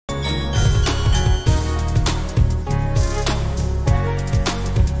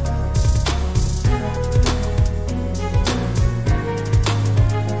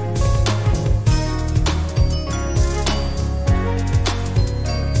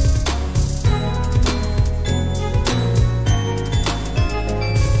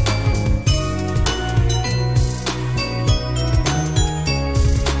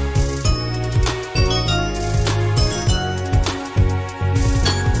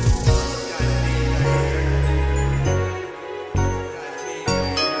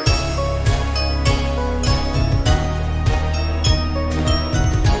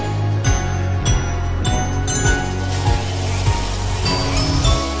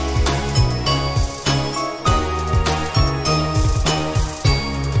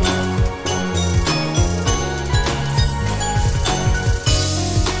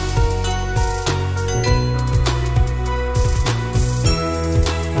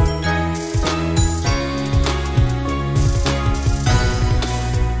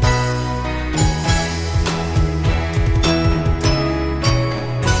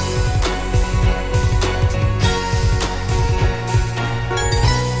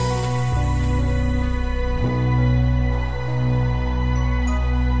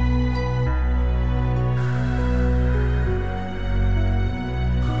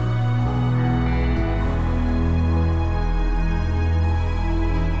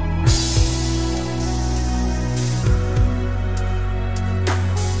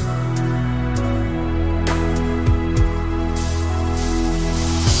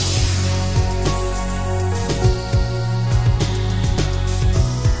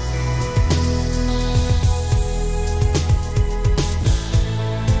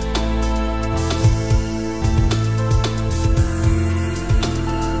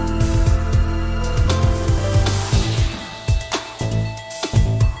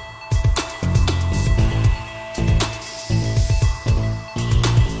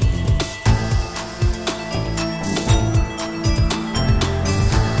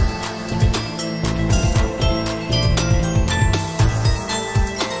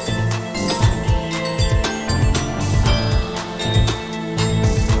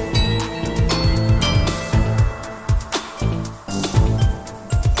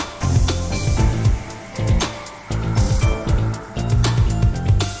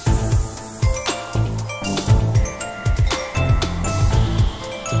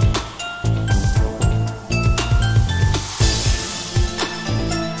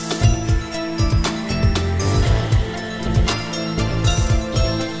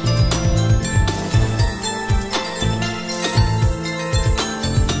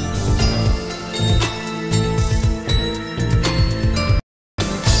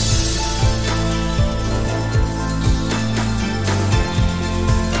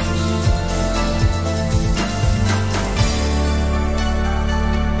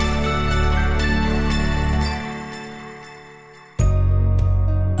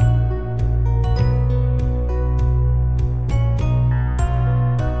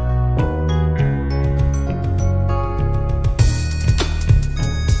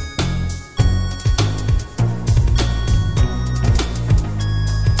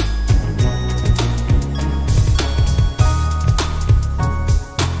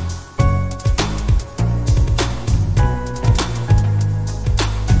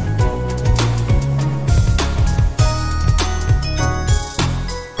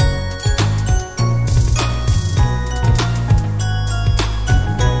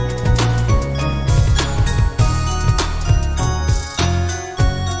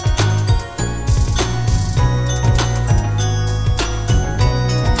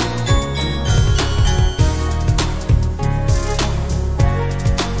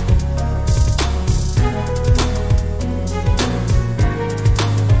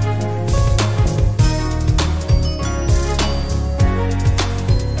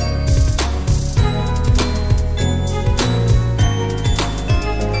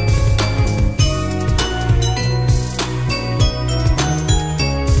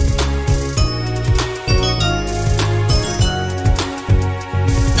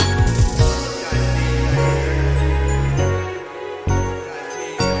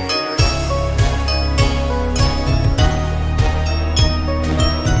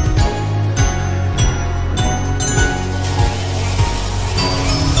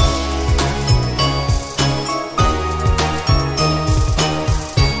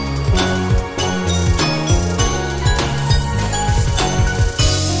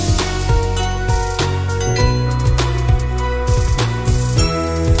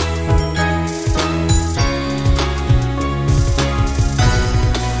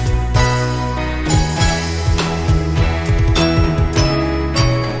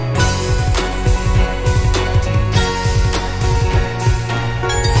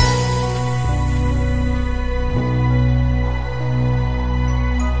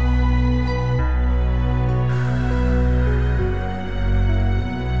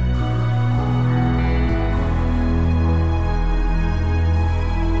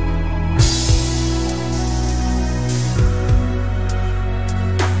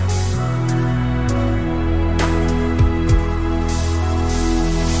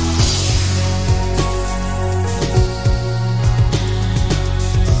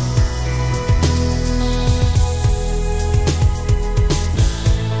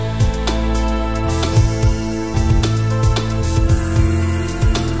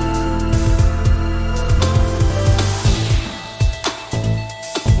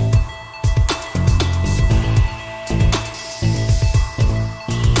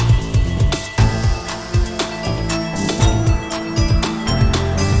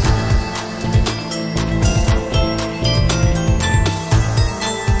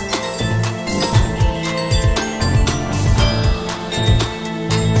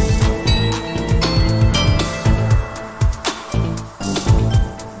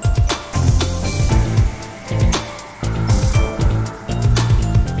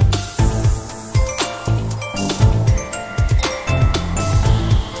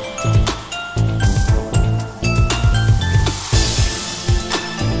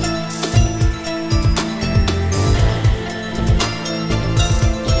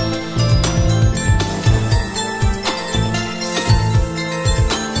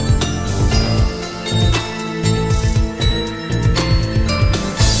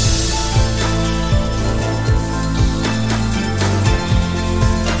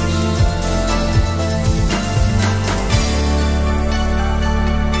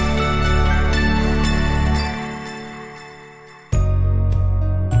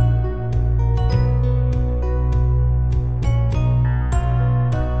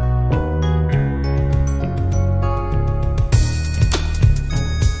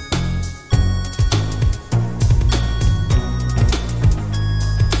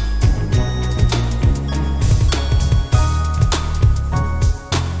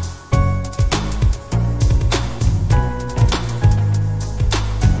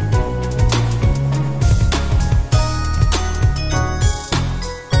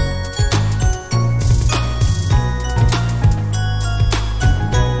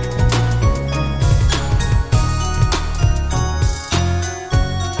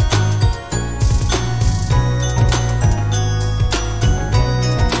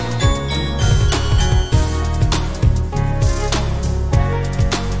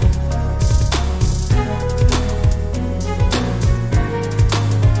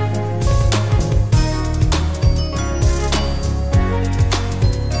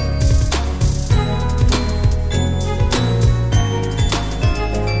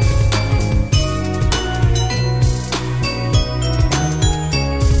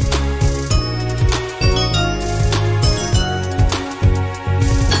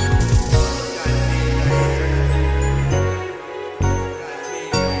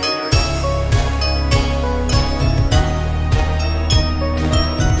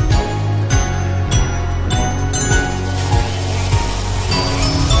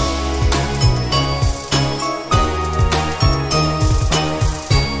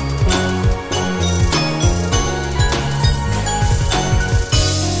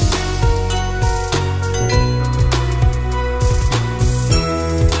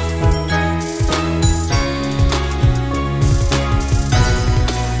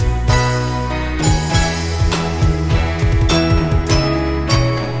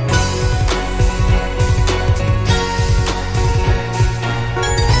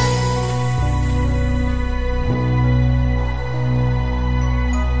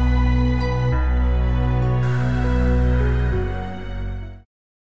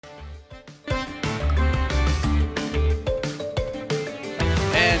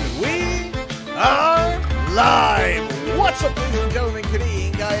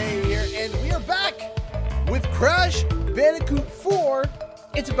Crash Bandicoot 4,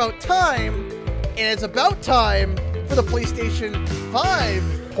 it's about time, and it's about time for the PlayStation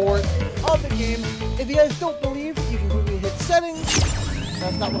 5 port of the game. If you guys don't believe, you can quickly hit settings.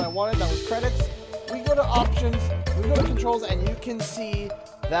 That's not what I wanted, that was credits. We go to options, we go to controls, and you can see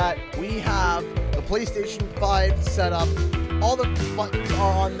that we have the PlayStation 5 set up. All the buttons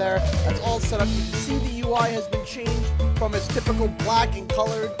are on there. That's all set up. You can see the UI has been changed from its typical black and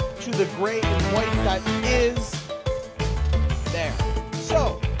colored to the gray and white that is there.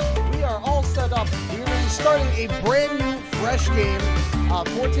 So, we are all set up. We're going to be starting a brand new, fresh game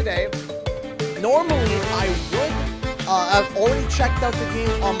for today. Normally, I would have already checked out the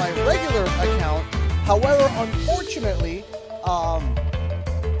game on my regular account. However, unfortunately,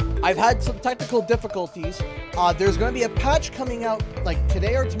 I've had some technical difficulties. There's going to be a patch coming out like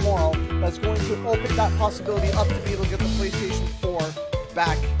today or tomorrow that's going to open that possibility up to be able to get the PlayStation 4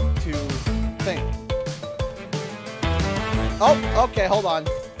 back to thing. Oh, okay, hold on.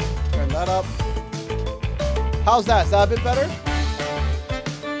 Turn that up. How's that? Is that a bit better?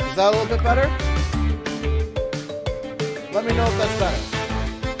 Is that a little bit better? Let me know if that's better.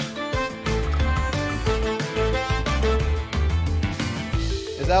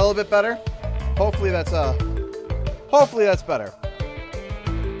 Is that a little bit better? Hopefully that's better.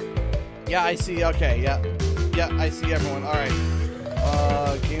 Yeah, I see. Okay, yeah. Yeah, I see everyone. All right.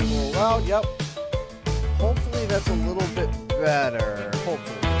 Game's a little loud. Yep. Hopefully that's a little bit better.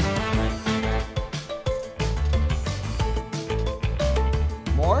 Hopefully.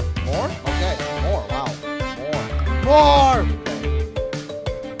 More? More? Okay. More. Wow. More. More! Okay.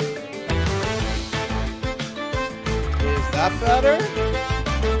 Is that better?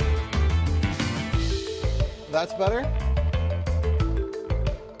 That's better?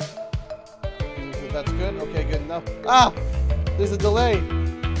 That's good? Okay, good enough. Ah! There's a delay.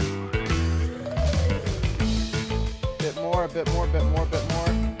 Bit more, a bit more, a bit more, a bit more.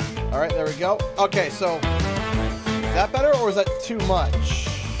 Alright, there we go. Okay, so is that better or is that too much?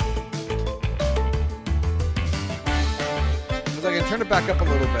 Because I can turn it back up a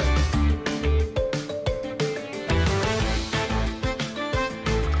little bit.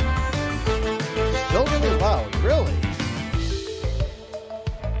 Still really loud, really?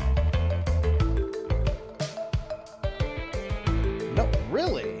 No,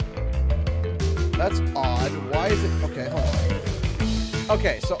 really? That's odd. Why is it? Okay, hold on.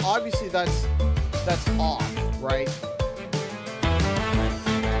 Okay, so obviously that's off, right?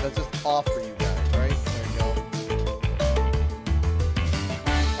 That's just off for you guys, right? There you go.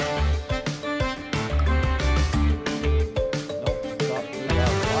 Nope, stop doing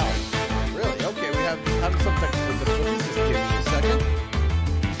that. Wow. Really? Okay, we have some technical difficulties. Just give me a second.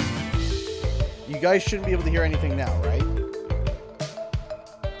 You guys shouldn't be able to hear anything now, right?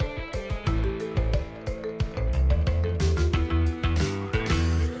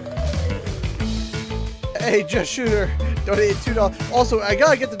 Hey, Just Shooter donated $2. Also, I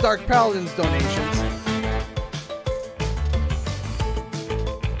gotta get the Dark Paladins donations.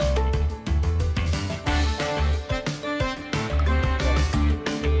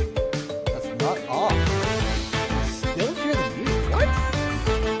 That's not off. Still hear the music. What?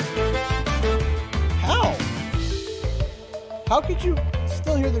 How? How could you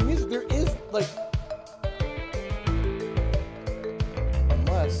still hear the music? There is like,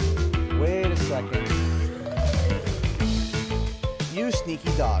 unless, wait a second. You sneaky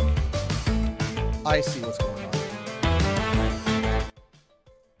dog. I see what's going on.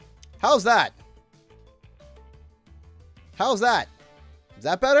 How's that? How's that? Is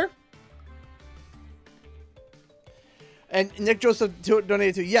that better? And Nick Joseph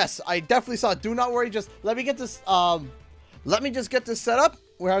donated to. Yes, I definitely saw it. Do not worry. Just let me get this. Let me just get this set up.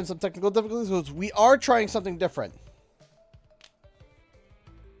 We're having some technical difficulties because we are trying something different.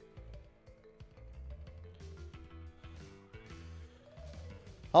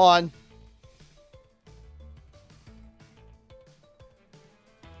 Hold on.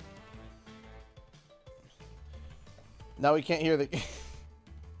 Now we can't hear the...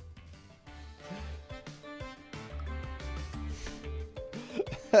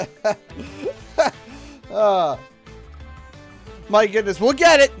 My goodness, we'll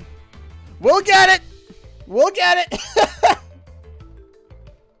get it! We'll get it! We'll get it!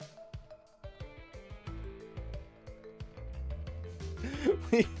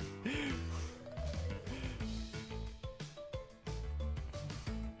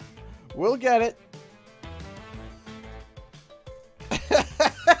 We'll get it.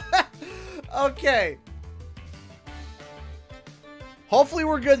 Okay. Hopefully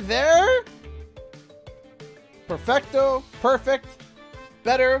we're good there. Perfecto. Perfect.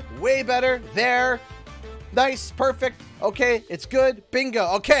 Better. Way better. There. Nice, perfect. Okay, it's good. Bingo.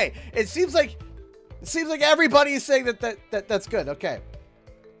 Okay, it seems like everybody is saying that's good. Okay.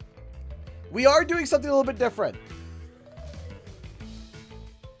 We are doing something a little bit different.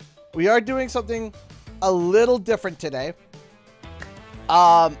 We are doing something a little different today.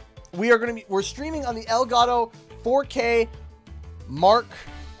 We're streaming on the Elgato 4K Mark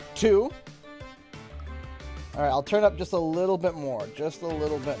II. All right, I'll turn up just a little bit more. Just a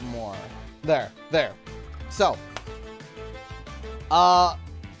little bit more. There. So,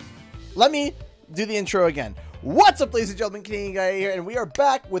 let me do the intro again. What's up, ladies and gentlemen? Canadian Guy here, and we are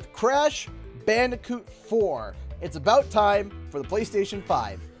back with Crash Bandicoot 4. It's about time for the PlayStation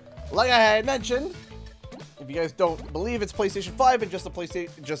 5. Like I had mentioned, if you guys don't believe it's PlayStation 5 and just the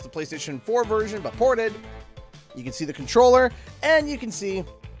PlayStation 4 version, but ported, you can see the controller, and you can see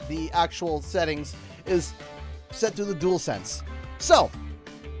the actual settings is set to the DualSense. So,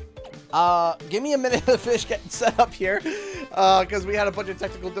 give me a minute to finish getting set up here, because we had a bunch of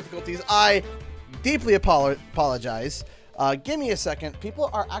technical difficulties. I deeply apologize. Give me a second. People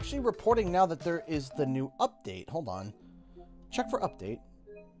are actually reporting now that there is the new update. Hold on. Check for update.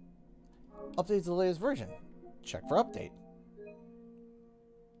 Update to the latest version. Check for update.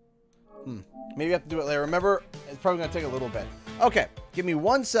 Maybe I have to do it later. Remember, it's probably going to take a little bit. Okay, give me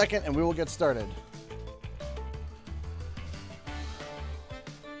 1 second and we will get started.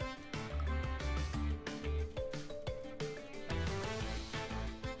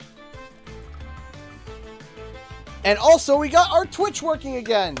 And also, we got our Twitch working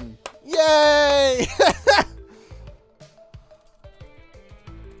again. Yay!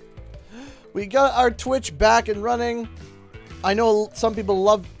 We got our Twitch back and running. I know some people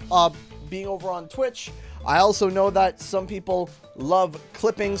love being over on Twitch. I also know that some people love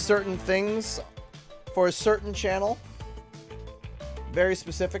clipping certain things for a certain channel. Very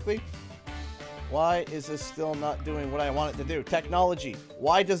specifically. Why is this still not doing what I want it to do? Technology.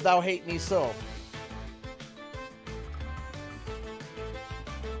 Why does thou hate me so?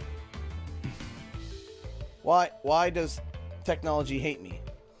 Why does technology hate me?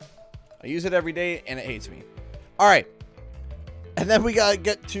 I use it every day and it hates me. All right. And then we gotta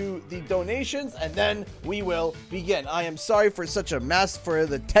get to the donations and then we will begin. I am sorry for such a mess for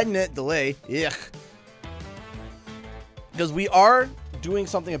the 10-minute delay. Ugh. Because we are doing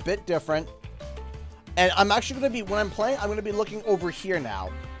something a bit different. And I'm actually going to be, when I'm playing, I'm going to be looking over here now.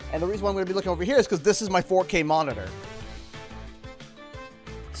 And the reason why I'm going to be looking over here is because this is my 4K monitor.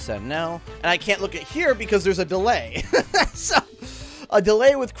 Send now. And I can't look at here because there's a delay. So, a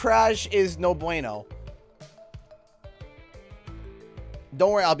delay with Crash is no bueno.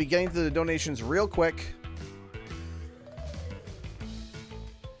 Don't worry, I'll be getting to the donations real quick.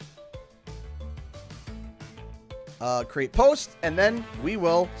 Create post, and then we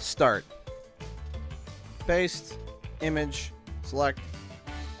will start. Paste, image, select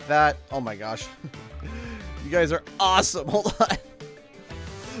that. Oh my gosh. You guys are awesome. Hold on.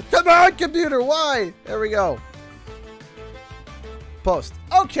 Come on, computer, why? There we go. Post.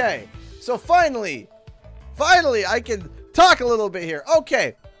 Okay, so finally I can talk a little bit here.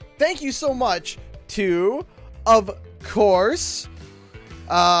 Okay, thank you so much to, of course,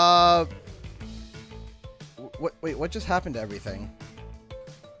 wait, what just happened to everything?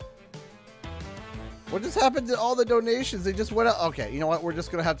 What just happened to all the donations? They just went out. Okay, you know what? We're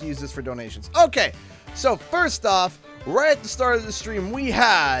just going to have to use this for donations. Okay, so first off, right at the start of the stream, we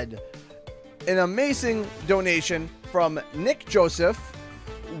had an amazing donation from Nick Joseph.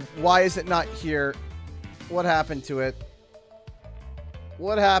 Why is it not here? What happened to it?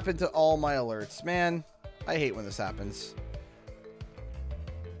 What happened to all my alerts? Man, I hate when this happens.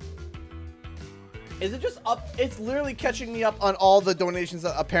 Is it just up? It's literally catching me up on all the donations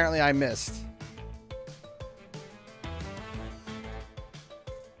that apparently I missed.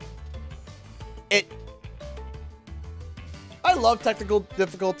 I love technical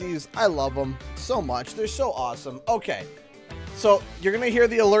difficulties. I love them so much. They're so awesome. Okay. So you're going to hear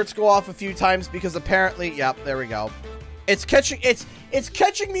the alerts go off a few times because apparently, yep, there we go. It's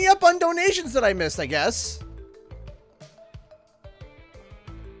catching me up on donations that I missed, I guess.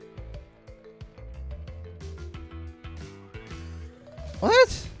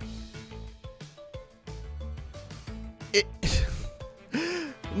 What?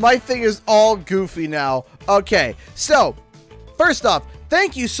 My thing is all goofy now. Okay, so first off,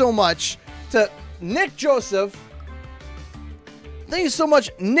 thank you so much to Nick Joseph. Thank you so much,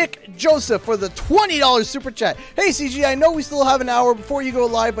 Nick Joseph, for the $20 super chat. Hey, CG, I know we still have an hour before you go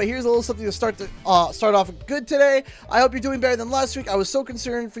live, but here's a little something to start off good today. I hope you're doing better than last week. I was so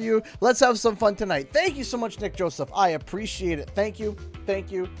concerned for you. Let's have some fun tonight. Thank you so much, Nick Joseph. I appreciate it. Thank you.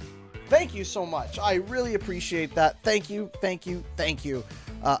 Thank you. Thank you so much. I really appreciate that. Thank you, thank you, thank you.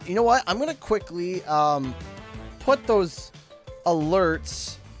 You know what? I'm going to quickly put those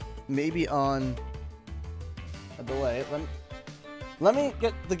alerts maybe on a delay. Let me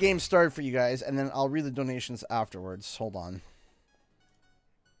get the game started for you guys, and then I'll read the donations afterwards. Hold on.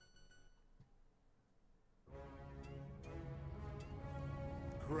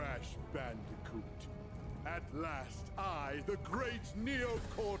 Crash Bandicoot. At last, I, the great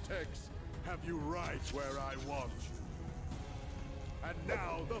Neocortex, have you right where I want you. And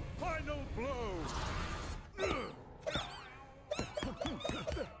now, the final blow!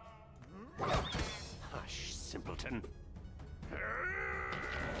 Hush, simpleton.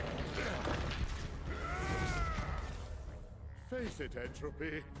 Face it,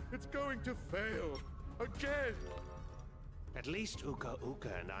 Entropy. It's going to fail. Again! At least Uka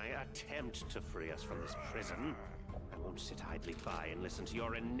Uka and I attempt to free us from this prison. I won't sit idly by and listen to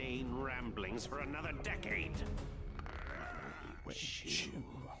your inane ramblings for another decade.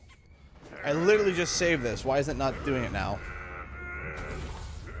 I literally just saved this. Why is it not doing it now?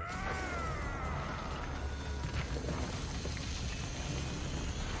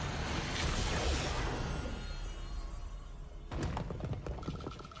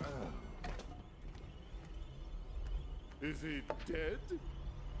 Is he dead?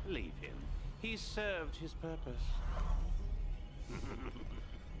 Leave him. He served his purpose.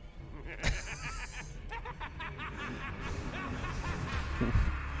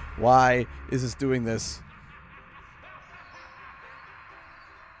 Why is this doing this?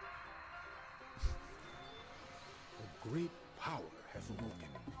 A great power has awoken.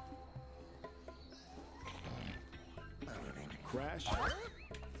 Crash,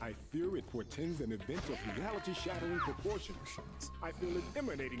 I fear it portends an event of reality-shattering proportions. I feel it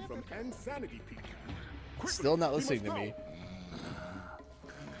emanating from Insanity Peak. Quickly, Still not we listening must to go. me.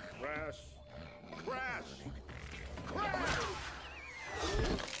 Crash! Crash! Crash!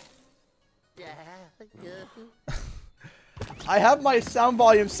 I have my sound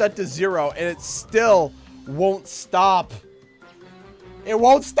volume set to 0 and it still won't stop. It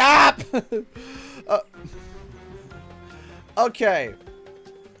won't stop! Okay.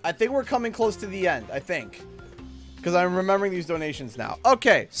 I think we're coming close to the end, I think. Because I'm remembering these donations now.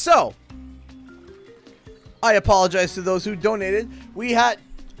 Okay, so. I apologize to those who donated. We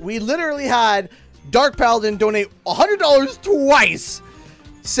literally had Dark Paladin donate $100 twice.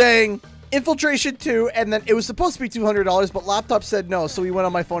 Saying Infiltration 2, and then it was supposed to be $200, but Laptop said no, so we went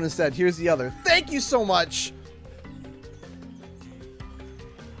on my phone instead. Here's the other. Thank you so much.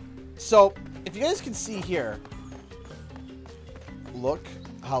 So, if you guys can see here, look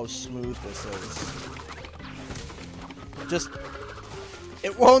how smooth this is. Just,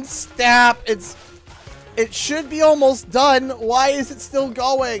 it won't snap. It should be almost done. Why is it still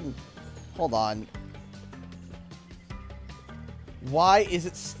going? Hold on. Why is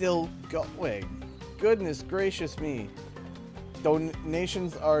it still going? Goodness gracious me.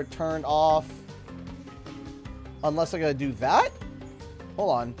 Donations are turned off. Unless I gotta do that?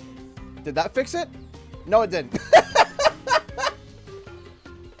 Hold on. Did that fix it? No, it didn't.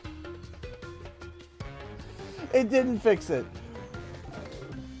 It didn't fix it.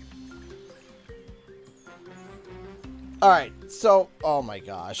 Alright, so, oh my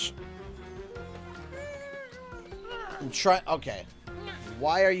gosh. I'm trying, okay.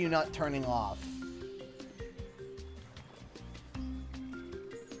 Why are you not turning off?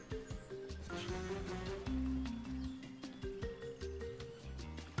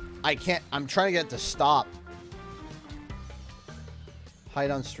 I can't, I'm trying to get it to stop.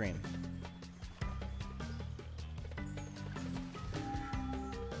 Hide on stream.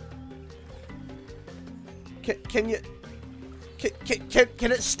 Can you...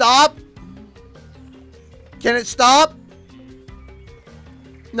 Can it stop? Can it stop?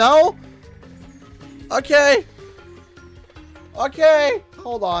 No? Okay. Okay.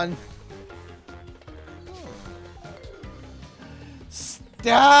 Hold on.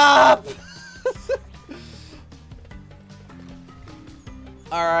 Stop!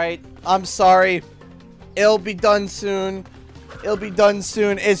 Alright. I'm sorry. It'll be done soon. It'll be done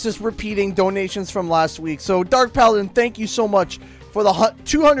soon. It's just repeating donations from last week. So, Dark Paladin, thank you so much for the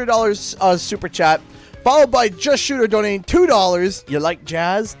 $200 super chat. Followed by Just Shooter donating $2. You like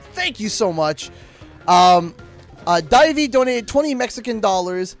jazz? Thank you so much. Divey donated 20 Mexican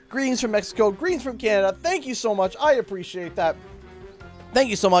dollars. Greetings from Mexico. Greetings from Canada. Thank you so much. I appreciate that. Thank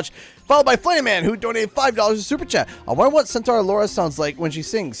you so much. Followed by Flameman, who donated $5 to Super Chat. I wonder what Centaur Laura sounds like when she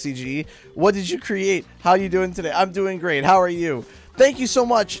sings, CGE. What did you create? How are you doing today? I'm doing great. How are you? Thank you so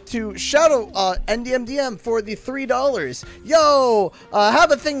much to Shadow NDMDM for the $3. Yo,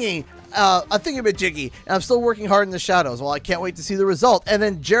 have a thingy. I think I'm a jiggy, and I'm still working hard in the shadows. Well, I can't wait to see the result. And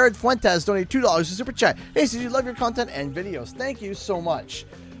then Jared Fuentes donated $2 to Super Chat. Hey, so you love your content and videos. Thank you so much.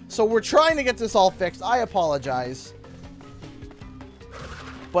 So we're trying to get this all fixed. I apologize.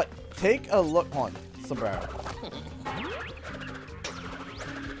 But take a look on Spyro.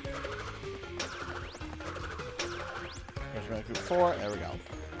 Here's Bandicoot 4. There we go.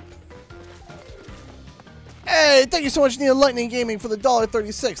 Hey, thank you so much, Neil Lightning Gaming, for the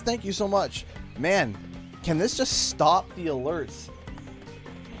 $1.36. Thank you so much. Man, can this just stop the alerts?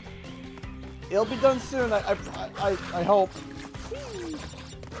 It'll be done soon, I hope.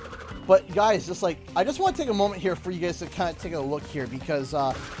 But guys, just like, I just want to take a moment here for you guys to kind of take a look here, because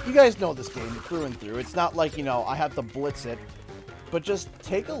you guys know this game through and through. It's not like, you know, I have to blitz it. But just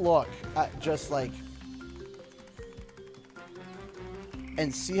take a look at just like,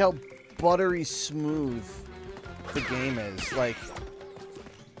 and see how buttery smooth the game is. Like,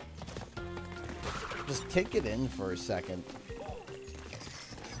 just take it in for a second.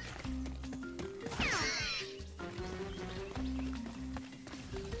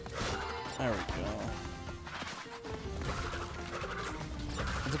 There we go.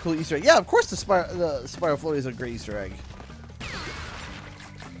 It's a cool Easter egg. Yeah, of course the Spyro floaty is a great Easter egg.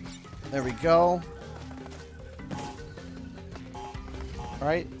 There we go.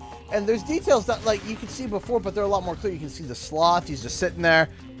 Alright. And there's details that, like, you can see before, but they're a lot more clear. You can see the sloth. He's just sitting there.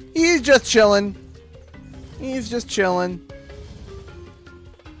 He's just chilling. He's just chilling.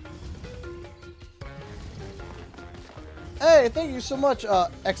 Hey, thank you so much,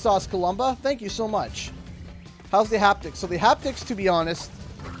 Exos Columba. Thank you so much. How's the haptics? So the haptics, to be honest,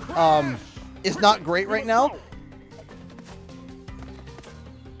 is not great right now.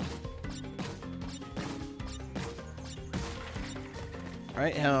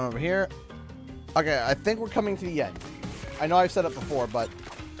 Alright, head on over here. Okay, I think we're coming to the end. I know I've said it before, but...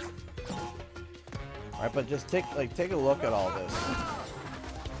 Alright, but just take a look at all this.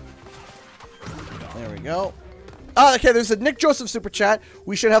 There we go. Oh, okay, there's a Nick Joseph super chat.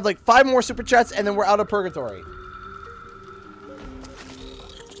 We should have like 5 more super chats, and then we're out of purgatory.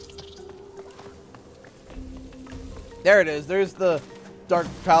 There it is. There's the Dark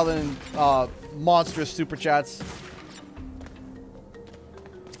Paladin monstrous super chats.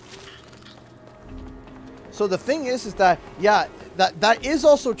 So the thing is that, yeah, that is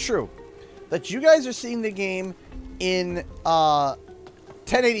also true. That you guys are seeing the game in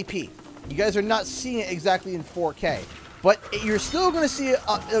 1080p. You guys are not seeing it exactly in 4K. But you're still going to see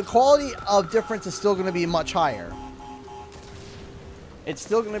the quality of difference is still going to be much higher. It's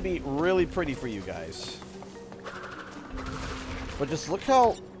still going to be really pretty for you guys. But just look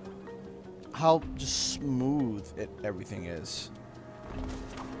how just smooth everything is.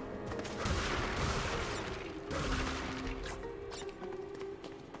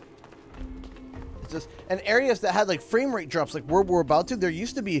 Just, and areas that had like frame rate drops like where we're about to, there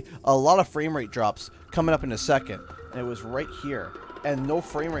used to be a lot of frame rate drops coming up in a second, and it was right here, and no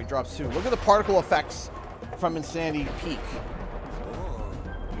frame rate drops too. Look at the particle effects from Insanity Peak.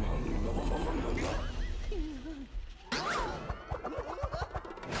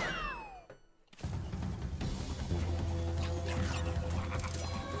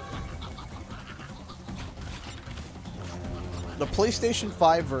 The PlayStation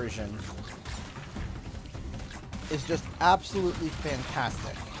 5 version is just absolutely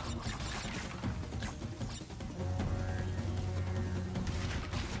fantastic.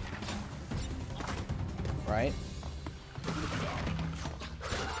 Right?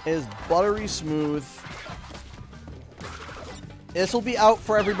 It is buttery smooth. This will be out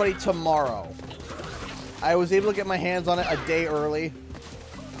for everybody tomorrow. I was able to get my hands on it a day early.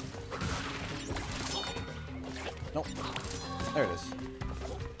 Nope. There it is.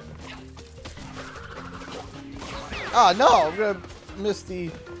 Ah, no! I'm gonna miss the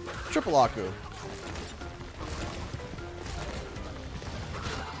triple Aku.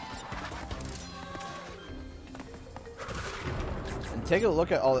 And take a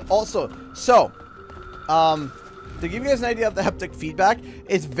look at all that. Also, so, to give you guys an idea of the haptic feedback,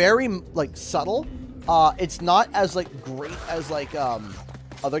 it's very, like, subtle. It's not as, like, great as, like,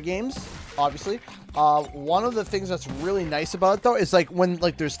 other games, obviously. One of the things that's really nice about it, though, is, like, when,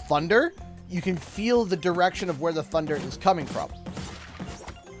 like, there's thunder, you can feel the direction of where the thunder is coming from.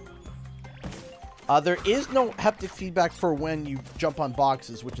 There is no haptic feedback for when you jump on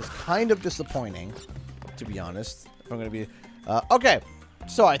boxes, which is kind of disappointing, to be honest. If I'm going to be... okay,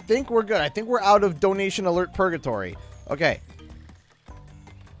 so I think we're good. I think we're out of donation alert purgatory. Okay.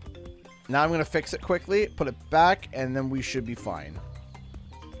 Now I'm going to fix it quickly, put it back, and then we should be fine.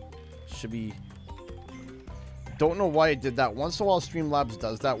 Should be don't know why it did that. Once in a while, Streamlabs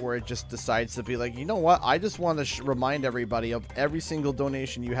does that, where it just decides to be like, you know what? I just want to remind everybody of every single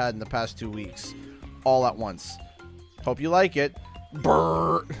donation you had in the past 2 weeks, all at once. Hope you like it.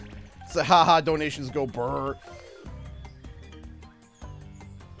 Brrr. It's a haha. Donations go brrr.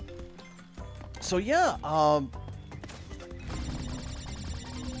 So yeah,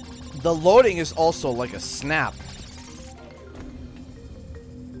 the loading is also like a snap.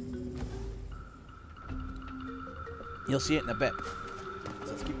 You'll see it in a bit. So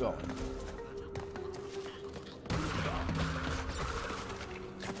let's keep going.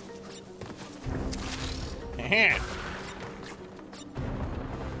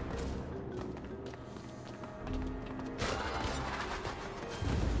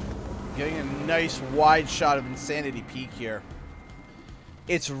 Getting a nice wide shot of Insanity Peak here.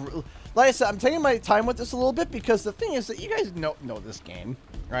 It's like I said, I'm taking my time with this a little bit because the thing is that you guys know this game,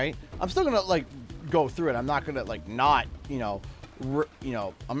 right? I'm still gonna like go through it. I'm not gonna like not,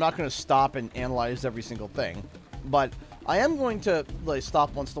 I'm not gonna stop and analyze every single thing, but I am going to like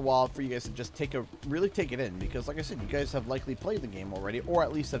stop once in a while for you guys to just really take it in, because like I said, you guys have likely played the game already, or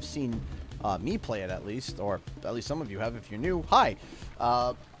at least have seen me play it at least, or at least some of you have. If you're new, hi.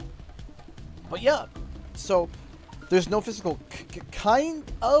 But yeah, so there's no physical kind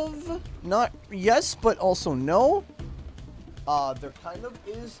of, not yes, but also no. There kind of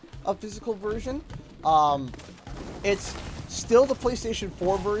is a physical version. It's still the PlayStation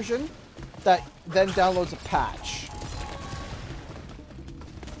 4 version that then downloads a patch.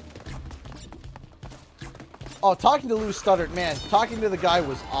 Oh, talking to Lou stuttered, man. Talking to the guy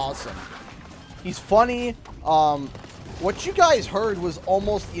was awesome. He's funny. What you guys heard was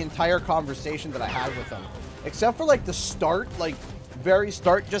almost the entire conversation that I had with him, except for like the start, like very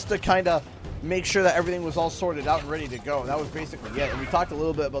start, just to kind of make sure that everything was all sorted out and ready to go. That was basically it. And we talked a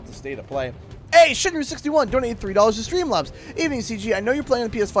little bit about the state of play. Hey, Shinru61 donated $3 to Streamlabs. Evening, CG. I know you're playing on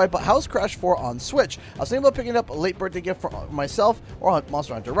the PS5, but how's Crash 4 on Switch? I was thinking about picking up a late birthday gift for myself or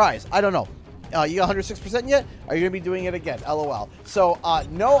Monster Hunter Rise. I don't know. You got 106% yet? Are you gonna be doing it again? LOL. So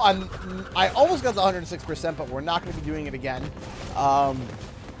no, I almost got the 106%, but we're not gonna be doing it again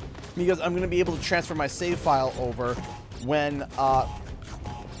because I'm gonna be able to transfer my save file over when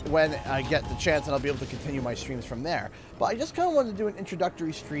I get the chance, and I'll be able to continue my streams from there. But I just kind of wanted to do an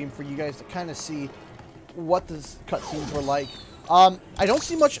introductory stream for you guys to kind of see what the cutscenes were like. I don't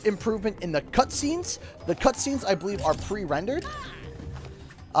see much improvement in the cutscenes. The cutscenes, I believe, are pre-rendered.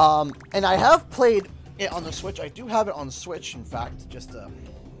 And I have played it on the Switch. I do have it on Switch, in fact, just to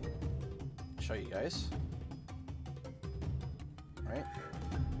show you guys. All right.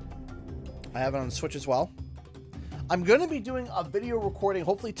 I have it on Switch as well. I'm going to be doing a video recording,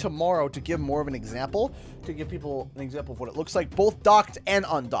 hopefully tomorrow, to give more of an example, to give people an example of what it looks like, both docked and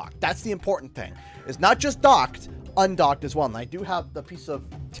undocked. That's the important thing. It's not just docked, undocked as well. And I do have the piece of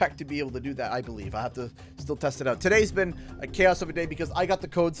tech to be able to do that, I believe. I have to still test it out. Today's been a chaos of a day because I got the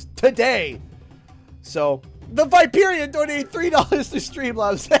codes today. So, the Viperian donated $3 to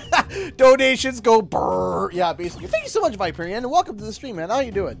Streamlabs. Donations go brrr. Yeah, basically. Thank you so much, Viperian, and welcome to the stream, man. How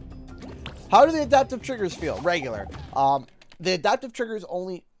you doing? How do the adaptive triggers feel? Regular. The adaptive triggers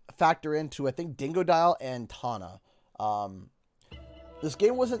only factor into, I think, Dingodile and Tana. This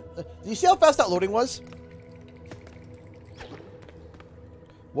game wasn't... do you see how fast that loading was?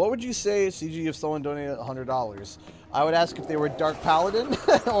 What would you say, CG, if someone donated $100? I would ask if they were Dark Paladin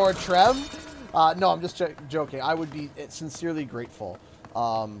or Trev. No, I'm just joking. I would be sincerely grateful.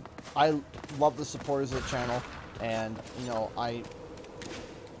 I love the supporters of the channel, and, you know,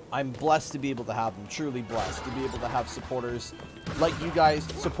 I'm blessed to be able to have them, truly blessed to be able to have supporters like you guys,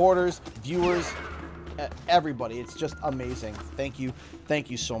 supporters, viewers, everybody. It's just amazing. Thank you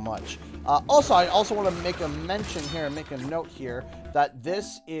so much. Also, I also want to make a mention here, make a note here, that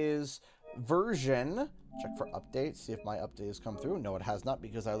this is version, check for updates, see if my update has come through. No, it has not,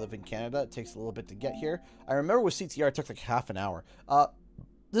 because I live in Canada. It takes a little bit to get here. I remember with CTR, it took like half an hour.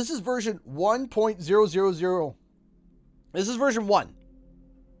 This is version 1.000. This is version 1.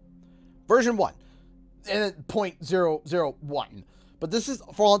 Version 1, and 0.001. But this is,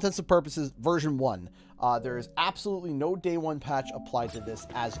 for all intents and purposes, version 1. There is absolutely no day 1 patch applied to this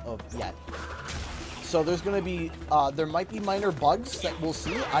as of yet. So there's going to be, there might be minor bugs that we'll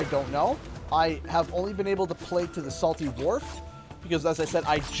see. I don't know. I have only been able to play to the Salty Wharf, because as I said,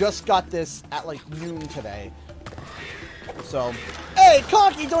 I just got this at like noon today. So, hey,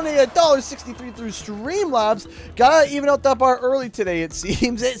 Conky donated $1.63 through Streamlabs. Gotta even out that bar early today, it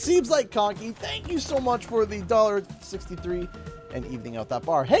seems. It seems like, Conky. Thank you so much for the $1.63 and evening out that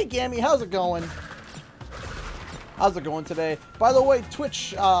bar. Hey, Gammy, how's it going? How's it going today? By the way,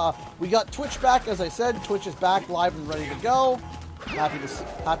 Twitch, we got Twitch back, as I said. Twitch is back, live and ready to go.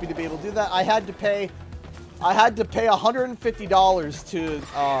 Happy to be able to do that. I had to pay $150 to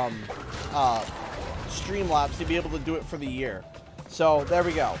Streamlabs to be able to do it for the year. So there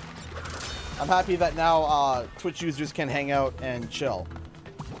we go. I'm happy that now Twitch users can hang out and chill.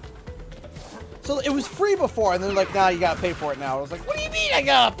 So it was free before, and then like, now you gotta pay for it now. I was like, what do you mean I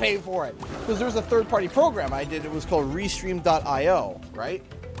gotta pay for it? Because there's a third-party program I did. It was called Restream.io, right?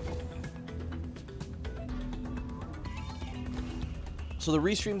 So the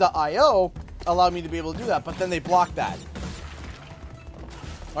Restream.io allowed me to be able to do that, but then they blocked that.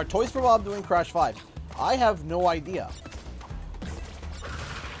 Are Toys for Bob doing Crash 5? I have no idea.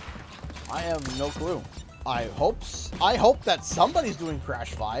 I have no clue. I hope that somebody's doing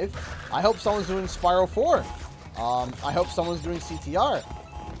Crash 5. I hope someone's doing Spyro 4. I hope someone's doing CTR.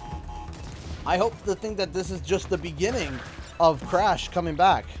 I hope to think that this is just the beginning of Crash coming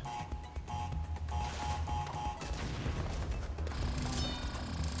back.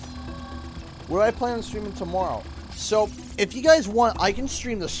 What do I plan on streaming tomorrow? So, if you guys want, I can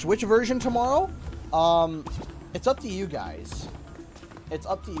stream the Switch version tomorrow. It's up to you guys. It's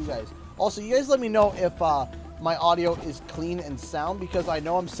up to you guys. Also, you guys let me know if my audio is clean and sound, because I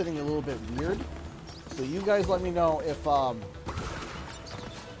know I'm sitting a little bit weird. So you guys let me know if I'm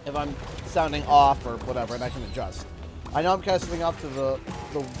sounding off or whatever, and I can adjust. I know I'm kind of sitting off to the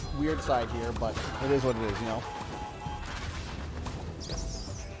weird side here, but it is what it is, you know.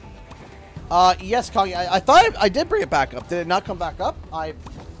 Yes, Kagi, I thought I did bring it back up. Did it not come back up? I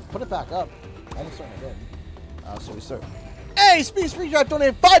put it back up. Almost certainly did. So we start. Hey, Speed Free Drive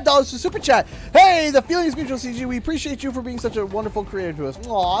donated $5 to Super Chat. Hey, the feelings mutual, CG. We appreciate you for being such a wonderful creator to us.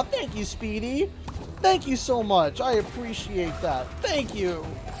 Aw, thank you, Speedy. Thank you so much. I appreciate that. Thank you.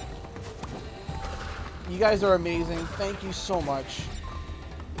 You guys are amazing. Thank you so much.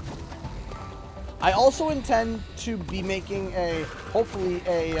 I also intend to be making hopefully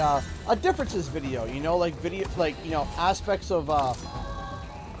a differences video. You know, like aspects of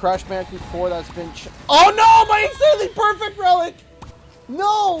Crash Bandicoot 4 that's been oh no, my insanely perfect relic!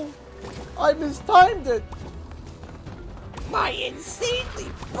 No! I mistimed it! My insanely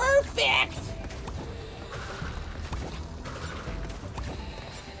perfect!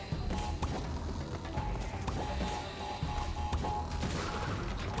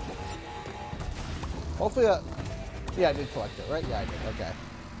 Hopefully that... Yeah, I did collect it, right? Yeah, I did. Okay.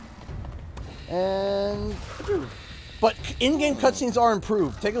 And... But in-game cutscenes are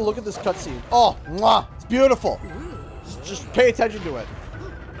improved. Take a look at this cutscene. Oh, mwah, it's beautiful. Just pay attention to it.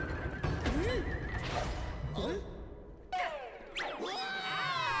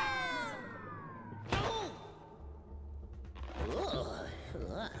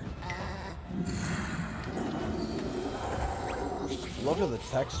 Look at the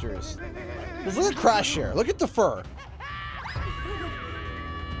textures. Just look at Crash here. Look at the fur.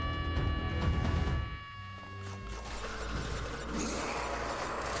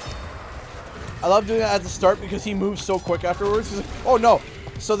 I love doing that at the start because he moves so quick afterwards. He's like, oh no.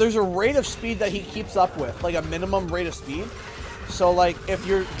 So there's a rate of speed that he keeps up with, like a minimum rate of speed. So like if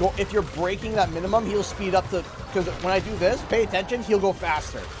you're breaking that minimum, he'll speed up to, because when I do this, pay attention, he'll go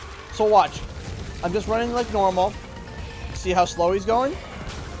faster. So watch. I'm just running like normal. See how slow he's going?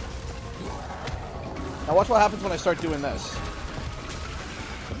 Now watch what happens when I start doing this.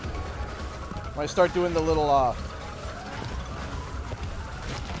 When I start doing the little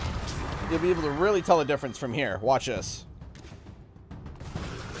you'll be able to really tell the difference from here. Watch this.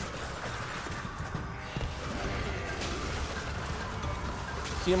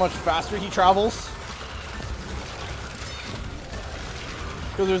 See how much faster he travels?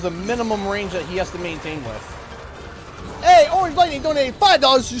 Because there's a minimum range that he has to maintain with. Hey, Orange Lightning donated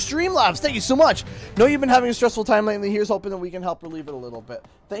 $5 to Streamlabs. Thank you so much. Know you've been having a stressful time lately. Here's hoping that we can help relieve it a little bit.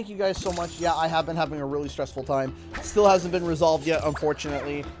 Thank you guys so much. Yeah, I have been having a really stressful time. Still hasn't been resolved yet,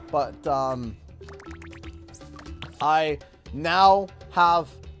 unfortunately. But I now have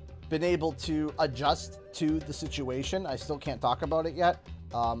been able to adjust to the situation. I still can't talk about it yet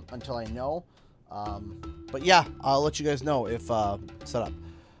until I know. But yeah, I'll let you guys know if set up.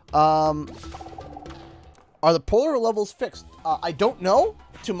 Are the polar levels fixed? I don't know.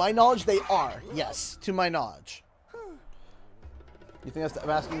 To my knowledge, they are. Yes, to my knowledge. You think I'm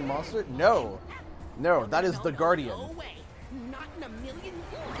asking the monster? No. No, that is the Guardian. No way. Not in a million years.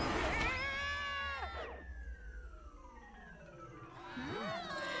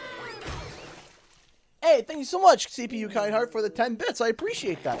 Hey, thank you so much, CPU Kindheart, for the 10 bits. I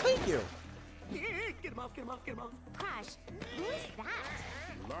appreciate that. Thank you. Get him off, get him off, get him off. Crash, who's that?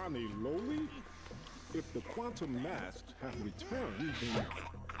 Lonnie Loli? If the quantum masks have returned, then...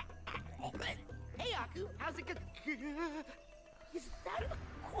 Hey, Aku, how's it go? Is that a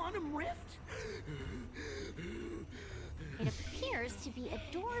quantum rift? It appears to be a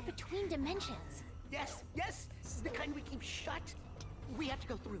door between dimensions. Yes, yes, this is the kind we keep shut. We have to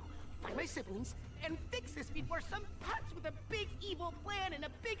go through, find my siblings, and fix this before some putz with a big evil plan and a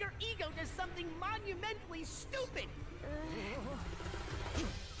bigger ego does something monumentally stupid.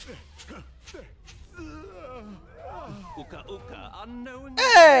 Uka Uka unknowingly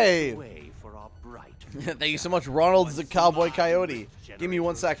Hey! way for our bright. Thank you so much, Ronald the Cowboy Coyote. Give me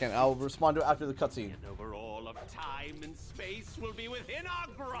 1 second. I'll respond to it after the cutscene. And over all of time and space will be within our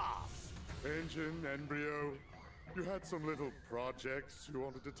grasp. Engine, Embryo, you had some little projects you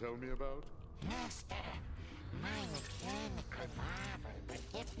wanted to tell me about? Master, my mechanical marvel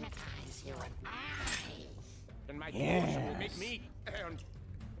will hypnotize you and I. And my devotion will make me and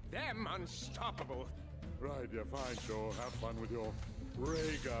them unstoppable. Right, yeah, fine, sure. Have fun with your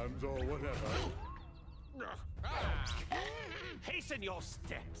ray guns or whatever. Hasten your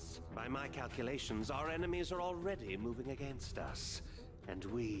steps. By my calculations, our enemies are already moving against us, and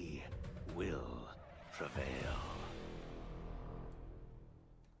we will prevail.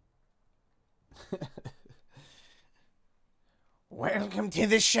 Welcome to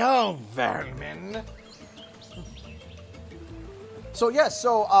the show, vermin. So yes,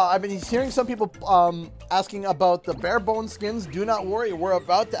 I've been hearing some people asking about the bare bone skins. Do not worry, we're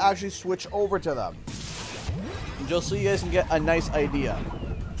about to actually switch over to them, just so you guys can get a nice idea.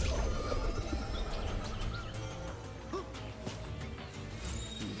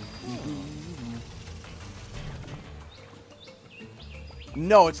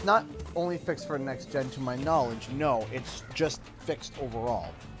 No, it's not only fixed for next gen, to my knowledge. No, it's just fixed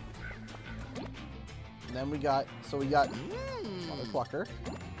overall. And then we got Mother Clucker,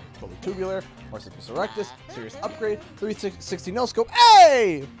 Totally Tubular, Marsupius Erectus, Serious Upgrade, 360 No Scope.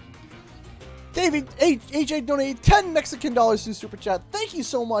 Hey! David AJ donated 10 Mexican dollars to Super Chat. Thank you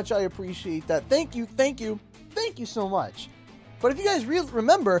so much. I appreciate that. Thank you so much. But if you guys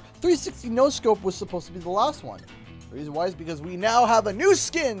remember, 360 No Scope was supposed to be the last one. The reason why is because we now have a new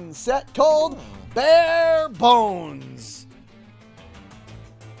skin set called Bare Bones.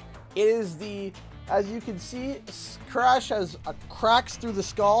 It is the, as you can see, Crash has cracks through the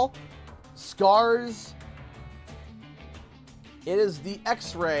skull, scars. It is the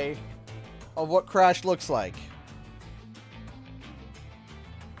X-ray of what Crash looks like.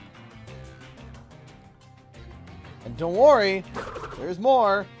 And don't worry, there's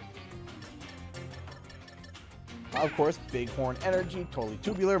more. Of course, Bighorn Energy, Totally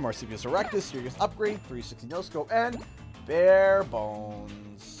Tubular, Marsupius Erectus, Serious Upgrade, 360 No Scope, and Bare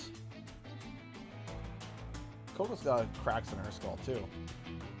Bones. Coco's got cracks in her skull, too.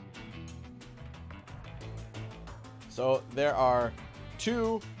 So, there are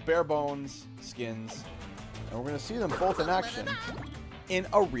 2 Bare Bones skins, and we're going to see them both in action in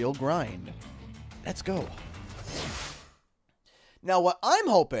a real grind. Let's go. Now, what I'm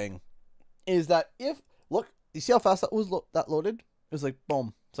hoping is that if, look, you see how fast that was that loaded? It was like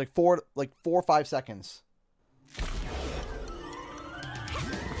boom. It's like 4 or 5 seconds.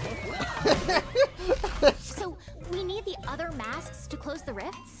 So we need the other masks to close the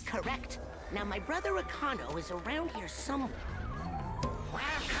rifts? Correct. Now my brother Akano is around here somewhere.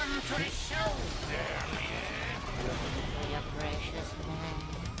 Welcome to the show, for your precious man.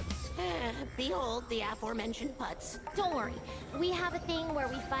 Behold the aforementioned putz. Don't worry. We have a thing where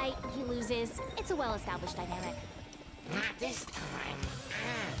we fight, he loses. It's a well-established dynamic. Not this time.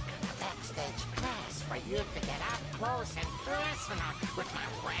 I've got a backstage pass for you to get up close and personal with my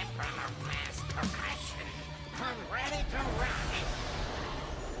weapon of mass percussion. I'm ready to rock.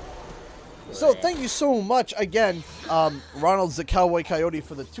 So thank you so much again, Ronald the Cowboy Coyote,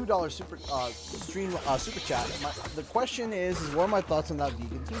 for the $2 super super chat. The question is what are my thoughts on that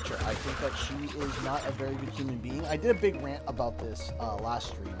vegan teacher? I think that she is not a very good human being. I did a big rant about this last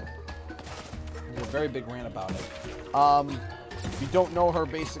stream. I did a very big rant about it. If you don't know her,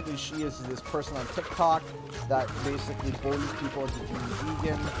 basically she is this person on TikTok that basically bullies people into being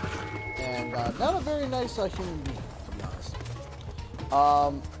vegan, and not a very nice human being, to be honest.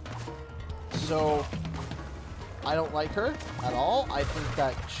 So, I don't like her at all. I think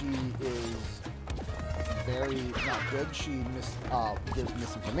that she is very not good. She gives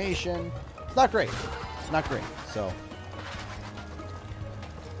misinformation. It's not great. Not great. So,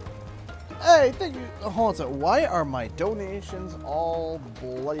 hey, thank you. Hold on a second. Why are my donations all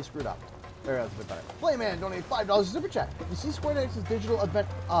bloody screwed up? There, that's a bit better. Playman donated $5 super chat. You see Square Enix's digital event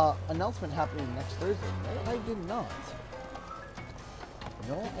announcement happening next Thursday? No, I did not.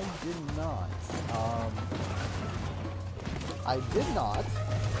 No, I did not. I did not.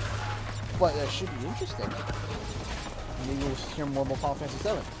 But that should be interesting. Maybe we'll hear more about Final Fantasy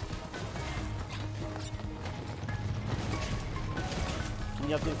VII. Can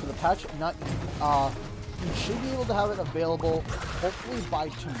you update for the patch? Not. You should be able to have it available, hopefully by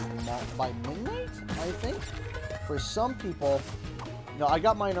midnight, I think. For some people, no, I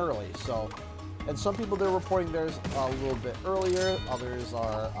got mine early, so. And some people, they're reporting theirs a little bit earlier. Others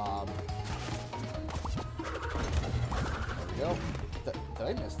are. There we go. Did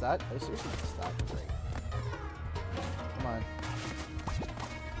I miss that? I seriously missed that. Great. Come on.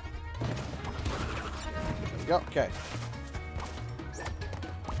 There we go. Okay.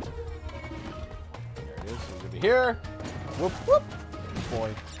 There it is. It's gonna be here. Whoop whoop.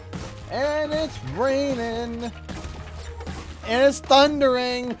 Boy. And it's raining. And it's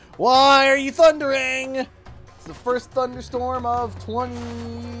thundering. Why are you thundering? It's the first thunderstorm of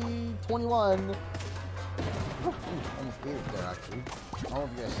 2021. Almost ate it there, actually. I don't know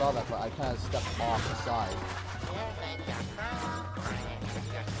if you guys saw that, but I kind of stepped off the side.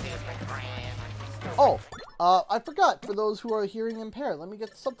 Oh, I forgot. For those who are hearing impaired, let me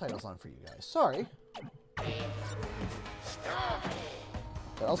get the subtitles on for you guys. Sorry.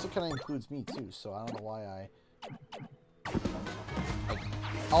 That also kind of includes me too, so I don't know why I.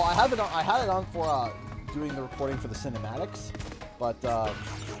 Oh, I have it on. I had it on for doing the recording for the cinematics, but I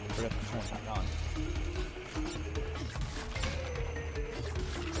forgot to turn it back on.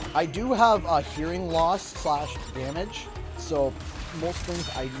 I do have hearing loss / damage, so most things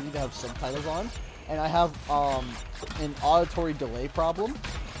I need to have subtitles on, and I have an auditory delay problem,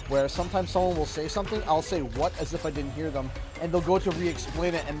 where sometimes someone will say something, I'll say what as if I didn't hear them, and they'll go to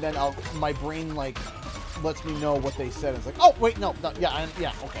re-explain it, and then my brain like lets me know what they said. It's like, oh wait, no, yeah,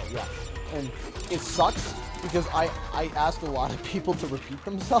 okay, yeah, and it sucks because I asked a lot of people to repeat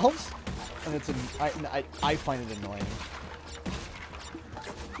themselves, and it's I find it annoying.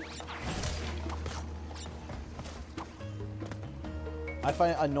 I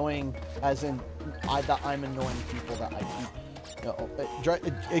find it annoying, as in that I'm annoying people that I keep. You know,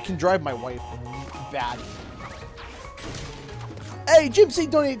 it can drive my wife bad. Hey, Jim C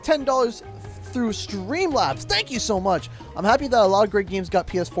donated $10 through Streamlabs. Thank you so much. I'm happy that a lot of great games got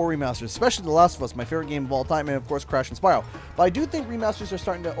PS4 remasters, especially The Last of Us, my favorite game of all time, and of course Crash and Spyro. But I do think remasters are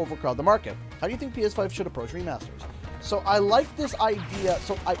starting to overcrowd the market. How do you think PS5 should approach remasters? So I like this idea.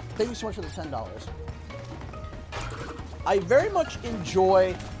 So thank you so much for the $10. I very much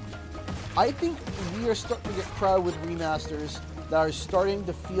enjoy. I think we are starting to get crowded with remasters that are starting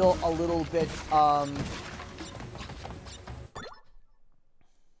to feel a little bit.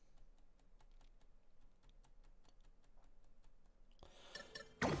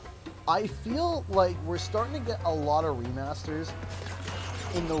 I feel like we're starting to get a lot of remasters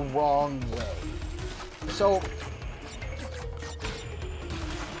in the wrong way. So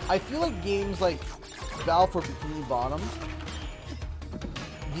I feel like games like Battle for Bikini Bottom,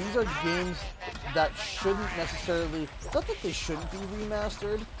 these are games that shouldn't necessarily, not that they shouldn't be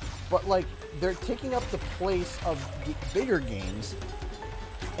remastered, but like they're taking up the place of the bigger games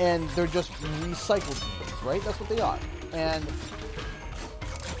and they're just recycled games, right? That's what they are. And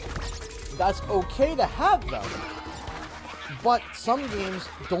that's okay to have them, but some games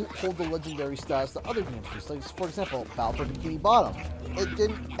don't hold the legendary status that other games do. Like, for example, Battle for Bikini Bottom. It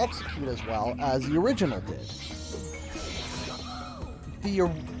didn't execute as well as the original did.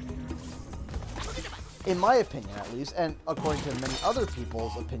 In my opinion, at least, and according to many other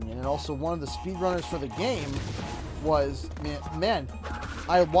people's opinion, and also one of the speedrunners for the game was, man,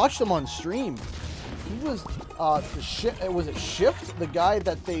 I watched him on stream. He was, was it Shift, the guy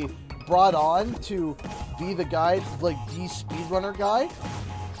that they brought on to be the guy, like the speedrunner guy?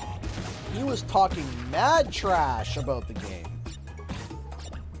 He was talking mad trash about the game.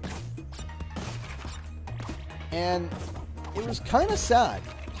 And it was kind of sad.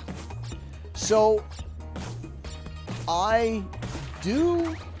 So I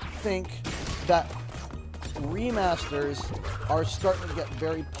do think that remasters are starting to get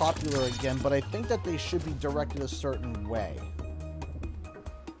very popular again, but I think that they should be directed a certain way.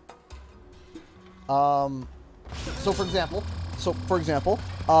 So for example,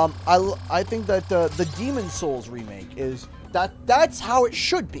 I think that the Demon Souls remake is that's how it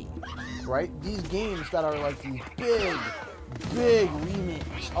should be, right? These games that are like these big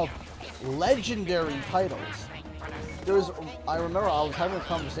remakes of legendary titles. I remember I was having a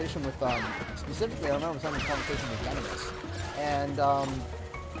conversation with specifically I remember I was having a conversation with Dennis, and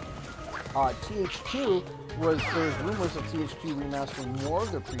THQ there's rumors of THQ remastering more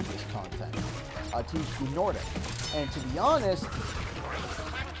of their previous content. THQ Nordic, and to be honest,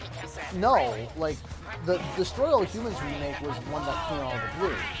 no, like, the Destroy All Humans remake was one that came out of the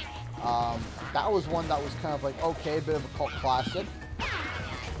blue. That was one that was kind of like, okay, a bit of a cult classic.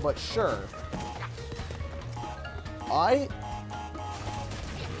 But sure. I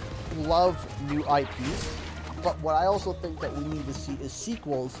love new IPs, but what I also think that we need to see is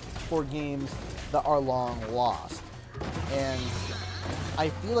sequels for games that are long lost. And I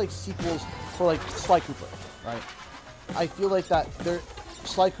feel like sequels for, like, Sly Cooper, right? I feel like that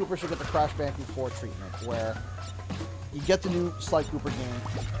Sly Cooper should get the Crash Bandicoot 4 treatment, where you get the new Sly Cooper game,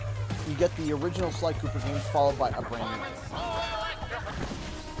 you get the original Sly Cooper game followed by a brand new game.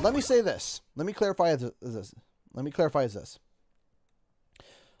 Let me say this. Let me clarify this.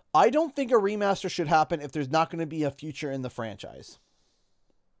 I don't think a remaster should happen if there's not going to be a future in the franchise.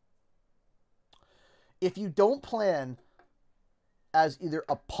 If you don't plan as either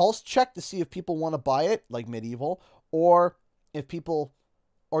a pulse check to see if people want to buy it, like Medieval, or if people,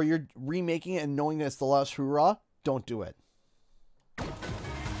 or you're remaking it and knowing that it's the last hurrah, don't do it.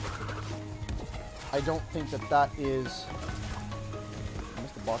 I don't think that that is... I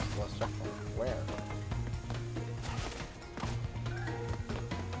missed the box of the last checkpoint. Where?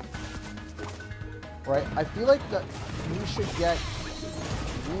 Right? I feel like that we should get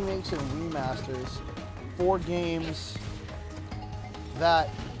remakes and remasters for games that...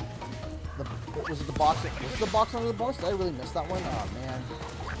 Was it the box under the bonus? Did I really miss that one? Oh, man.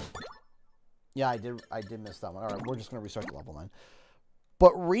 Yeah, I did miss that one. Alright, we're just going to restart the level then.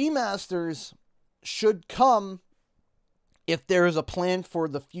 But remasters should come if there is a plan for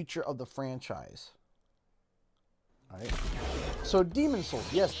the future of the franchise. Alright. So, Demon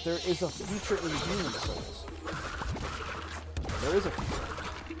Souls. Yes, there is a future in Demon Souls. There is a future.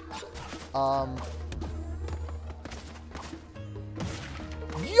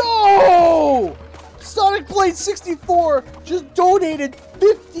 Yo! Sonic Blade 64 just donated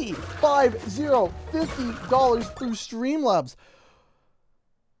 $50 through Streamlabs.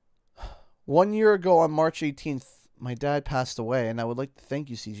 1 year ago on March 18th, my dad passed away, and I would like to thank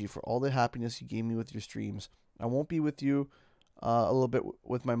you, CG, for all the happiness you gave me with your streams. I won't be with you a little bit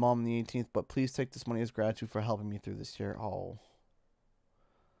with my mom on the 18th, but please take this money as gratitude for helping me through this year. Oh.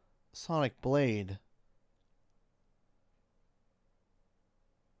 Sonic Blade.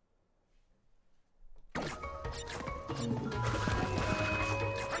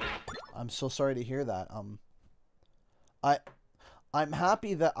 I'm so sorry to hear that. I'm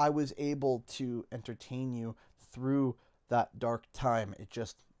happy that I was able to entertain you through that dark time. It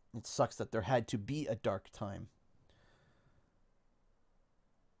sucks that there had to be a dark time.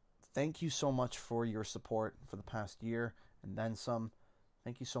 Thank you so much for your support for the past year and then some.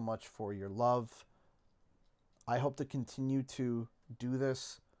 Thank you so much for your love. I hope to continue to do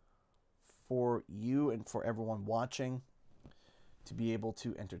this for you and for everyone watching, to be able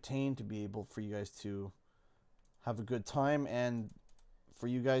to entertain, to be able for you guys to have a good time, and for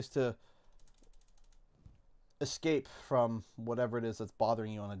you guys to escape from whatever it is that's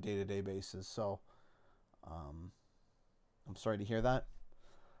bothering you on a day-to-day basis. So, I'm sorry to hear that.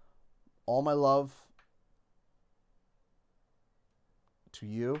 All my love to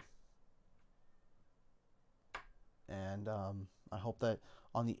you. And I hope that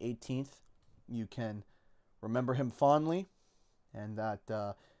on the 18th you can remember him fondly, and that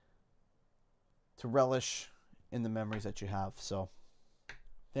to relish in the memories that you have. So,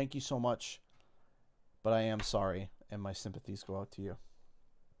 thank you so much. But I am sorry, and my sympathies go out to you.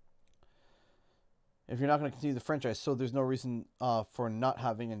 If you're not going to continue the franchise, so there's no reason for not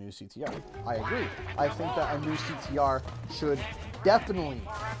having a new CTR. I agree. I think that a new CTR should definitely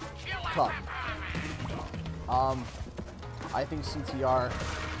come. I think CTR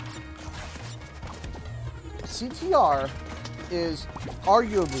is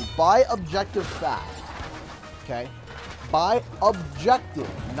arguably, by objective fact, okay, by objective,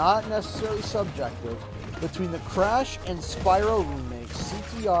 not necessarily subjective, between the Crash and Spyro remakes,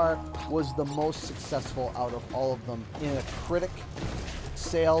 CTR was the most successful out of all of them in a critic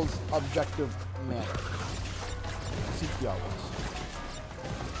sales objective manner. CTR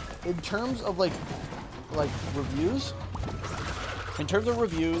was. In terms of like reviews,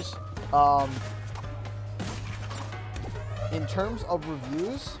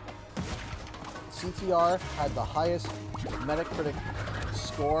 CTR had the highest Metacritic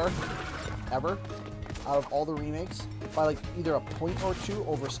score ever out of all the remakes, by like either a point or two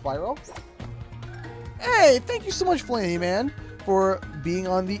over Spyro. Hey, thank you so much, Flaney Man, for being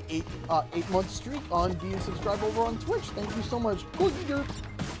on the 8-month streak on being subscribed over on Twitch. Thank you so much. Cookie Derp.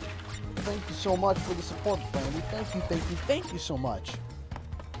 Thank you so much for the support, Flaney. Thank you so much.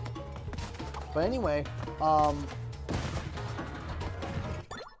 But anyway,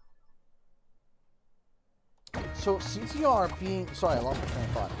 So CTR being... Sorry, I lost my train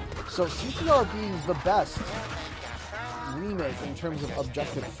of thought. So CTR being the best remake in terms of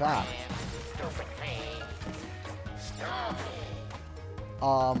objective fact.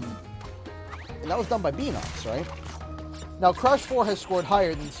 And that was done by Beanox, right? Now, Crash 4 has scored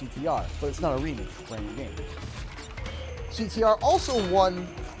higher than CTR, but it's not a remake, it's a brand new game. CTR also won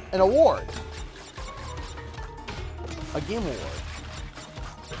an award. A game award.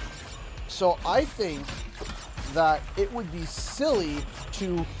 So I think that it would be silly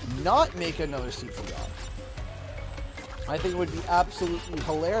to not make another CTR. I think it would be absolutely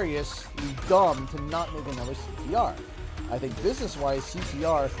hilariously dumb to not make another CTR. I think business-wise,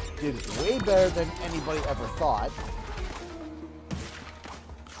 CTR did way better than anybody ever thought.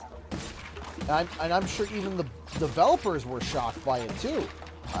 And I'm sure even the developers were shocked by it too.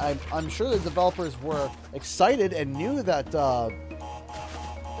 I'm sure the developers were excited and knew that the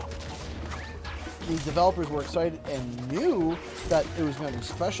developers were excited and knew that it was going to be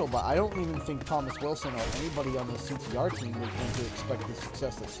special, but I don't even think Thomas Wilson or anybody on the CTR team was going to expect the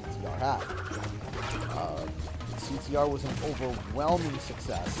success that CTR had. CTR was an overwhelming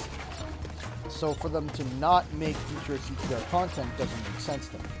success, so for them to not make future CTR content doesn't make sense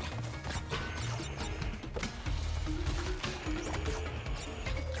to me.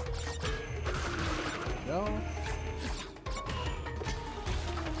 No.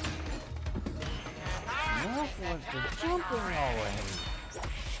 Enough with the jumping already.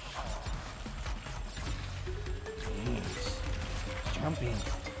 Jeez.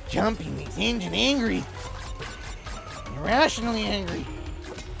 Jumping makes Engine angry. Irrationally angry.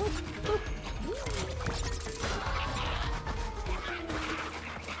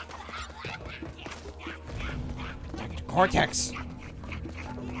 Dr. Cortex.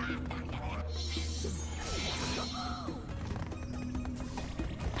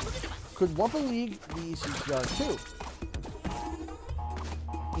 Could Wumpa League be CTR too?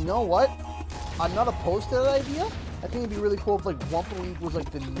 You know what? I'm not opposed to that idea. I think it'd be really cool if like Wumpa League was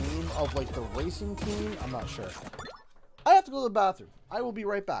like the name of like the racing team. I'm not sure. I have to go to the bathroom. I will be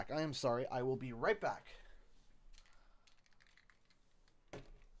right back. I am sorry. I will be right back.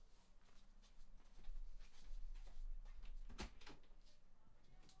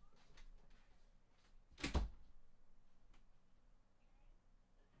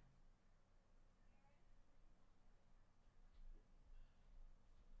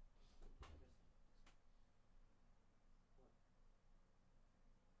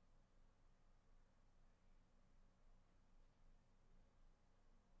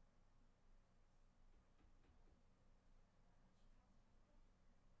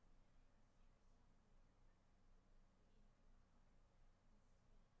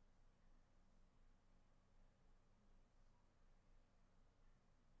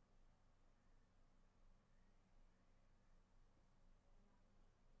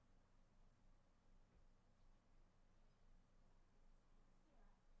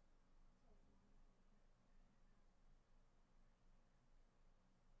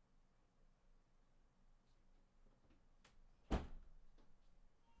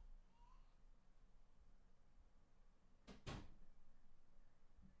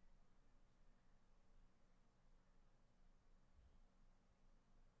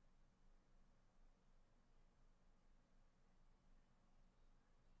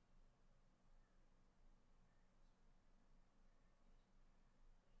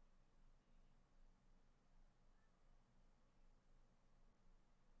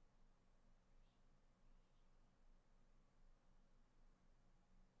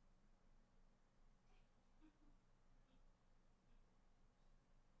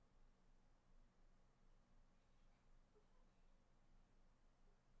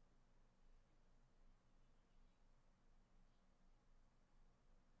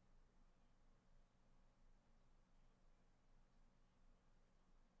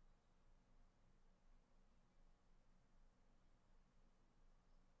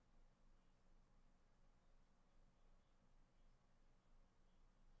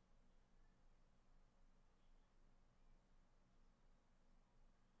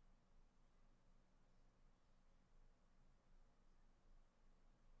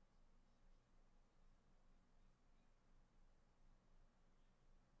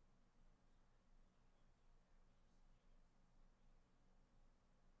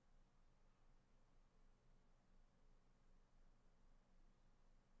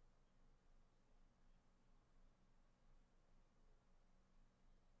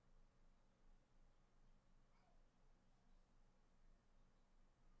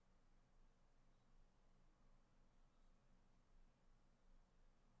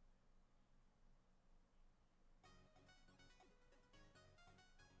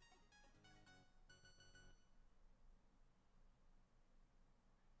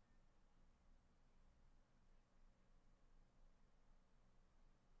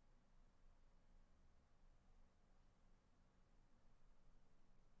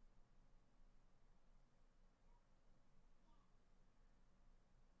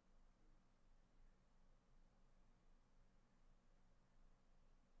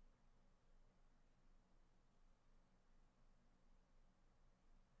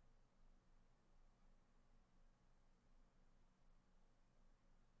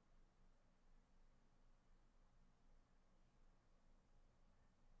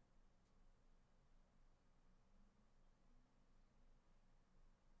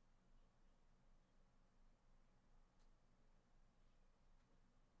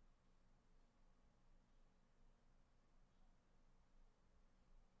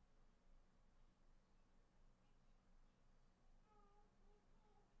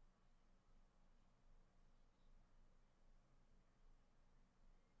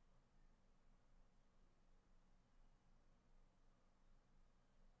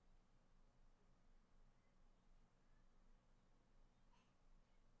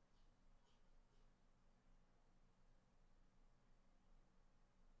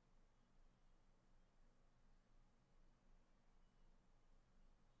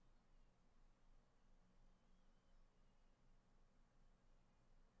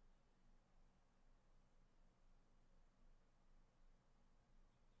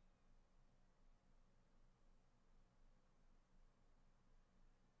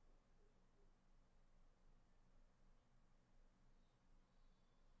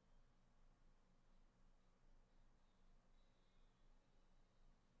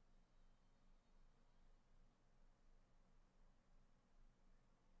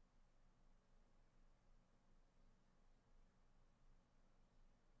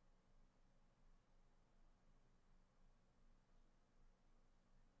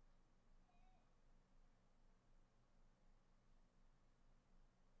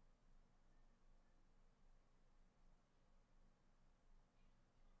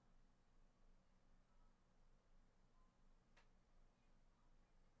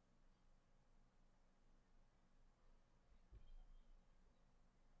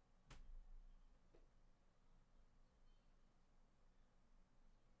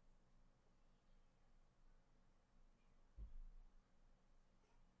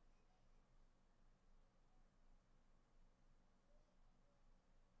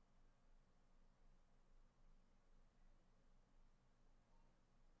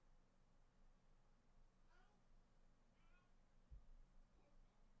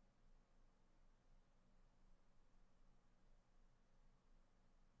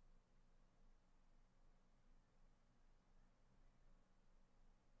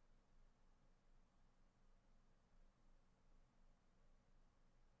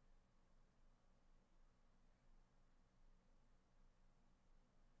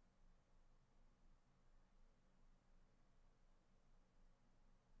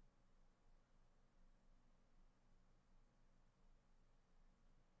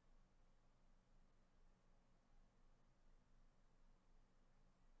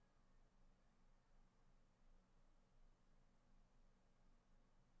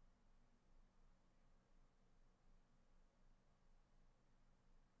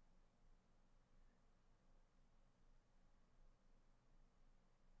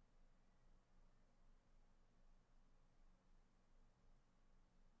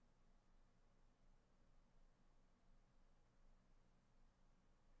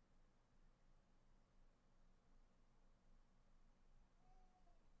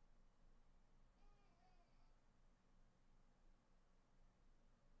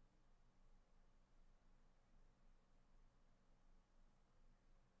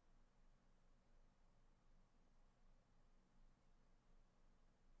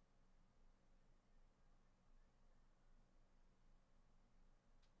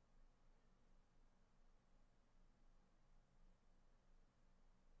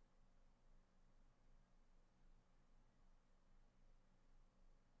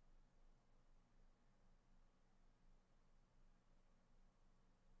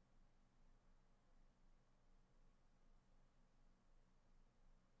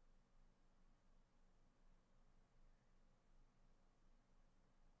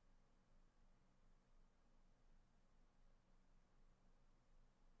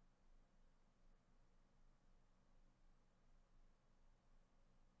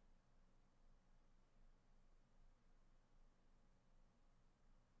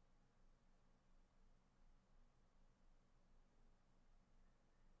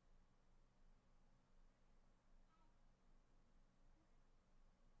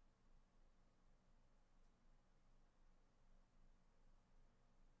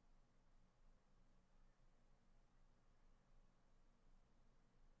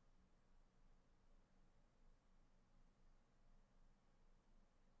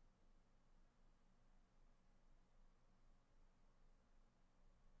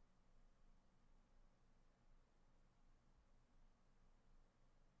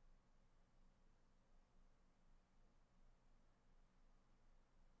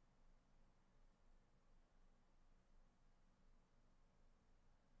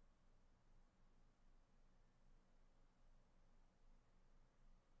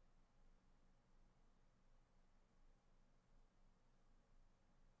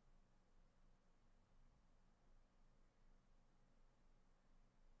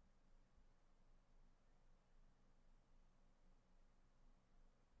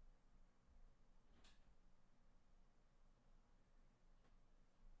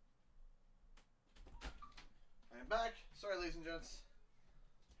 back. Sorry, ladies and gents.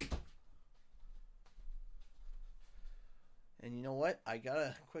 And you know what? I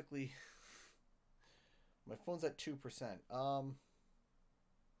gotta quickly... My phone's at 2%.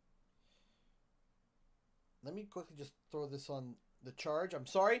 Let me quickly just throw this on the charge. I'm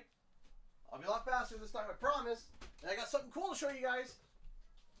sorry. I'll be a lot faster this time, I promise. And I got something cool to show you guys.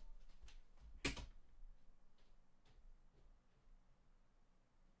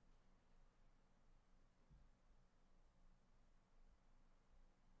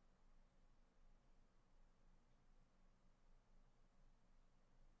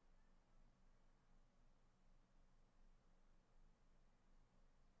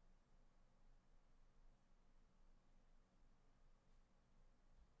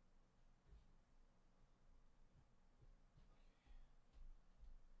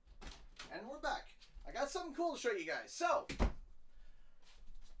 And we're back. I got something cool to show you guys. So,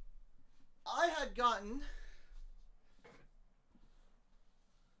 I had gotten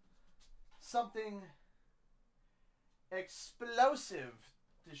something explosive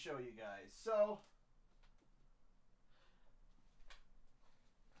to show you guys. So,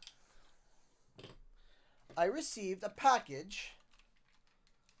 I received a package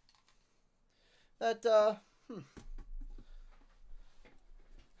that,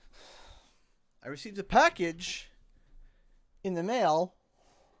 I received a package in the mail.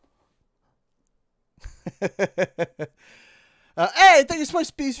 Hey, thank you so much,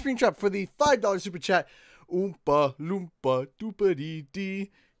 Speed Screenshot, for the $5 super chat. Oompa loompa doopa dee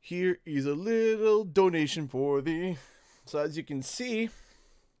dee. Here is a little donation for thee. So as you can see,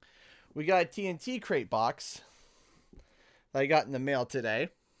 we got a TNT crate box that I got in the mail today,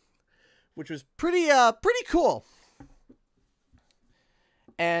 which was pretty cool.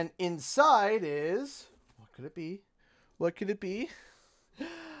 And inside is, what could it be? What could it be?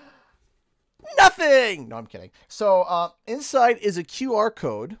 Nothing! No, I'm kidding. So, inside is a QR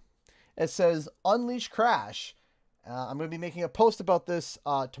code. It says, Unleash Crash. I'm going to be making a post about this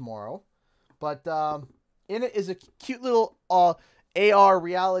tomorrow. But in it is a cute little AR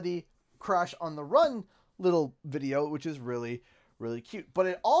reality Crash on the Run little video, which is really, really cute. But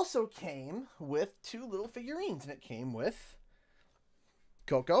it also came with 2 little figurines. And it came with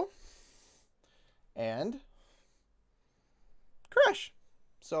Coco and Crash.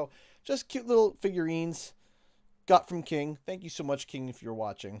 So just cute little figurines got from King. Thank you so much, King, if you're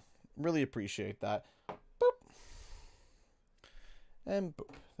watching. Really appreciate that. Boop. And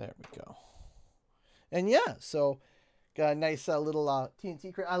boop. There we go. And yeah, so got a nice little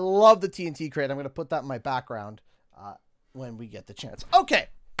TNT crate. I love the TNT crate. I'm going to put that in my background when we get the chance. Okay,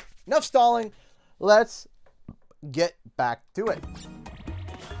 enough stalling. Let's get back to it.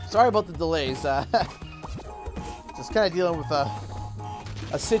 Sorry about the delays. Just kind of dealing with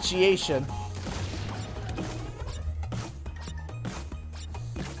a situation.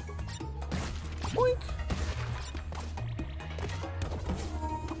 Boink.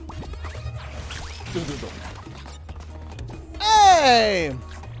 Hey!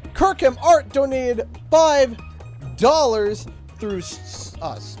 Kirkham Art donated $5 through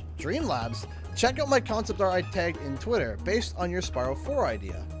Streamlabs. Check out my concept art I tagged in Twitter based on your Spyro 4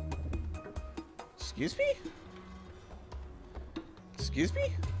 idea. Excuse me? Excuse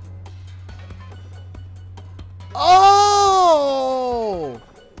me? Oh!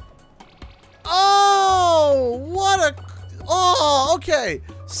 Oh! What a... Oh, okay.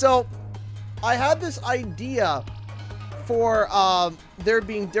 So, I had this idea for there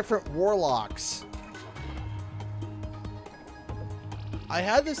being different warlocks. I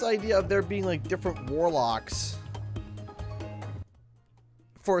had this idea of there being like different warlocks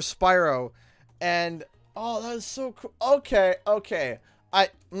for Spyro, and oh, that is so cool. Okay, okay. I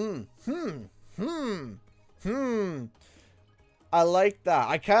like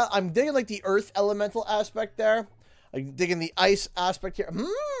that. I'm digging like the earth elemental aspect there. I'm digging the ice aspect here.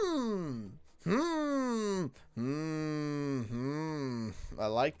 I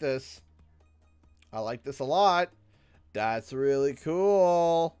like this. I like this a lot. That's really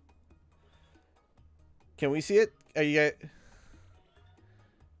cool. Can we see it? Are you guys...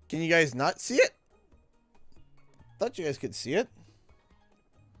 Can you guys not see it? Thought you guys could see it.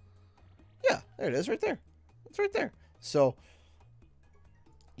 Yeah, there it is, right there. It's right there. So,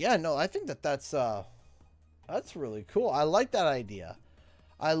 yeah, no, I think that's really cool. I like that idea.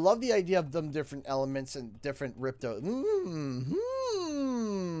 I love the idea of them different elements and different ripto.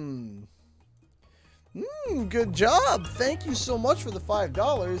 Good job. Thank you so much for the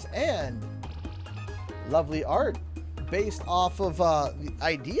 $5 and lovely art based off of the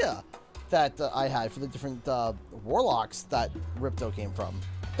idea that I had for the different warlocks that Ripto came from.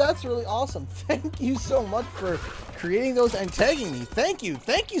 That's really awesome. Thank you so much for creating those and tagging me. Thank you.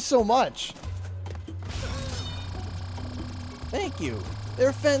 Thank you so much. Thank you.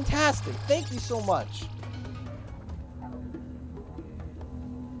 They're fantastic. Thank you so much.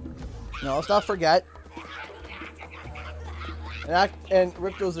 Now, let's not forget. And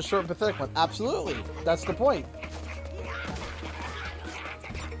Rip goes the short, pathetic one. Absolutely. That's the point.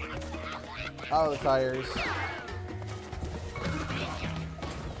 Out of the tires.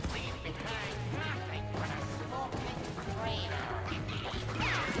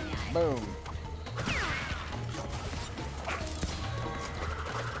 Boom.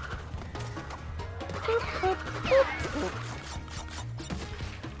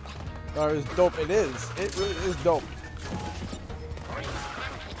 That is dope. It is. It really is dope.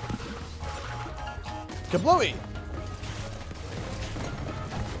 Kablooey!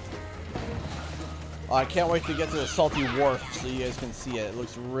 Oh, I can't wait to get to the salty wharf so you guys can see it. It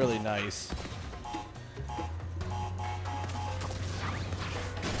looks really nice.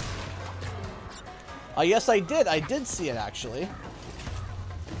 Yes, I did. I did see it, actually.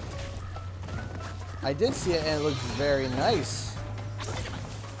 I did see it, and it looks very nice.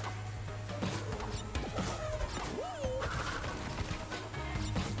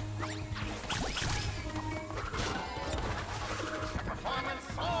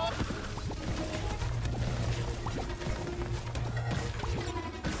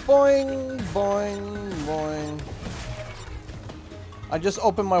 Boing, boing, boing. I just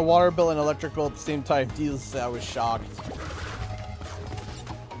opened my water bill and electric bill at the same time. Jesus, I was shocked.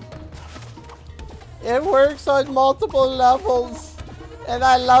 It works on multiple levels, and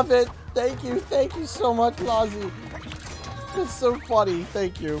I love it. Thank you so much, Lozzie. It's so funny.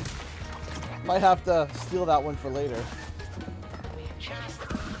 Thank you. Might have to steal that one for later.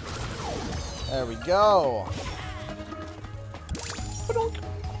 There we go.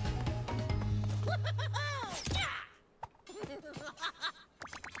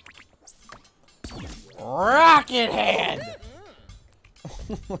 Rocket hand!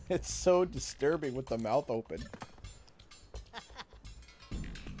 It's so disturbing with the mouth open.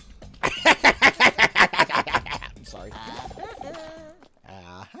 I'm sorry.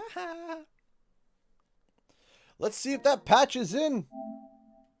 Let's see if that patch is in.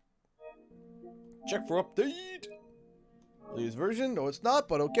 Check for update. Latest version? No, it's not,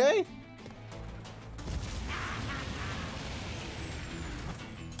 but okay.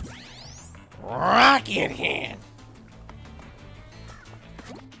 Rocket hand.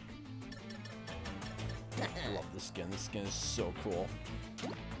 I love this skin. This skin is so cool.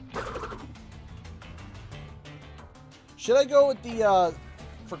 Should I go with the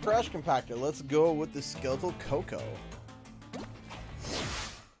for Crash Compactor? Let's go with the Skeletal Coco.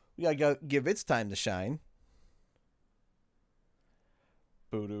 We gotta give its time to shine.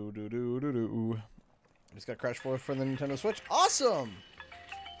 Boo doo doo doo doo doo. Just got Crash 4 for the Nintendo Switch. Awesome.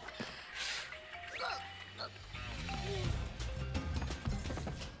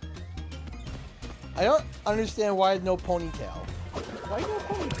 I don't understand why no ponytail. Why no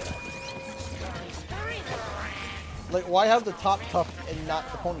ponytail? Like, why have the top tuft and not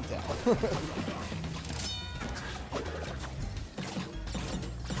the ponytail?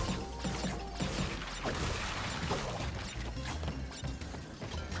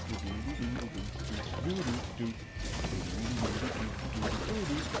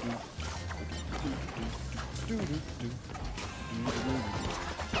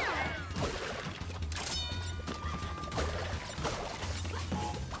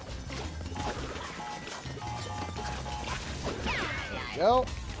 Go.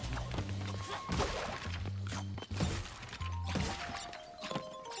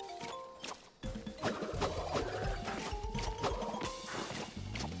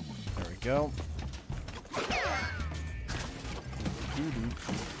 There we go.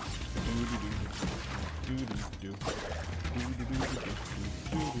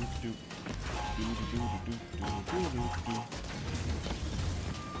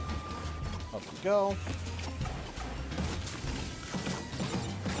 Up we go.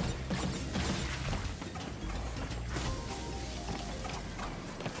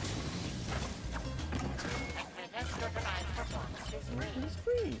 It's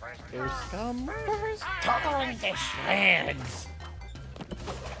free. There's some first on the shreds.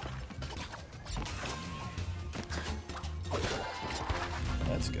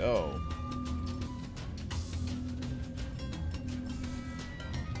 Let's go.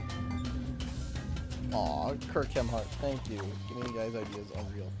 Aw, Kirk Hemhart, thank you. Giving you guys ideas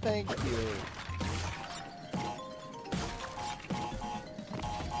unreal. Thank you.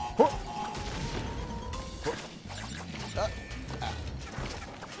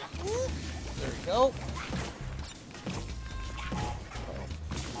 go.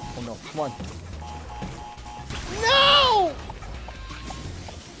 Oh no, come on. No!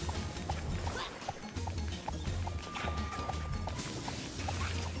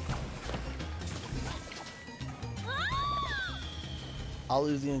 I'll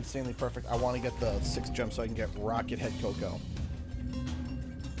lose the insanely perfect. I want to get the 6 gems so I can get Rocket Head Coco.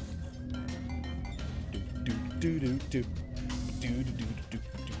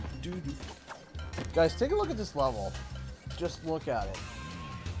 Guys, take a look at this level. Just look at it.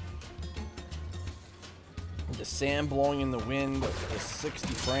 The sand blowing in the wind, the 60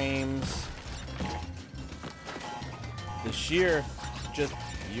 frames. The sheer just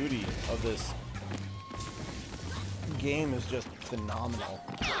beauty of this game is just phenomenal.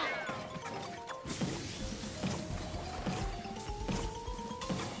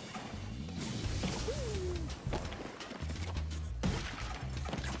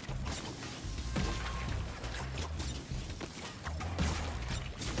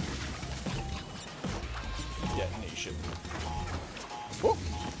 Detonation. Oh.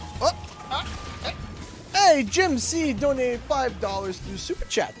 Oh. Hey, Jim C donated $5 through Super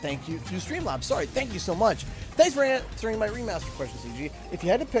Chat. Thank you. Through Streamlabs. Sorry. Thank you so much. Thanks for answering my remaster question, CG. If you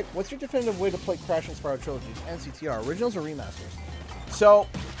had to pick, what's your definitive way to play Crash and Spyro trilogies and CTR, originals or remasters? So,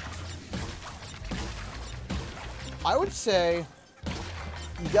 I would say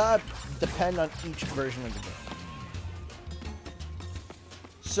you gotta depend on each version of the game.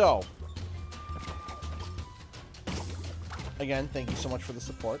 So, again, thank you so much for the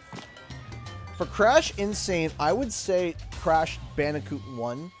support. For Crash Insane, I would say Crash Bandicoot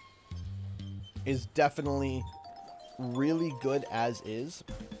 1 is definitely really good as is.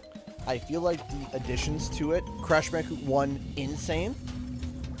 I feel like the additions to it, Crash Bandicoot 1 Insane,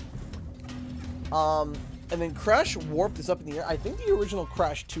 and then Crash Warped is up in the air. I think the original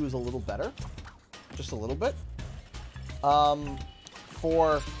Crash 2 is a little better, just a little bit.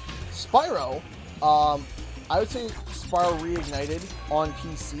 For Spyro, I would say Spyro Reignited on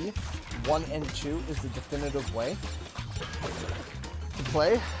PC 1 and 2 is the definitive way to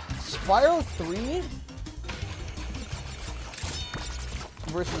play. Spyro 3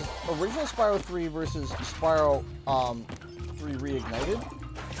 versus original Spyro 3 versus Spyro 3 Reignited.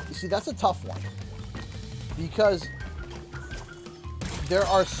 You see, that's a tough one because there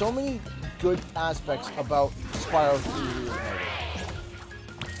are so many good aspects about Spyro 3 Reignited,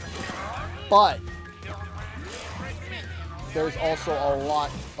 but there's also a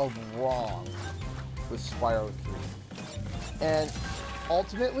lot of wrong with Spyro 3. And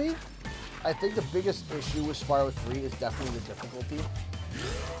ultimately, I think the biggest issue with Spyro 3 is definitely the difficulty.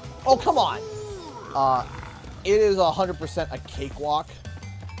 Oh, come on! It is 100% a cakewalk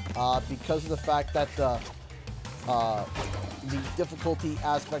because of the fact that the difficulty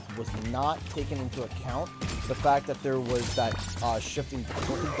aspect was not taken into account. The fact that there was that shifting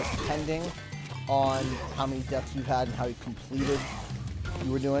difficulty depending on how many deaths you've had and how you completed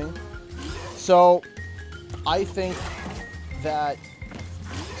you were doing. So, I think that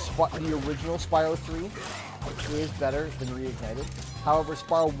the original Spyro 3 is better than Reignited. However,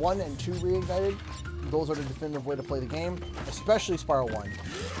 Spyro 1 and 2 Reignited, those are the definitive way to play the game, especially Spyro 1.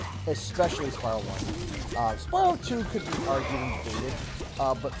 Especially Spyro 1. Spyro 2 could be argued and debated,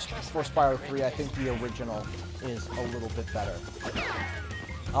 but for Spyro 3, I think the original is a little bit better.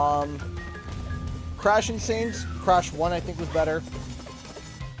 Crash Insane, Crash 1 I think was better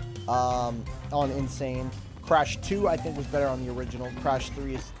on Insane. Crash 2 I think was better on the original. Crash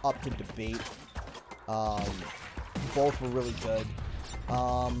 3 is up to debate. Both were really good.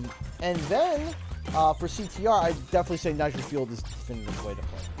 And then for CTR, I'd definitely say Nitro Fueled is the definitive way to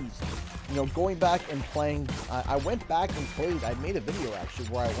play. Easy. You know, going back and playing, I went back and played, I made a video actually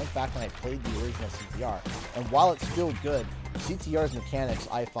where I went back and I played the original CTR. And while it's still good, CTR's mechanics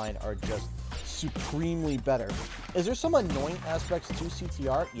I find are just supremely better. Is there some annoying aspects to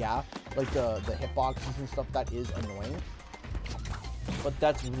CTR? Yeah, like the hitboxes and stuff, that is annoying. But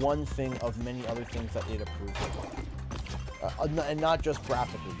that's one thing of many other things that it improves upon. And not just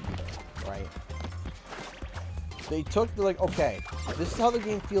graphically either, right? They took, like, okay, this is how the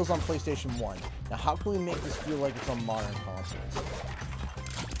game feels on PlayStation 1. Now how can we make this feel like it's on modern consoles?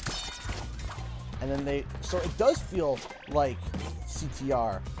 And then so it does feel like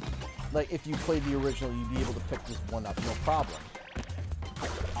CTR. Like, if you played the original, you'd be able to pick this one up, no problem.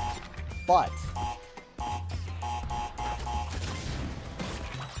 But I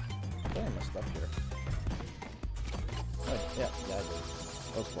messed up here. Oh, yeah, I did.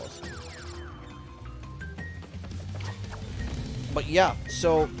 That was close. But yeah,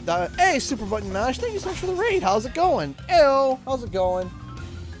 so hey, Super Button Mash, thank you so much for the raid. How's it going? Ew, how's it going?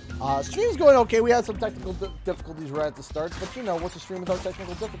 Stream's going okay. We had some technical difficulties right at the start, but you know, what's a stream without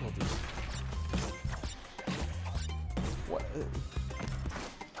technical difficulties? What?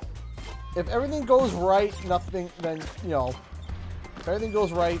 If everything goes right, nothing, then, you know, if everything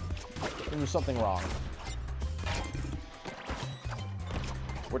goes right, then there's something wrong.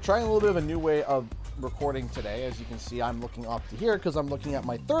 We're trying a little bit of a new way of recording today. As you can see, I'm looking off to here because I'm looking at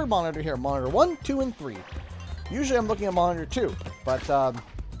my third monitor here, monitor 1, 2, and 3. Usually I'm looking at monitor 2, but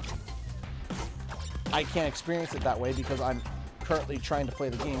I can't experience it that way because I'm currently trying to play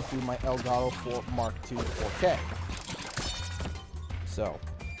the game through my Elgato 4 Mark II 4K. So,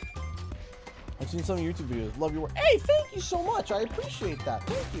 I've seen some YouTube videos. Love your work. Hey, thank you so much. I appreciate that.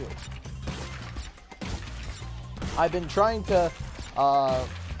 Thank you. I've been trying to,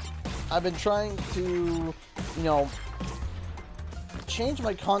 you know, change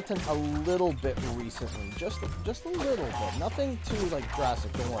my content a little bit recently. Just a little bit. Nothing too, like,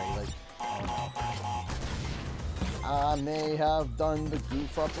 drastic. Don't worry. Like, I may have done the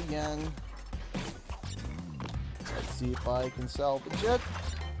goof up again. Let's see if I can salvage it.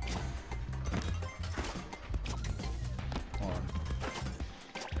 Hold on.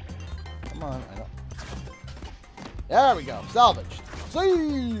 Come on, I don't. There we go. Salvaged.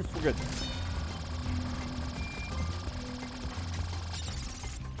 Safe. We're good.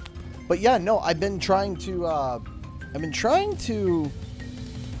 But yeah, no, I've been trying to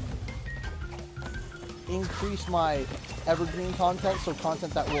increase my evergreen content, so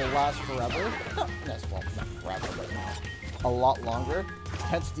content that will last forever. Well, not forever, but a lot longer.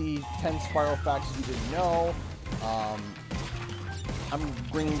 Hence the 10 Spyro facts you didn't know. I'm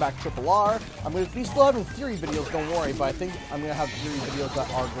bringing back Triple R. I'm going to be still having theory videos, don't worry, but I think I'm going to have theory videos that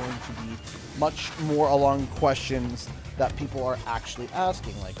are going to be much more along questions that people are actually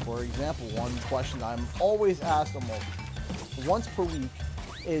asking. Like, for example, one question I'm always asked almost once per week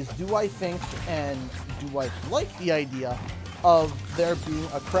is, do I think and do I like the idea of there being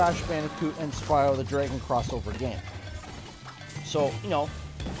a Crash Bandicoot and Spyro the Dragon crossover game? So, you know,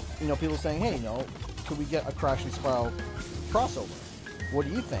 people saying, hey, you know, could we get a Crash and Spyro crossover? What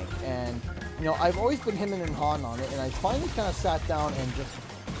do you think? And, you know, I've always been hemming and hawing on it, and I finally kind of sat down and just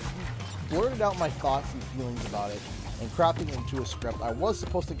blurted out my thoughts and feelings about it and crafting it into a script. I was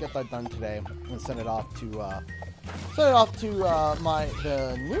supposed to get that done today and send it off to the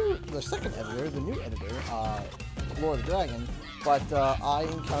second editor, the new editor, Lord of the Dragon, but I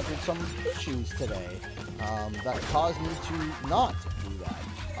encountered some issues today that caused me to not do that.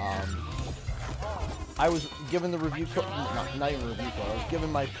 I was given the review code, not even review code, I was given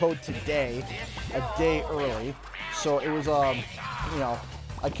my code today, a day early, so it was, you know,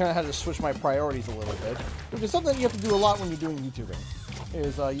 I kind of had to switch my priorities a little bit, because something you have to do a lot when you're doing YouTubing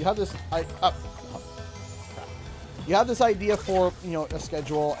is you have this, you have this idea for, you know, a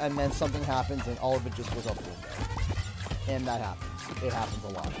schedule, and then something happens, and all of it just goes up a little bit. And that happens. It happens a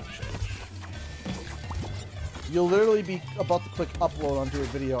lot, actually. You'll literally be about to click upload onto a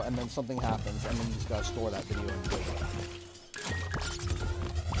video, and then something happens, and then you just gotta store that video and do it.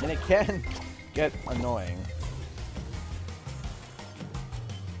 And it can get annoying.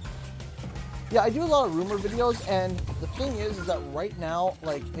 Yeah, I do a lot of rumor videos, and the thing is that right now,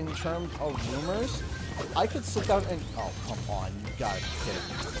 like, in terms of rumors, I could sit down and... Oh, come on. You gotta be kidding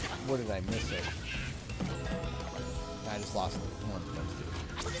me. Where did I miss it? I just lost one of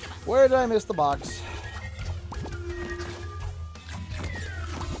those two. Where did I miss the box?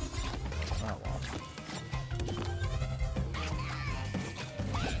 Oh, well.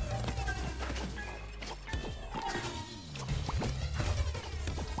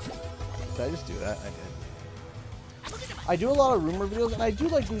 Did I just do that? I did. I do a lot of rumor videos, and I do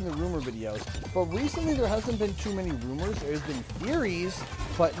like doing the rumor videos, but recently there hasn't been too many rumors. There's been theories,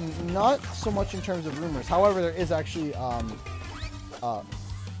 but not so much in terms of rumors. However, there is actually, I'm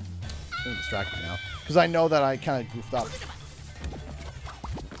distracted now, because I know that I kind of goofed up.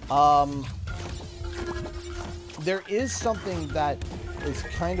 There is something that is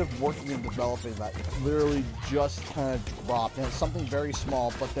kind of working and developing that literally just kind of dropped, and it's something very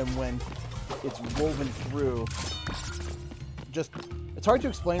small, but then when it's woven through, it's hard to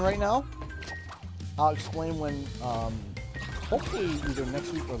explain right now. I'll explain when, hopefully either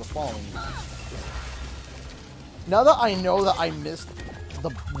next week or the following week. Now that I know that I missed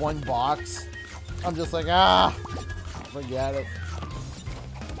the one box, I'm just like, forget it.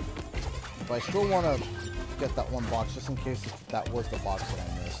 But I still want to get that one box just in case if that was the box that I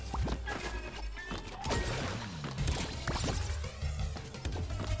missed.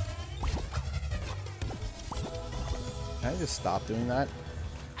 Can I just stop doing that?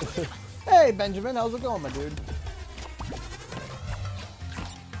 Hey, Benjamin, how's it going, my dude?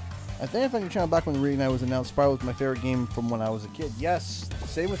 I think if I can channel back when the reading night was announced, Spyro was my favorite game from when I was a kid. Yes,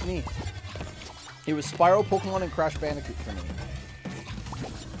 same with me. It was Spyro, Pokemon, and Crash Bandicoot for me.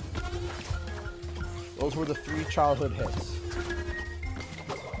 Those were the 3 childhood hits.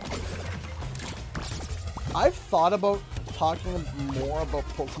 I've thought about talking more about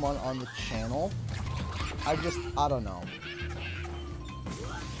Pokemon on the channel. I don't know.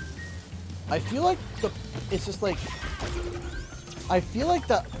 I feel like it's just like, I feel like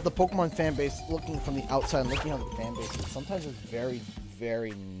the Pokemon fan base, looking from the outside, looking at the fan base, sometimes is very,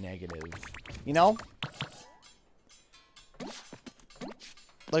 very negative. You know?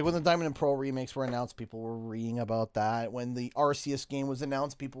 Like when the Diamond and Pearl remakes were announced, people were reading about that. When the Arceus game was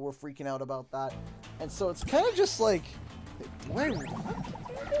announced, people were freaking out about that. And so it's kind of just like, wait,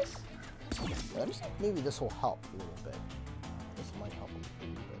 maybe this will help a little bit. This might help a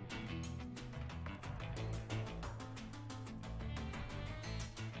little bit.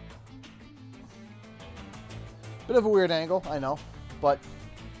 Bit of a weird angle, I know, but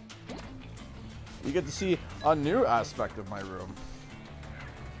you get to see a new aspect of my room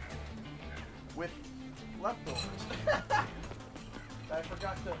with leftovers that I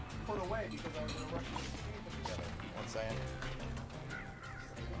forgot to put away because I was going to rush to put them together. One second.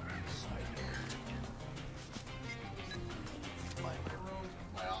 My room,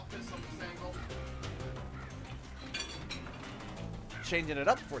 my office on this angle. Changing it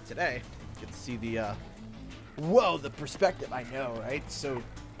up for today. Get to see the whoa, the perspective. I know, right? So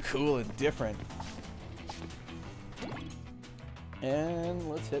cool and different. And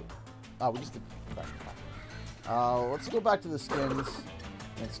let's hit. We just did Crash Attack. Let's go back to the skins.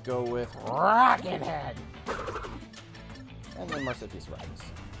 Let's go with Rocket Head. And then Mercedes Riders.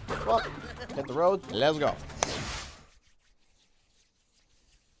 Well, hit the road. Let's go.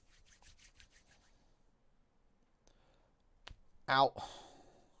 Ow.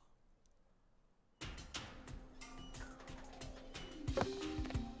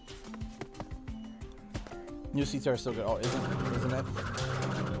 New seats are still good. Oh, isn't it?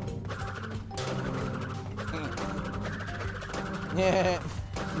 Yeah.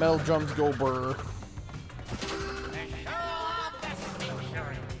 Metal drums go burr.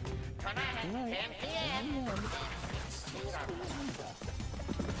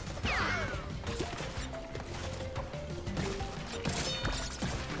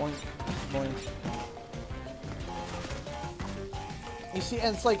 Boink, boink. You see,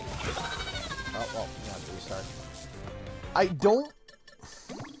 and it's like, oh well, you have to restart. I don't.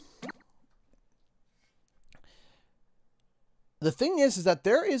 The thing is that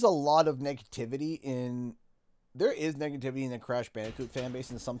there is a lot of negativity in. There is negativity in the Crash Bandicoot fan base,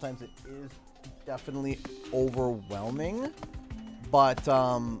 and sometimes it is definitely overwhelming. But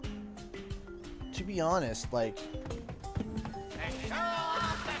to be honest, like.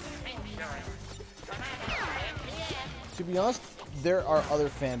 To be honest, there are other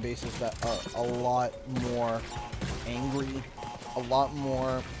fan bases that are a lot more angry, a lot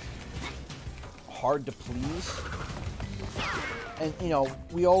more hard to please. And, you know,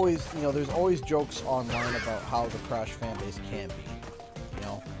 we always, you know, there's always jokes online about how the Crash fan base can be, you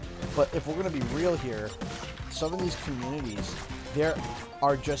know. But if we're going to be real here, some of these communities, they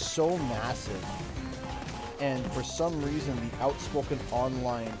are just so massive. And for some reason, the outspoken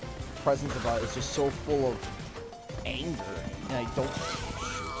online presence about it is just so full of anger, and I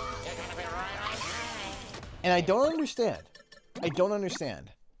don't understand. I don't understand.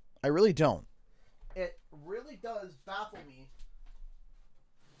 I really don't. It really does baffle me.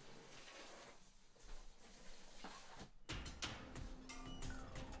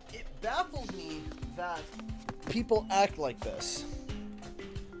 It baffles me that people act like this.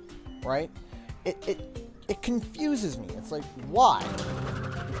 Right? It confuses me. It's like, why?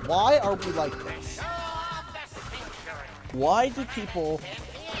 Why are we like this? Why do people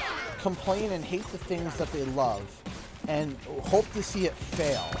complain and hate the things that they love and hope to see it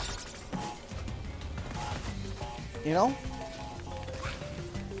fail? You know?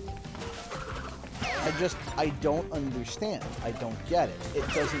 I don't understand. I don't get it.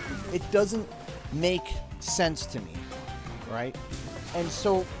 It doesn't make sense to me, right? And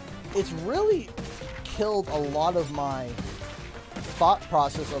so it's really killed a lot of my thought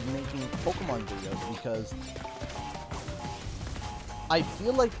process of making Pokemon videos, because I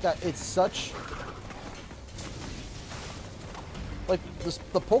feel like that it's such, like,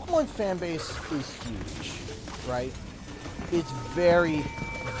 the Pokemon fan base is huge, right? It's very,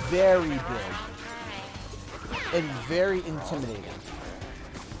 very big and very intimidating.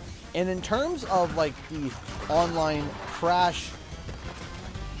 And in terms of, like, the online Crash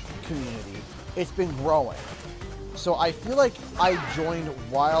community, it's been growing. So I feel like I joined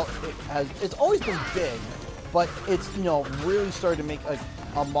while it's always been big, but it's, you know, really started to make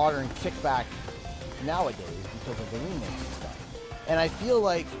a modern kickback nowadays because of the remakes and stuff. And I feel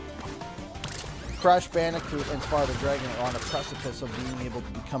like Crash Bandicoot and Spyro the Dragon are on a precipice of being able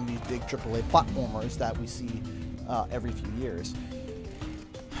to become these big AAA platformers that we see every few years.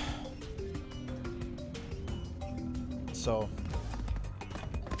 So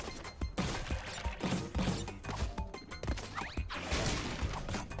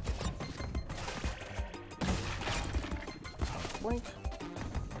blink.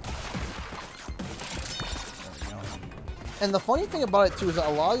 And the funny thing about it too is that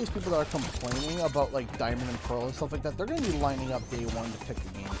a lot of these people that are complaining about like Diamond and Pearl and stuff like that, they're going to be lining up day one to pick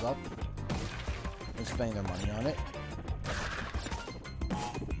the games up and spending their money on it.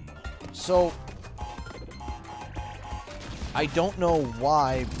 So I don't know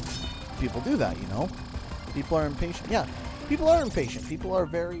why people do that, you know? People are impatient. Yeah, people are impatient. People are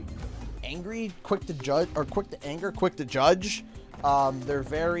very angry, quick to judge, or quick to anger, quick to judge. They're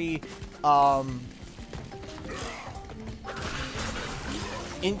very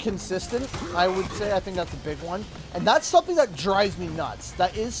inconsistent, I would say. I think that's a big one. And that's something that drives me nuts.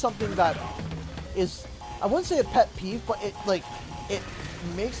 That is something that is, I wouldn't say a pet peeve, but it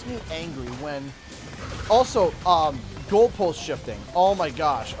makes me angry when, also, goalpost shifting. Oh my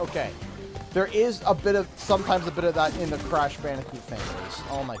gosh, okay. There is sometimes a bit of that in the Crash Bandicoot fan base.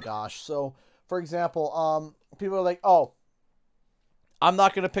 Oh my gosh. So, for example, people are like, oh, I'm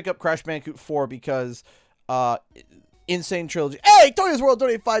not going to pick up Crash Bandicoot 4 because, Insane Trilogy. Hey, Tony's World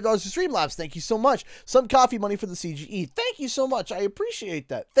donated $5 to Streamlabs. Thank you so much. Some coffee money for the CGE. Thank you so much. I appreciate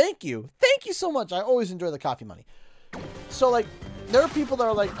that. Thank you. Thank you so much. I always enjoy the coffee money. So, like, there are people that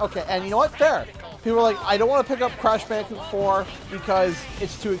are like, okay, and you know what? Fair. People are like, I don't want to pick up Crash Bandicoot 4 because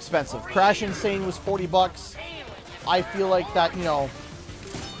it's too expensive. Crash Insane was 40 bucks. I feel like that, you know,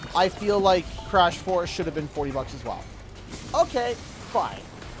 I feel like Crash 4 should have been 40 bucks as well. Okay, fine.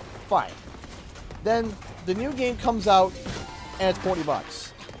 Fine. Then the new game comes out and it's 40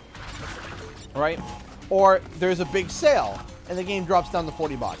 bucks. Right? Or there's a big sale and the game drops down to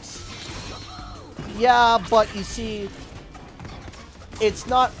 40 bucks. Yeah, but you see, it's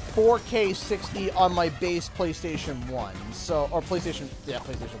not 4K 60 on my base PlayStation 1. So, or PlayStation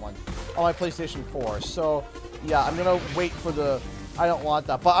 1. On my PlayStation 4. So, yeah, I'm going to wait for the, I don't want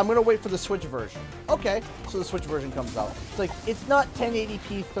that, but I'm going to wait for the Switch version. Okay, so the Switch version comes out. It's like, it's not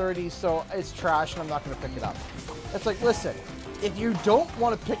 1080p 30, so it's trash and I'm not going to pick it up. It's like, listen, if you don't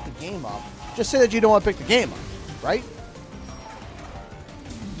want to pick the game up, just say that you don't want to pick the game up, right?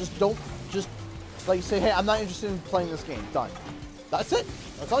 Just like say, hey, I'm not interested in playing this game. Done. That's it.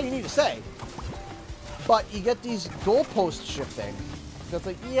 That's all you need to say. But you get these goalpost shifting. That's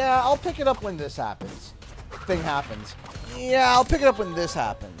like, yeah, I'll pick it up when this happens. Thing happens. Yeah, I'll pick it up when this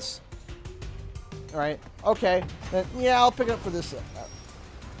happens. Alright. Okay. Then, yeah, I'll pick it up for this.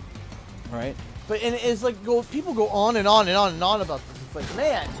 Alright. But and it's like, people go on and on and on and on about this. It's like,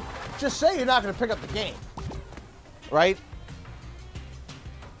 man, just say you're not going to pick up the game. Right?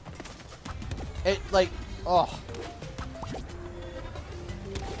 It, like, oh.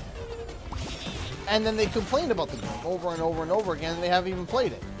 And then they complain about the game over and over and over again, and they haven't even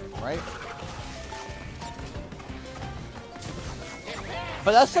played it, right?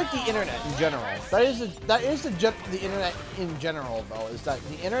 But that's like the internet in general. That is the internet in general, though, is that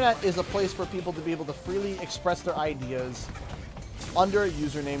the internet is a place for people to be able to freely express their ideas under a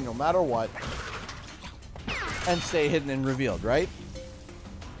username, no matter what, and stay hidden and revealed, right?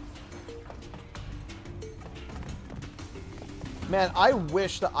 Man, I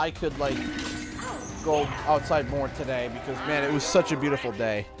wish that I could, like, go outside more today because, man, it was such a beautiful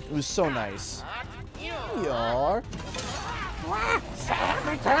day. It was so nice. We are.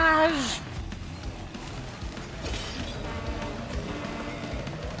 Sabotage!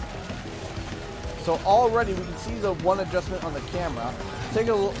 So already we can see the one adjustment on the camera. Take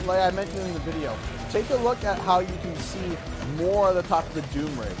a look, like I mentioned in the video, take a look at how you can see more of the top of the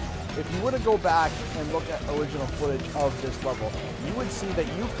Doom rig. If you were to go back and look at original footage of this level, you would see that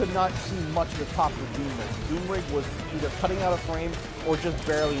you could not see much of the top of the Doom rig. Doom rig was either cutting out a frame or just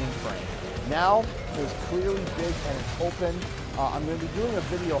barely in frame. Now, it's clearly big and it's open. I'm going to be doing a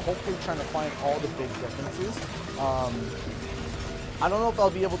video, hopefully trying to find all the big differences. I don't know if I'll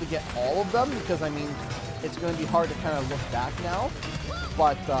be able to get all of them because, I mean, it's going to be hard to kind of look back now.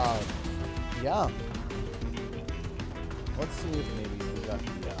 But, yeah. Let's see if maybe we got the,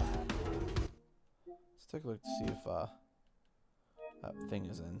 let's take a look to see if, that thing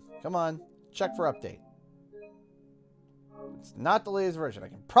is in. Come on, check for update. It's not the latest version. I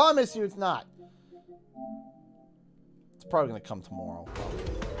can promise you it's not. It's probably gonna come tomorrow.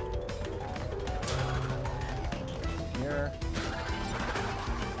 Here.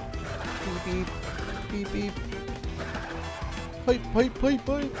 Beep beep. Beep beep. Pipe, pipe, pipe,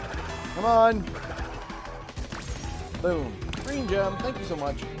 pipe. Come on. Boom. Green gem. Thank you so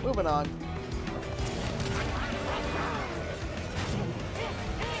much. Moving on.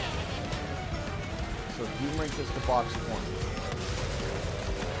 So Doom rank is the box point.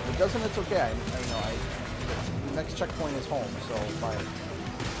 If it doesn't, it's okay. I know. The next checkpoint is home, so if I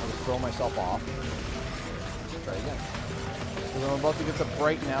just throw myself off. Let's try again. Because I'm about to get the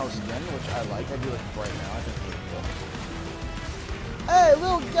Bright Now skin, which I like. I do like Bright Now. I think it's really cool. Hey,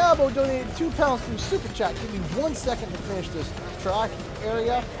 Lil Gabo donated £2 through Super Chat. Give me 1 second to finish this track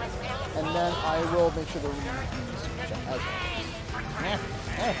area, and then I will make sure to read the Super Chat as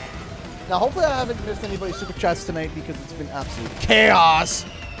always. Now, hopefully I haven't missed anybody's Super Chats tonight because it's been absolute chaos.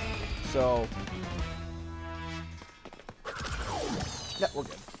 So, yeah, we're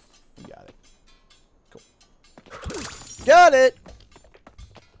good. We got it. Cool. Got it!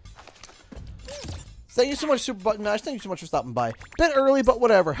 Thank you so much, Super Button Mash. Thank you so much for stopping by. Bit early, but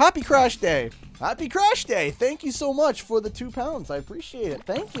whatever. Happy Crash Day. Happy Crash Day. Thank you so much for the £2. I appreciate it.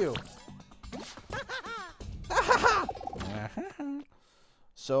 Thank you.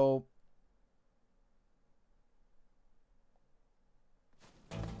 So...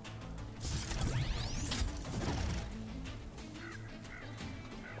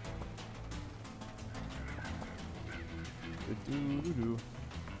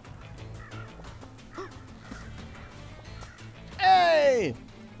 Hey!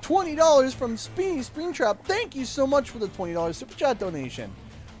 $20 from Speedy Springtrap. Thank you so much for the $20 Super Chat donation.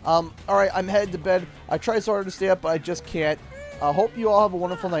 Alright, I'm headed to bed. I try so hard to stay up, but I just can't. I hope you all have a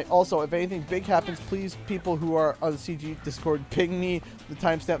wonderful night. Also, if anything big happens, please, people who are on the CG Discord, ping me the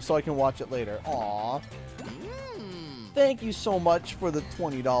timestamp so I can watch it later. Aww. Thank you so much for the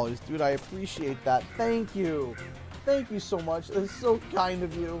 $20, dude. I appreciate that. Thank you. Thank you so much. It's so kind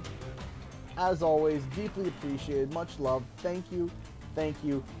of you. As always, deeply appreciated. Much love. Thank you. Thank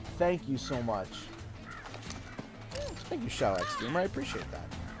you. Thank you so much. Thank you, Shadow X Gamer. I appreciate that.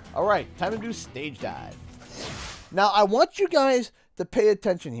 Alright, time to do Stage Dive. Now, I want you guys to pay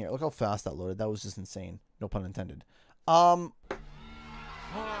attention here. Look how fast that loaded. That was just insane. No pun intended.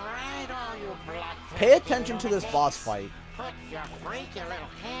 Pay attention to this boss fight. Put your freaky little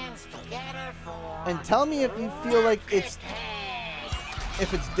hands together for... And tell me if you feel like it's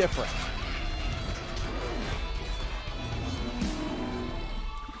different.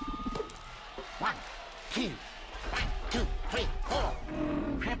 One, two, 3, 4.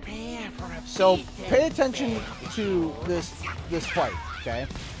 Prepare for a So pay attention to this fight, okay?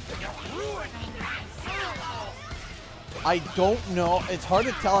 I don't know. It's hard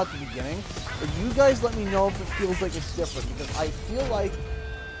to tell at the beginning, but you guys let me know if it feels like it's different, because I feel like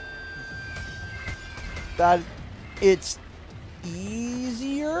that it's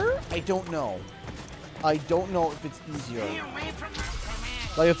easier. I don't know. I don't know if it's easier.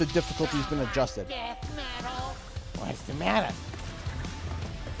 Like if the difficulty's been adjusted. What's the matter?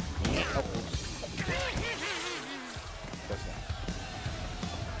 Oh,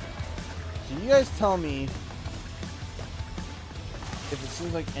 so you guys tell me if it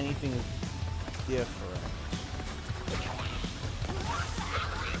seems like anything is different.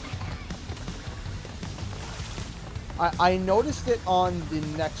 I noticed it on the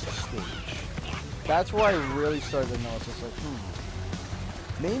next stage. That's where I really started to notice. It's like,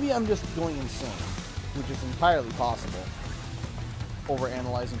 maybe I'm just going insane, which is entirely possible.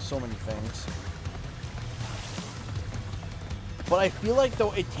 Overanalyzing so many things. But I feel like,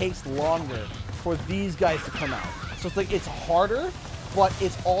 though, it takes longer for these guys to come out. So it's like, it's harder, but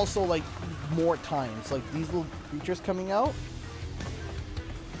it's also like more times. Like these little creatures coming out.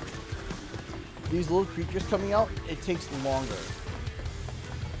 These little creatures coming out, it takes longer.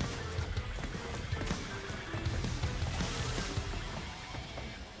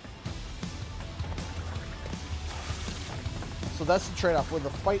 So that's the trade-off. Where the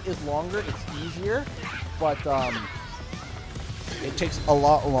fight is longer, it's easier, but it takes a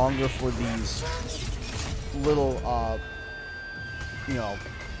lot longer for these little, you know,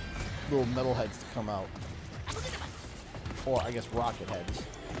 little metal heads to come out. Or, I guess, rocket heads.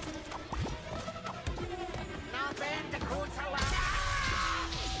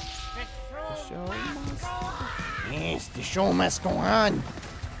 Yes, the show must go on.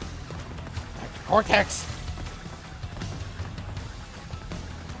 Dr. Cortex.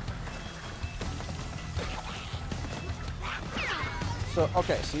 So,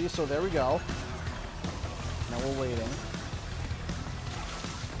 okay, see, so there we go. Now we're waiting.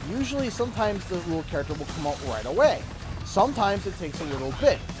 Usually, sometimes the little character will come out right away. Sometimes it takes a little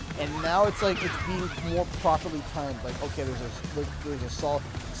bit. And now it's like it's being more properly timed. Like, okay, there's a solid.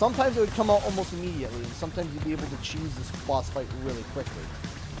 Sometimes it would come out almost immediately, and sometimes you'd be able to choose this boss fight really quickly.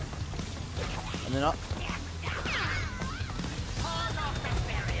 And then up.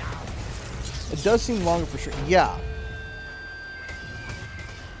 It does seem longer for sure. Yeah.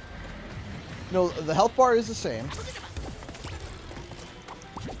 No, the health bar is the same.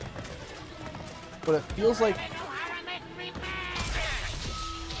 But it feels like...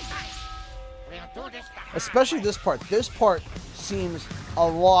 Especially this part. This part seems a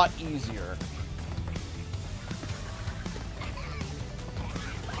lot easier.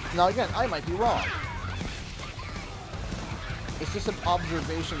 Now again, I might be wrong. It's just an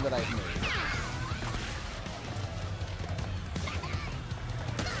observation that I've made.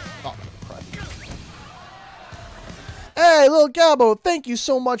 Oh, crap. Hey, little Gabo, thank you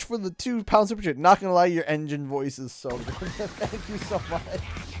so much for the £2 super chat. Not gonna lie, your engine voice is so good. Thank you so much.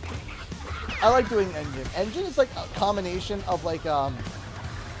 I like doing engine. Engine is like a combination of like,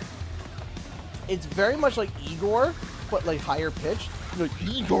 it's very much like Igor, but like higher pitched. You know,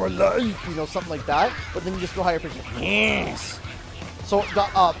 Igor life, you know, something like that. But then you just go higher pitched. Yes. So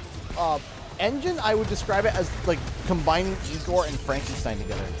the engine, I would describe it as like combining Igor and Frankenstein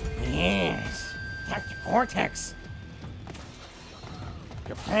together. Yes. Captain Vortex.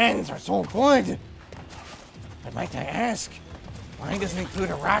 Your plans are so good. I'd like to ask, why doesn't it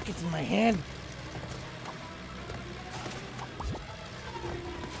include a rocket in my head?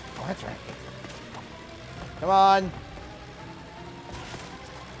 Oh, that's right. Come on.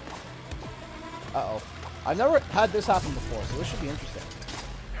 Uh-oh. I've never had this happen before, so this should be interesting.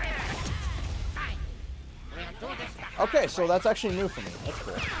 Okay, so that's actually new for me. That's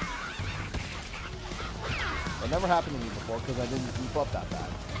cool. It never happened to me before because I didn't keep up that bad.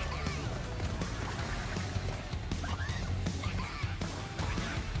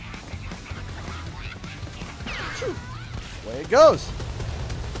 Away it goes.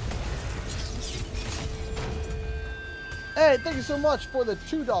 Hey, thank you so much for the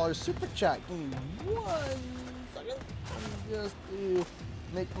 $2 super chat. Give me 1 second. Let me just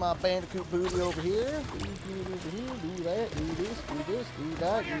make my Bandicoot booty over here. Do that, do this, do this, do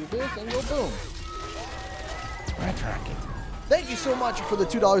that, do this, and go boom. Red Rocket. Thank you so much for the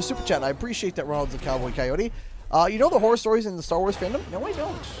 $2 super chat. I appreciate that, Ronald the Cowboy Coyote. You know the horror stories in the Star Wars fandom? No, I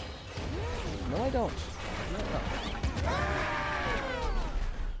don't. No, I don't.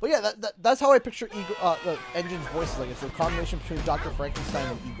 But yeah, that's how I picture Igor, the engine's voice. Like it's a combination between Dr. Frankenstein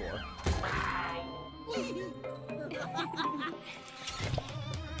and Igor.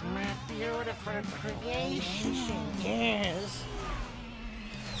 My beautiful creation. Yes.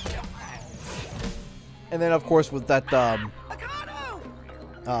 And then of course with that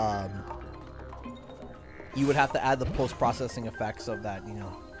you would have to add the post-processing effects of that, you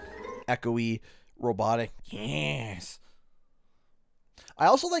know, echoey, robotic. Yes. I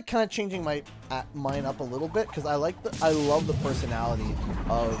also like kind of changing my mine up a little bit because I love the personality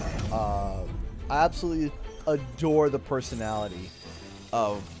of I absolutely adore the personality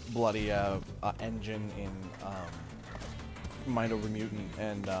of bloody Engine in Mind Over Mutant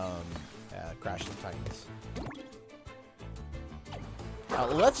and Crash the Titans.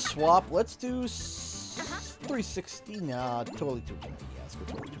 Let's swap. Let's do 360. Nah, totally two together. Yeah, let's go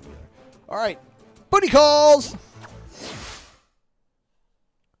totally two together. All right, booty calls.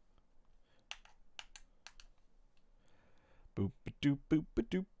 Boop a doop boop a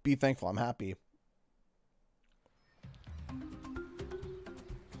doop. Be thankful. I'm happy.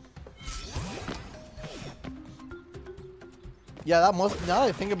 Yeah, that must. Now that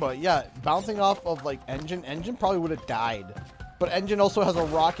I think about it, yeah, bouncing off of like Engine probably would have died. But Engine also has a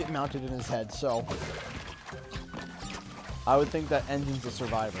rocket mounted in his head, so I would think that Engine's a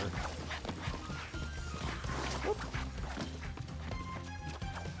survivor. Whoop.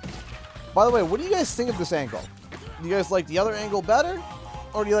 By the way, what do you guys think of this angle? Do you guys like the other angle better,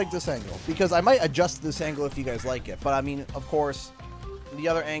 or do you like this angle? Because I might adjust this angle if you guys like it. But I mean, of course, the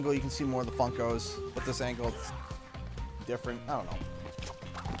other angle you can see more of the Funkos, but this angle it's different. I don't know.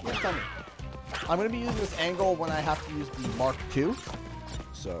 You guys tell me. I'm going to be using this angle when I have to use the Mark II.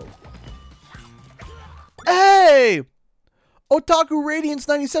 So. Hey! Otaku Radiance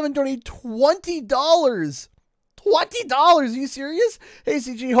 97 donated $20. $20? Are you serious? Hey,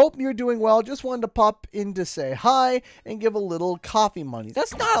 CG, hope you're doing well. Just wanted to pop in to say hi and give a little coffee money.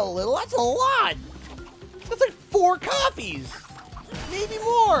 That's not a little. That's a lot. That's like 4 coffees. Maybe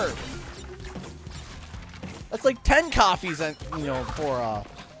more. That's like 10 coffees, and you know, for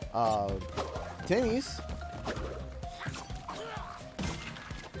Timmy's.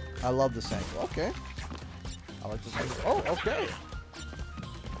 I love this angle. Okay. I like this. Oh, okay.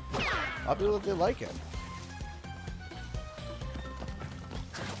 I'll people that they like it.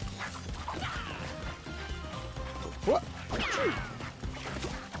 What?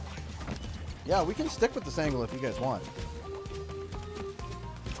 Yeah, we can stick with this angle if you guys want.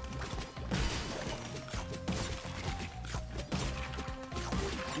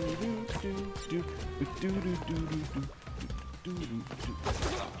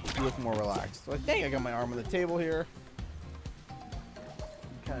 Look more relaxed. So I think I got my arm on the table here.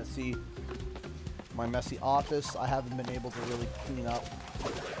 Kind of see my messy office. I haven't been able to really clean up.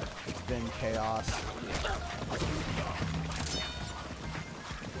 It's been chaos.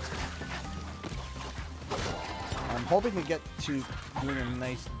 I'm hoping to get to doing a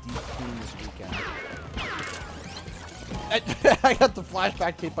nice deep clean this weekend. I got the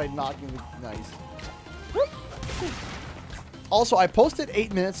flashback tape by knocking the nice. Also, I posted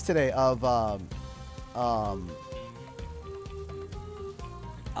 8 minutes today of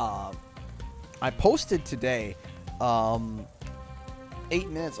I posted today 8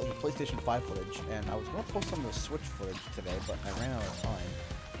 minutes of the PlayStation 5 footage, and I was going to post some of the Switch footage today, but I ran out of time.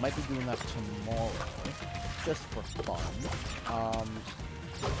 Might be doing that tomorrow, just for fun.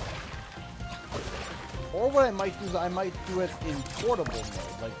 Or what I might do is I might do it in portable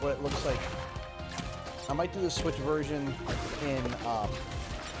mode, like what it looks like. I might do the Switch version in,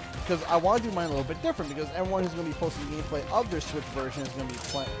 because I want to do mine a little bit different, because everyone who's going to be posting gameplay of their Switch version is going to be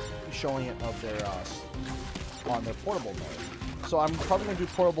showing it of their, on their portable mode. So I'm probably going to do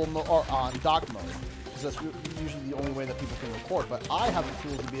portable mode, or on dock mode, because that's usually the only way that people can record, but I have the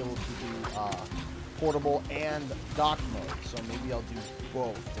tools to be able to do, portable and dock mode, so maybe I'll do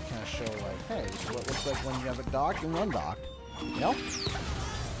both to kind of show, like, hey, this is what it looks like when you have it docked and undocked, you know?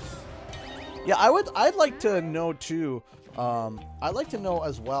 Yeah, I'd like to know too. I'd like to know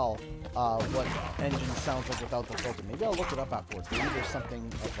as well what engine sounds like without the filter. Maybe I'll look it up afterwards. Maybe there's something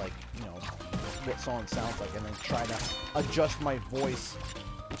of, like, you know, what someone sounds like, and then try to adjust my voice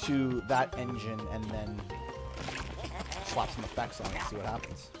to that engine, and then slap some effects on it and see what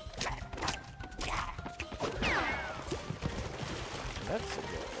happens. That's a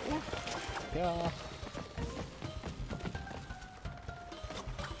good. Yeah.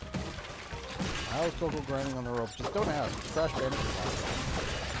 How's Coco grinding on the rope? Just don't ask. Crash Bandicoot.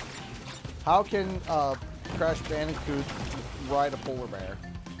 How can Crash Bandicoot ride a polar bear?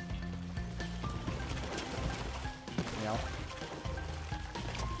 You know?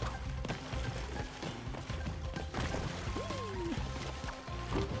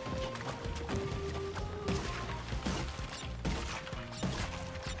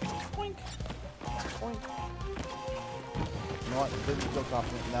 Boink. Boink. You know what? Didn't feel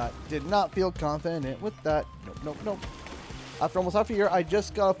confident in that. Did not feel confident with that. Nope, nope, nope. After almost half a year, I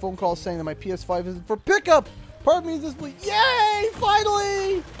just got a phone call saying that my PS5 isn't for pickup. Pardon me, this week. Yay!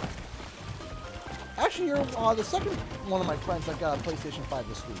 Finally! Actually, you're the second one of my friends that got a PlayStation 5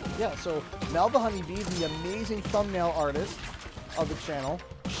 this week. Yeah, so Mel the Honeybee, the amazing thumbnail artist of the channel,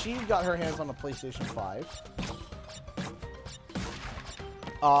 she got her hands on a PlayStation 5.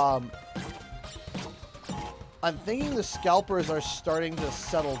 I'm thinking the scalpers are starting to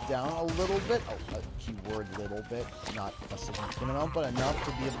settle down a little bit. Oh, a keyword little bit. Not a significant amount, but enough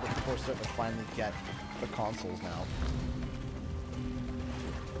to be able to force it to finally get the consoles now.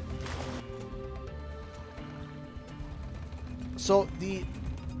 So the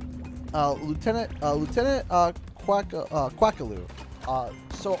Lieutenant Quackaloo.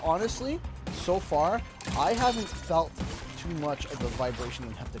 So honestly, so far, I haven't felt too much of the vibration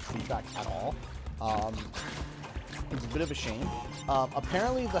and haptic feedback at all. It's a bit of a shame.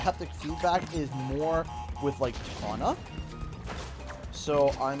 Apparently the haptic feedback is more with, like, Tana.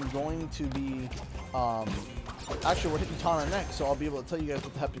 So I'm going to be, actually we're hitting Tana next, so I'll be able to tell you guys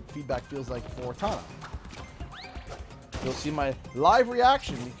what the haptic feedback feels like for Tana. You'll see my live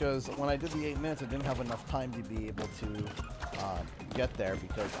reaction, because when I did the 8 minutes, I didn't have enough time to be able to get there,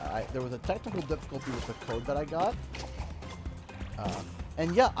 because there was a technical difficulty with the code that I got.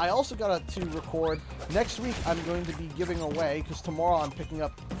 And yeah, I also got to record. Next week, I'm going to be giving away, because tomorrow I'm picking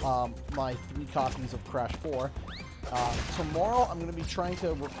up my 3 copies of Crash 4. Tomorrow, I'm going to be trying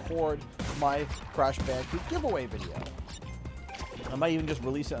to record my Crash Bandicoot giveaway video. I might even just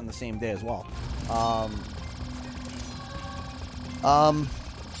release it on the same day as well.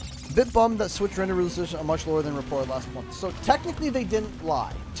 Bit bummed that Switch render resolution are much lower than reported last month. So technically, they didn't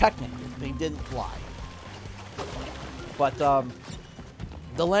lie. Technically, they didn't lie. But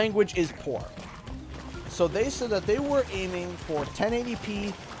the language is poor. So they said that they were aiming for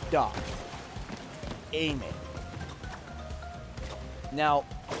 1080p dock. Aiming. Now,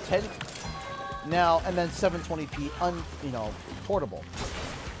 Now, and then 720p, portable.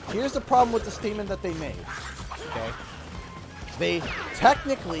 Here's the problem with the statement that they made. Okay, they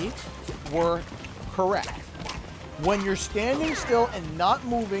technically were correct. When you're standing still and not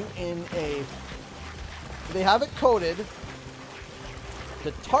moving in a, they have it coded,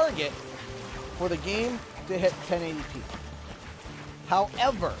 the target for the game to hit 1080p.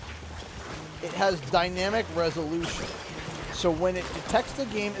 However, it has dynamic resolution. So when it detects the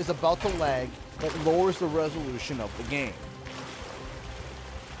game is about to lag, it lowers the resolution of the game.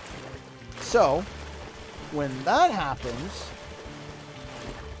 So, when that happens,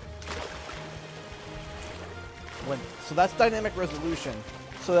 so that's dynamic resolution,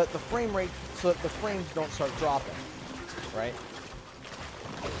 so that the frame rate, so that the frames don't start dropping, right?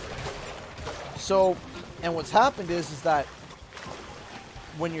 So, and what's happened is that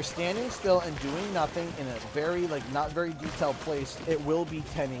when you're standing still and doing nothing in a very, not very detailed place, it will be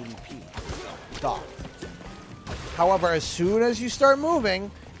 1080p docked. However, as soon as you start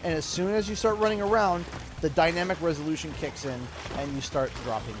moving, and as soon as you start running around, the dynamic resolution kicks in, and you start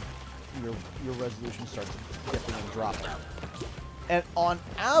dropping. Your resolution starts dipping and dropping. And on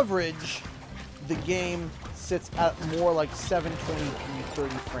average, the game sits at more like 720p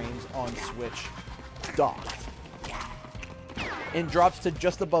 30 frames on Switch docked. And drops to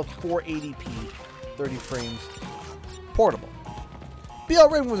just above 480p 30 frames portable. BL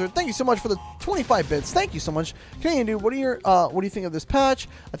Raven Wizard, thank you so much for the 25 bits. Thank you so much. Canadian dude, what do you think of this patch?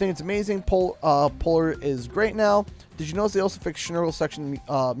 I think it's amazing. Polar is great now. Did you notice they also fixed Schnurgle section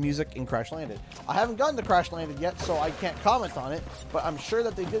music in Crash Landed? I haven't gotten to Crash Landed yet, so I can't comment on it, but I'm sure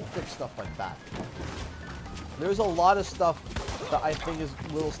that they did fix stuff like that. There's a lot of stuff that I think is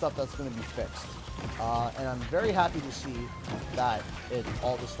little stuff that's going to be fixed. And I'm very happy to see that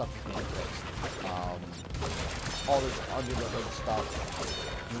all this stuff is being fixed. All this under the hood stuff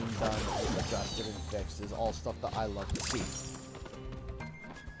being done and adjusted and fixed is all stuff that I love to see.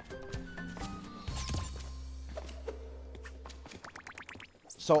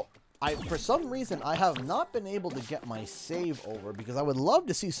 So, for some reason, I have not been able to get my save over because I would love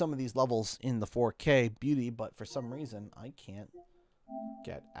to see some of these levels in the 4K beauty, but for some reason, I can't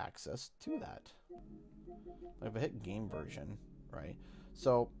get access to that. If I hit game version, right?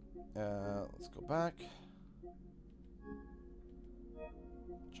 So, let's go back.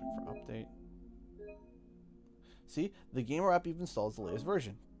 Check for update. See, the gamer app even installs the latest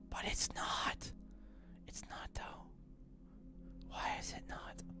version. But it's not. It's not, though. Why is it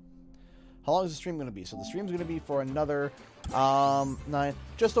not? How long is the stream going to be? So the stream's going to be for another, about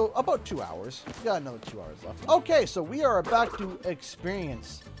 2 hours. We got another 2 hours left. Okay, so we are about to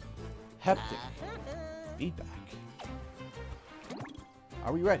experience haptic feedback.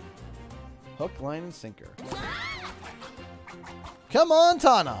 Are we ready? Hook, line, and sinker. Come on,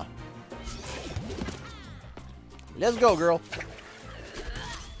 Tana. Let's go, girl.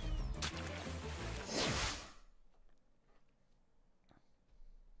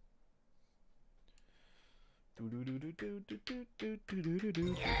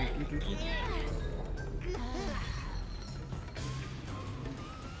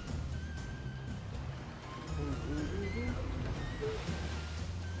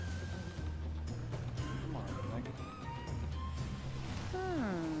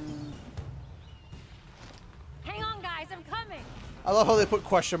 Hang on, guys, I'm coming. I love how they put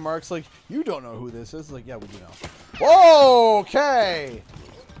question marks like, you don't know who this is. Like, yeah, we do know. Whoa, okay.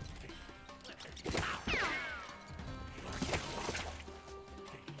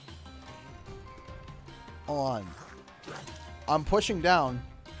 Hold on. I'm pushing down.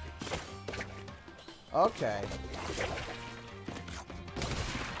 Okay.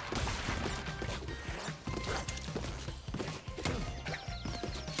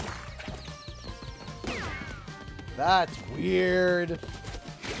 That's weird.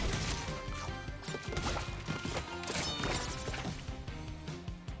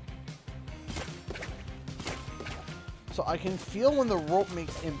 So I can feel when the rope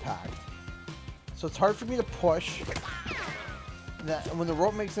makes impact. So it's hard for me to push. That when the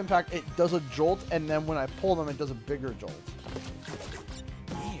rope makes impact, it does a jolt, and then when I pull them, it does a bigger jolt.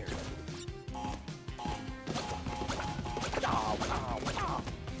 Weird.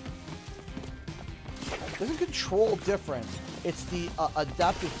 It doesn't control different. It's the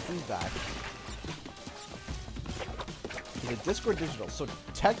adaptive feedback. Is it disc or digital? So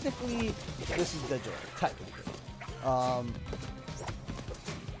technically, this is digital. Technically. Boom!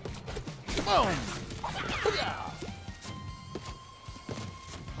 Yeah.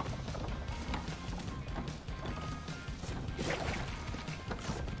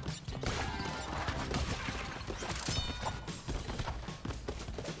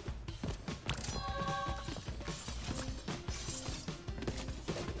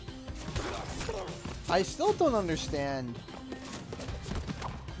 I still don't understand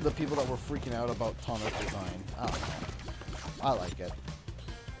the people that were freaking out about Tana's design. I don't know. I like it.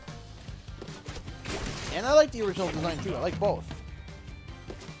 And I like the original design too. I like both.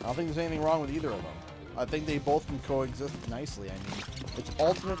 I don't think there's anything wrong with either of them. I think they both can coexist nicely. I mean, it's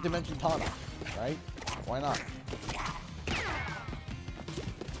alternate dimension Tana, right? Why not?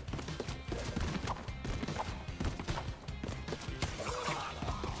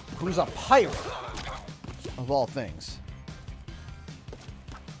 Who's a pirate, of all things.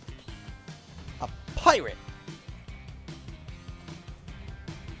 A pirate!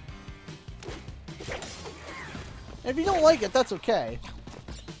 If you don't like it, that's okay.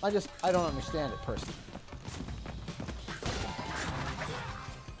 I don't understand it personally.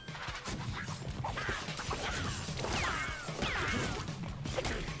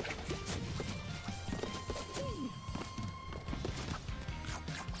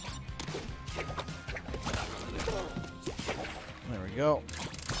 There we go.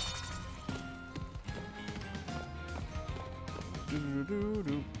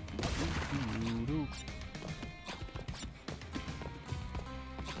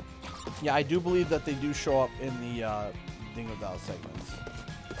 Yeah, I do believe that they do show up in the Dingo Dow segments.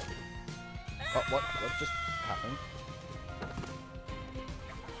 Oh, what just happened?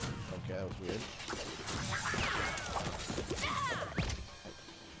 Okay, that was weird.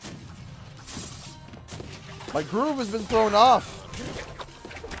 My groove has been thrown off.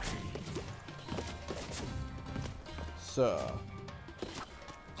 Sir.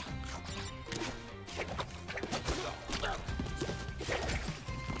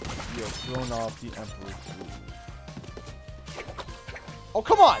 You have thrown off the Emperor's groove. Oh,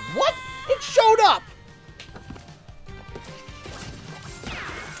 come on! What? It showed up!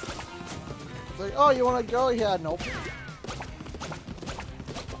 It's like, oh, you want to go? Yeah, nope.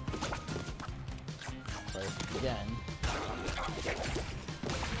 Again.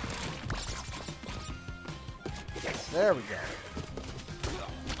 There we go.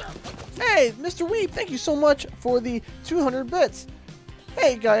 Hey, Mr. Weeb, thank you so much for the 200 bits.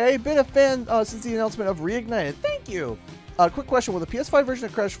 Hey, guy, I've been a fan since the announcement of Reignited. Thank you. Quick question: will the PS5 version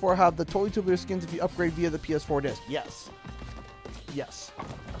of Crash 4 have the totally tubular skins if you upgrade via the PS4 disc? Yes. Yes.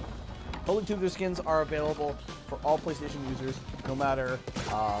 Totally tubular skins are available for all PlayStation users, no matter if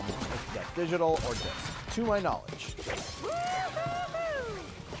you got digital or disc. To my knowledge.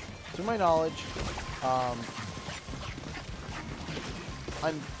 To my knowledge,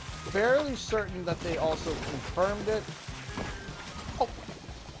 I'm fairly certain that they also confirmed it. Oh,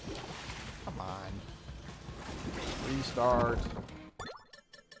 come on. Restart.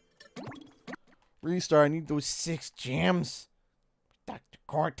 Restart. I need those 6 gems. Dr.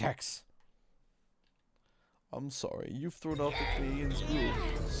 Cortex. I'm sorry. You've thrown off the Canadian's groove.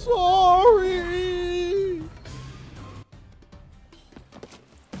 Sorry.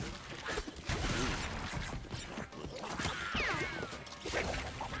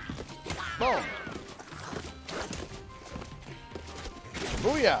 Boom.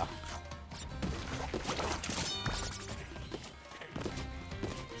 Booyah.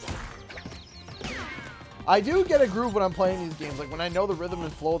 I do get a groove when I'm playing these games. Like, when I know the rhythm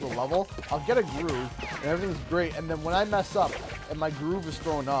and flow of the level, I'll get a groove, and everything's great. And then when I mess up, and my groove is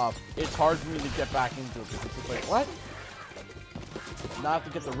thrown off, it's hard for me to get back into it. Because it's like, what? Now I have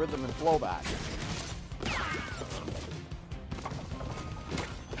to get the rhythm and flow back.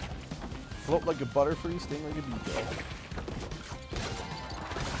 Float like a butterfree, sting like a DJ.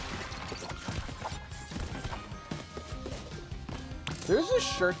 There's a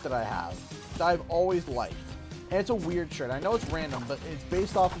shirt that I have that I've always liked. And it's a weird shirt. I know it's random, but it's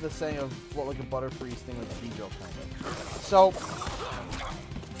based off of the saying of float like a butterfree, sting like a DJ kind of. So,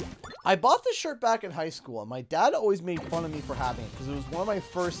 I bought this shirt back in high school, and my dad always made fun of me for having it, because it was one of my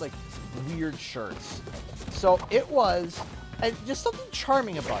first, like, weird shirts. So, it was, and just something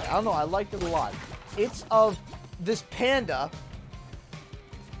charming about it. I don't know, I liked it a lot. It's of this panda.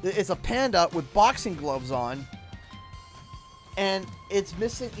 It's a panda with boxing gloves on. And it's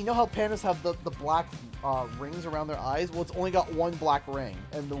missing, you know how pandas have the black rings around their eyes? Well, it's only got one black ring,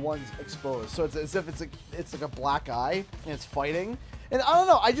 and the one's exposed. So it's as if it's like a black eye, and it's fighting. And I don't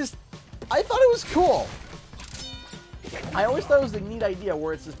know, I thought it was cool. I always thought it was a neat idea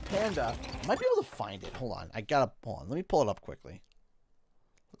where it's this panda. I might be able to find it. Hold on, hold on, let me pull it up quickly.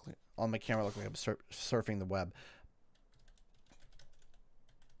 On my camera, look like I'm surfing the web.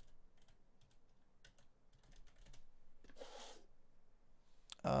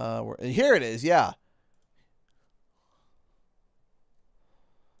 Here it is, yeah.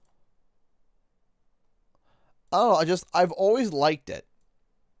 I don't know, I've always liked it.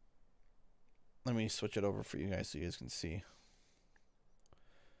 Let me switch it over for you guys so you guys can see.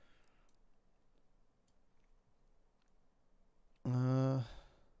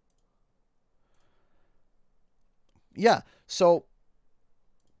 Yeah, so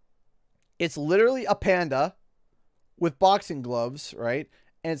it's literally a panda with boxing gloves, right?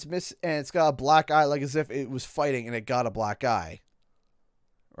 And it's got a black eye, like as if it was fighting and it got a black eye,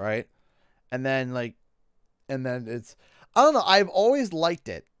 right? And then it's, I don't know. I've always liked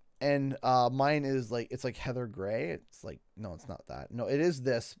it, and mine is like, it's like heather gray. It's like, no, it's not that. No, it is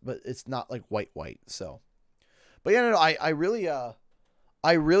this, but it's not like white. So, but yeah, no, I really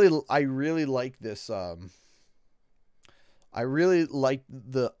like this. I really like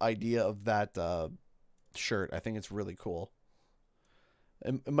the idea of that shirt. I think it's really cool.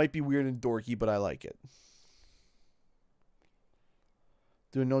 It might be weird and dorky, but I like it.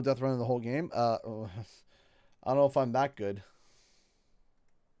 Doing no death run in the whole game? I don't know if I'm that good.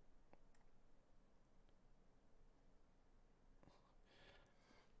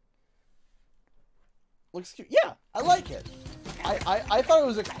 Looks cute. Yeah, I like it. I thought it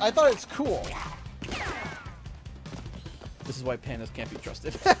was I thought it's cool. This is why pandas can't be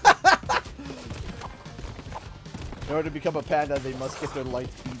trusted. In order to become a panda, they must get their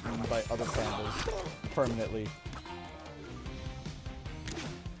lights beaten by other pandas permanently.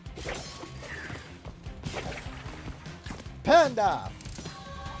 Panda!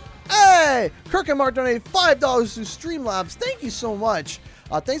 Hey! Kirk and Mark donated $5 to Streamlabs. Thank you so much.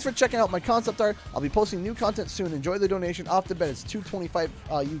 Thanks for checking out my concept art. I'll be posting new content soon. Enjoy the donation. Off to bed. It's 2:25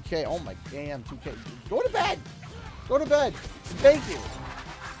 UK. Oh my damn, 2K. Go to bed! Go to bed. Thank you.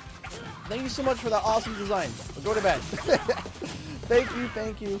 Thank you so much for that awesome design. Go to bed. Thank you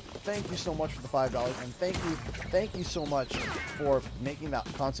so much for the $5, and thank you so much for making that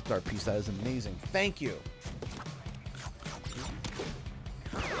concept art piece. That is amazing. Thank you.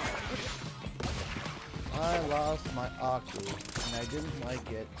 I lost my Aku, and I didn't like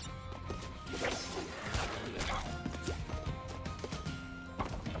it.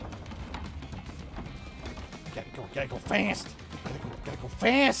 Gotta go fast. Gotta go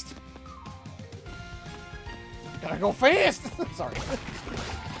fast. Gotta go fast. Sorry.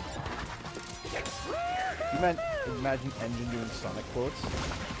 Imagine Engine doing Sonic quotes.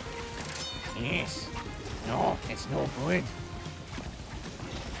 Yes. No, it's no good.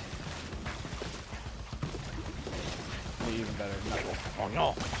 Even better. Oh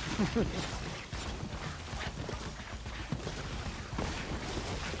no.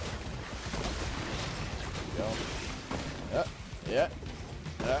 Go. Yeah.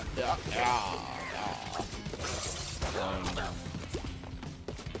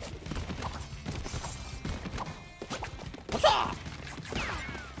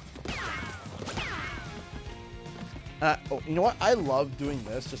 Oh, you know what? I love doing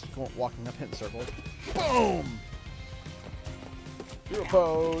this. Just walking up, hitting circles. Boom! Do a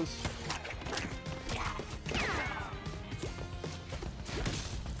pose.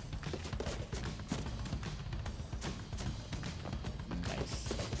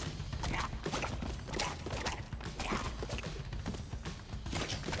 Nice.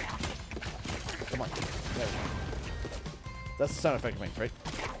 Come on. There we go. That's the sound effect it makes, right?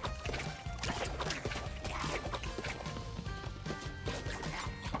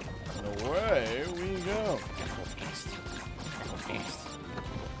 And away we go. Go fast. Go fast.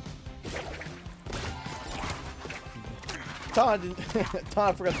 Todd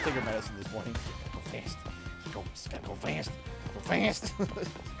forgot to take her medicine this morning. Go fast. Gotta go fast. Go fast.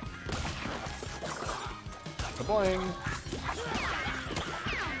 Boing.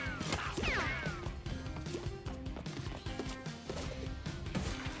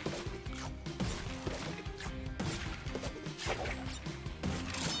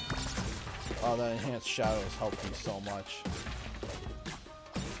 Oh, that enhanced shadows helped me so much.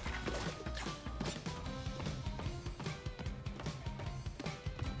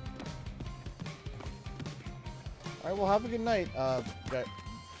 Alright, well, have a good night,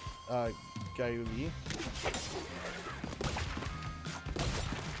 Gayuli.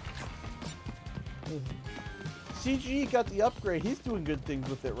 CG got the upgrade. He's doing good things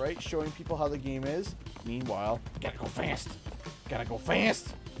with it, right? Showing people how the game is. Meanwhile, gotta go fast. Gotta go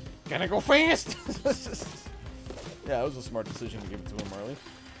fast. Gotta go fast. Yeah, it was a smart decision to give it to him early.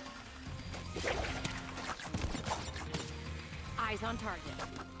 Eyes on target.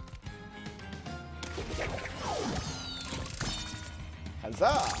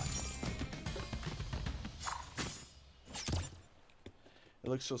 Huzzah! It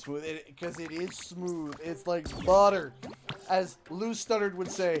looks so smooth. Because it is smooth. It's like butter. As Lou Studdard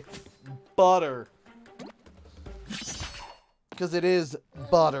would say, butter. Because it is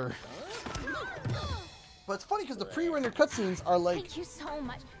butter. But it's funny because the pre-rendered cutscenes are like Thank you so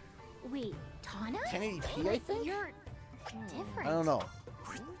much. Wait, Tana? 1080p, I think? You're different. I don't know.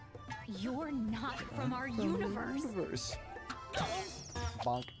 You're not from our universe.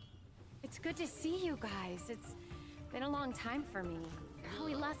 Bonk. It's good to see you guys. It's been a long time for me. Oh,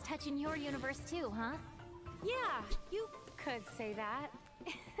 we lost touch in your universe too, huh? Yeah, you could say that.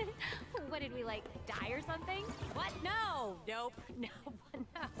 What did we like, die or something? What? No. Nope. No,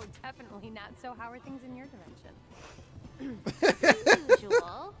 definitely not. So how are things in your dimension?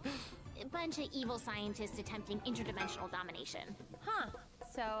 Usual. A bunch of evil scientists attempting interdimensional domination. Huh.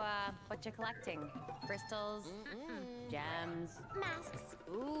 So, what you collecting? Crystals? Gems? Masks.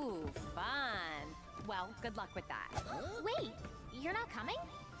 Ooh, fun. Well, good luck with that. Wait, you're not coming?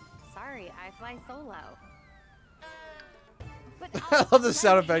 Sorry, I fly solo. But I love the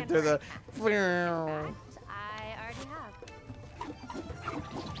sound lend a effect there. hand The. where I can. In fact, I already have.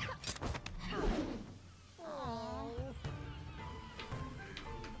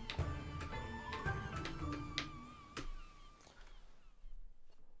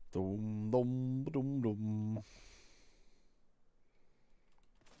 Dum dum dum dum.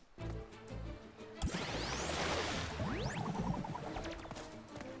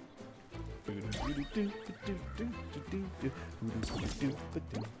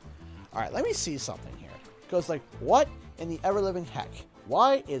 Alright, let me see something here. Because, like, what in the ever-living heck?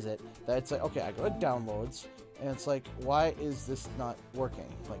 Why is it that it's like, okay, I go to downloads, and it's like, why is this not working?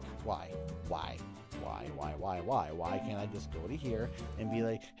 Like, why? Why can't I just go to here and be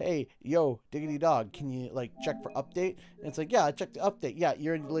like, hey, yo, diggity dog, can you, like, check for update? And it's like, yeah, I checked the update. Yeah,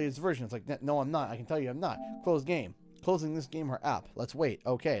 you're in the latest version. It's like, no, I'm not. I can tell you I'm not. Close game. Closing this game or app. Let's wait.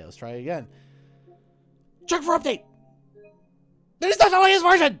 Okay, let's try it again. Check for update! This is not the latest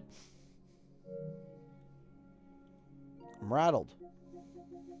version! I'm rattled.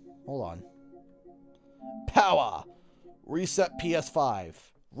 Hold on. Power! Reset PS5.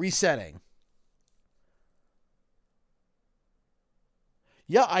 Resetting.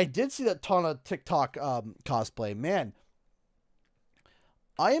 Yeah, I did see that ton of TikTok cosplay. Man,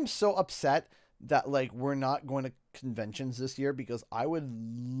 I am so upset that, like, we're not going to conventions this year because I would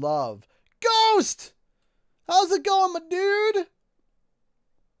love... Ghost! How's it going, my dude?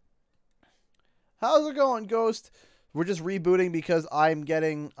 How's it going, Ghost? We're just rebooting because I'm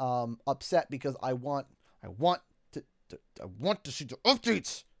getting upset because I want to see the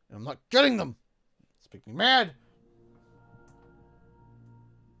updates and I'm not getting them. It's making me mad.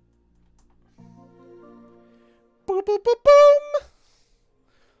 Boom, boom, boom, boom.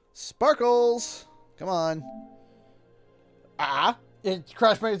 Sparkles. Come on. It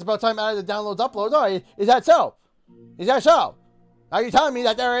crashed me. It's about time out of the downloads uploads. Oh, is that so? Is that so? Are you telling me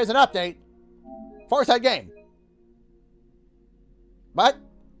that there is an update for that game? What?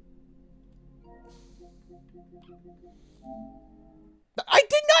 I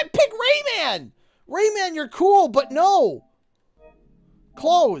did not pick Rayman! Rayman, you're cool, but no.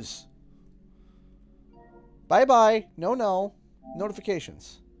 Close. Bye-bye. No.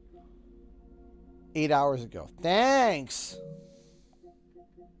 Notifications. 8 hours ago. Thanks.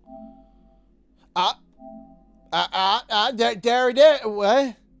 There.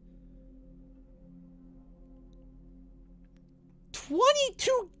 What?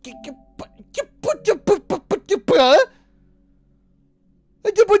 22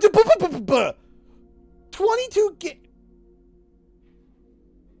 22 gig.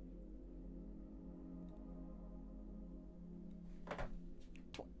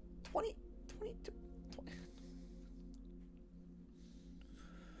 22.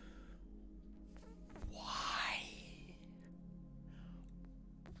 Why?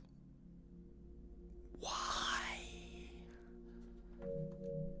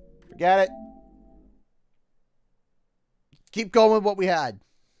 Forget it. Keep going with what we had.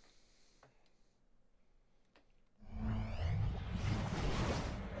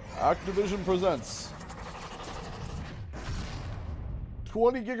 Activision presents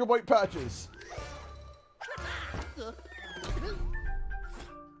 20 gigabyte patches. No.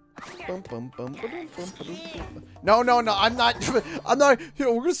 I'm not.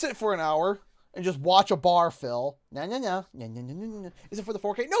 Here, we're gonna sit for an hour and just watch a bar fill. No. Is it for the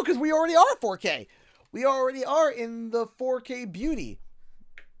 4K? No, because we already are 4K. We already are in the 4K beauty.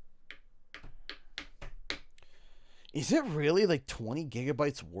 Is it really like 20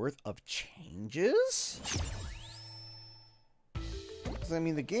 gigabytes worth of changes? Because, I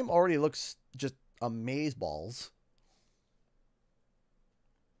mean, the game already looks just amazeballs.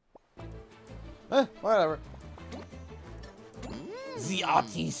 Whatever. The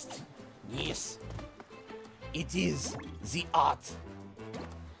artist. Yes. It is the art.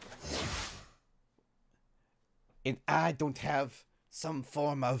 and I don't have some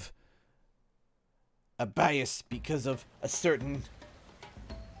form of a bias because of a certain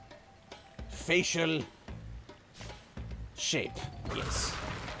facial shape. Yes.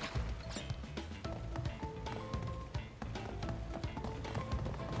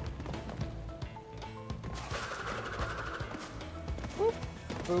 Boop.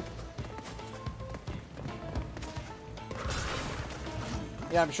 Boop.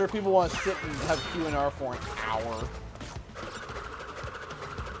 Yeah, I'm sure people want to sit and have Q&R for an hour.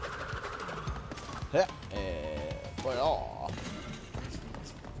 Yeah. But aw.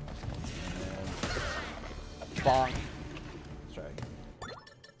 Bonk. Let's try again.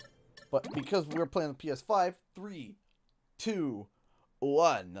 But because we're playing the PS5, 3, 2,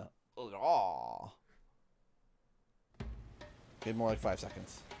 1. Aw. Okay, more like 5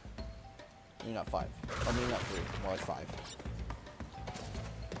 seconds. Maybe not 5. Or maybe not 3. More like 5.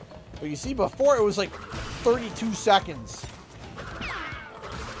 But you see, before it was like 32 seconds.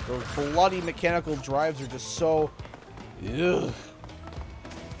 Those bloody mechanical drives are just so... Ugh.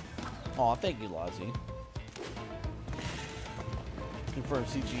 Aw, thank you, Lozzie. Confirm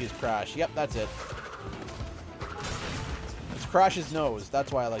CG is Crash. Yep, that's it. It's Crash's nose.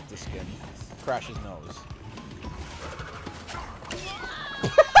 That's why I like this skin. It's Crash's nose.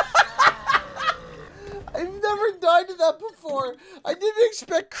 I've never died to that before. I didn't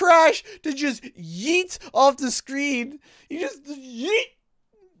expect Crash to just yeet off the screen. He just yeet.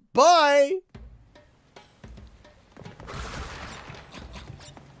 Bye.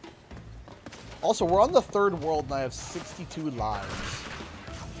 Also, we're on the 3rd world and I have 62 lives.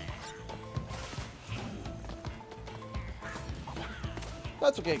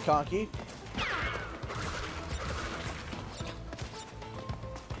 That's okay, Conky.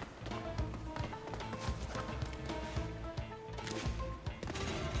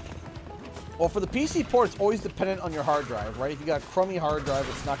 Well, for the PC port, it's always dependent on your hard drive, right? If you got a crummy hard drive,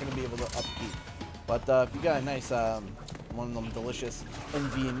 it's not going to be able to upkeep. But if you got a nice, one of them delicious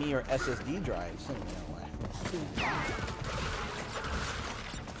NVMe or SSD drives, send me that way.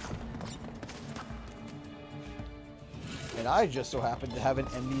 And I just so happen to have an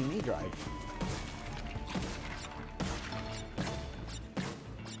NVMe drive.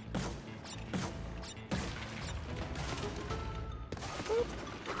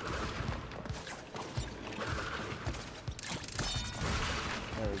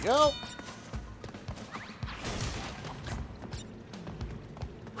 There we go.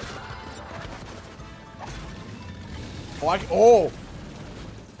 Oh!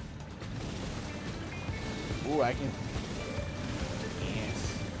 Ooh, I can...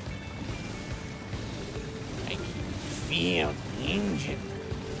 Yes. I can feel the engine.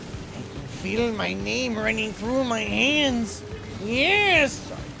 I can feel my name running through my hands. Yes!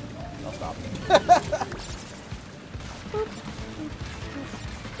 Sorry. I'll stop.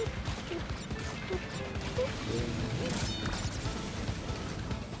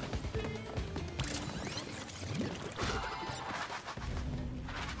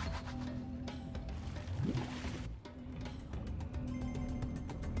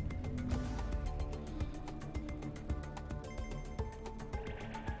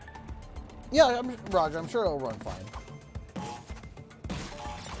 Yeah, Roger, I'm sure it'll run fine.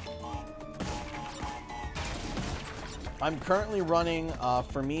 I'm currently running,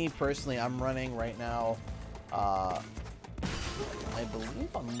 for me personally, I'm running right now, I believe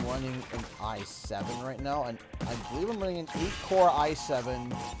I'm running an i7 right now, and I believe I'm running an 8-core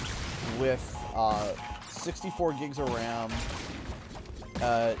i7 with 64 gigs of RAM,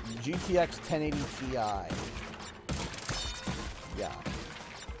 GTX 1080 Ti. Yeah.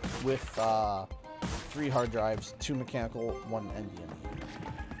 With 3 hard drives, 2 mechanical, 1 NVMe.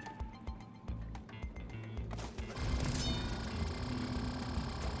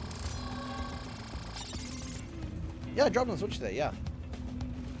 Yeah, I dropped on the Switch today, yeah.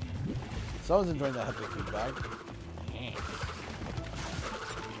 Someone's enjoying that hectic feedback.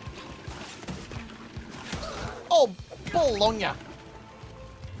 Oh, Bologna!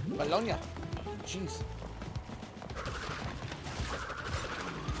 Bologna. Jeez.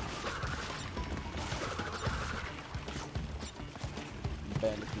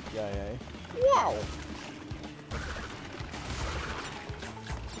 Bandicoot, yeah. Wow!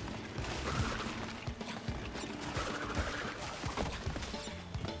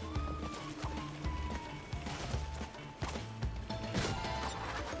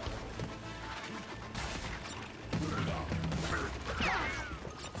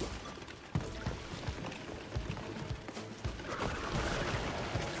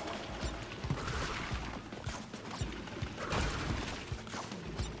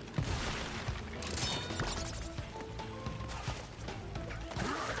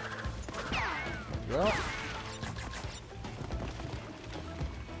 we go.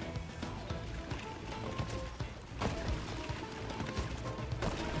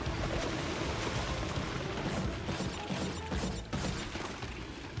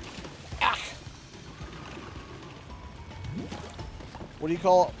 What do you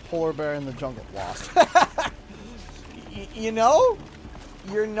call polar bear in the jungle? Lost. You know,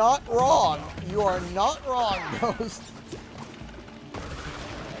 you're not wrong. You are not wrong, Ghost.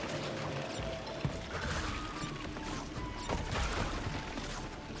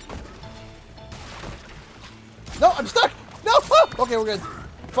 No, I'm stuck. No. Okay, we're good.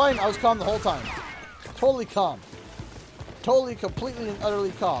 Fine. I was calm the whole time. Totally calm. Totally, completely, and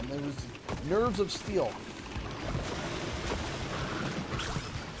utterly calm. It was nerves of steel.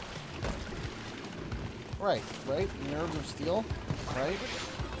 Right, nerves of steel, right,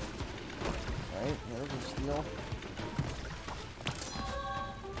 nerves of steel.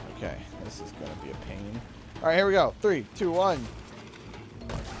 Okay, this is gonna be a pain. All right, here we go. 3, 2, 1.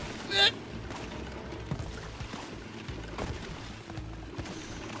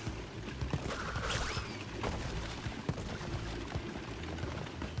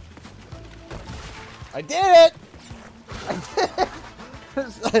 I did it!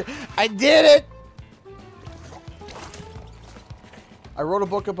 I did it! I wrote a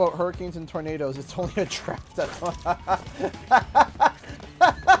book about hurricanes and tornadoes. It's only a trap. That's it's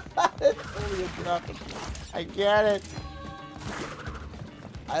only a trap. I get it.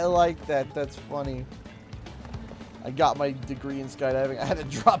 I like that. That's funny. I got my degree in skydiving. I had to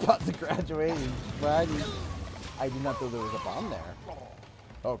drop out to graduating. I did not know there was a bomb there.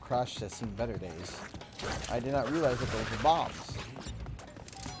 Oh, Crash has seen better days. I did not realize that there were bombs.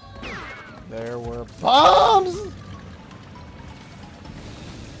 There were bombs!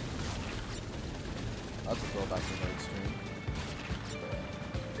 That's a throwback to the extreme.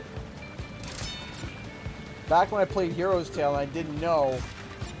 Back when I played Hero's Tale, I didn't know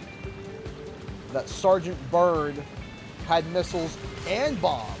that Sergeant Byrd had missiles and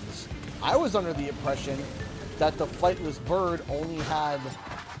bombs. I was under the impression that the flightless bird only had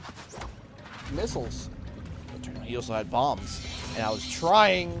missiles. But turns out he also had bombs. And I was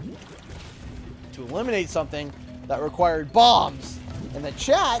trying to eliminate something that required bombs. And the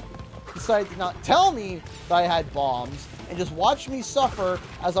chat decided to not tell me that I had bombs and just watch me suffer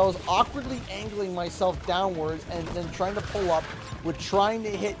as I was awkwardly angling myself downwards and then trying to pull up with trying to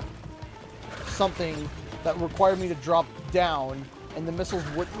hit something that required me to drop down, and the missiles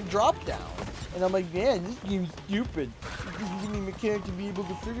wouldn't drop down. And I'm like, man, this game's stupid. This is giving me a mechanic to be able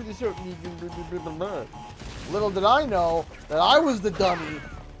to figure this out. Little did I know that I was the dummy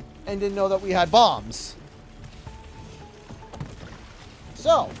and didn't know that we had bombs.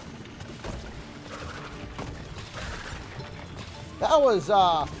 So that was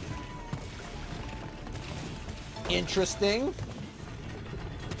interesting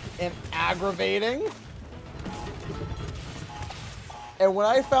and aggravating. And when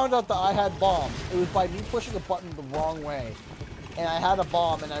I found out that I had bombs, it was by me pushing a button the wrong way. And I had a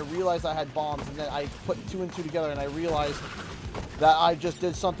bomb, and I realized I had bombs, and then I put 2 and 2 together, and I realized that I just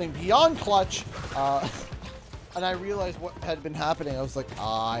did something beyond clutch. And I realized what had been happening. I was like,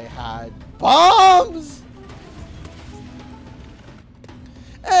 I had bombs!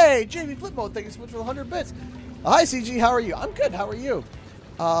 Hey, JV Flip Mode, thank you so much for the 100 bits. Hi, CG, how are you? I'm good, how are you?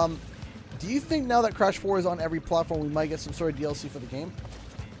 Do you think now that Crash 4 is on every platform, we might get some sort of DLC for the game?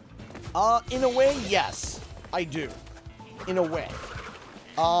 In a way, yes. I do. In a way.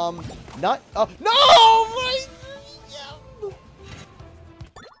 Not... no!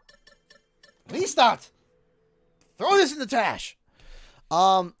 Please stop! Throw this in the trash!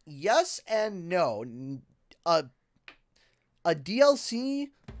 Yes and no. A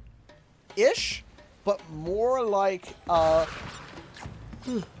DLC-ish, but more like, a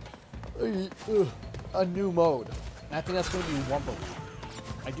new mode. And I think that's going to be Wumpa League.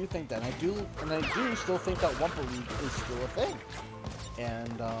 I do think that. And I do still think that Wumpa League is still a thing.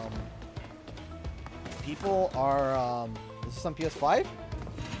 And, people are, is this on PS5?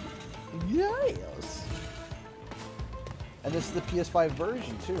 Yes. And this is the PS5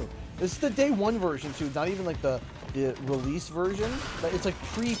 version, too. This is the day 1 version, too. Not even, like, the release version. But it's, like,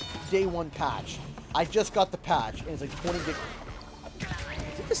 pre-day 1 patch. I just got the patch, and it's, like, 20 gig...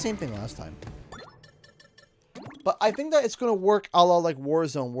 I did the same thing last time. But I think that it's going to work a la like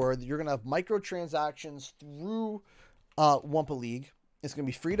Warzone, where you're going to have microtransactions through Wumpa League. It's going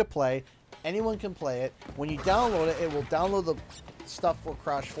to be free to play. Anyone can play it. When you download it, it will download the stuff for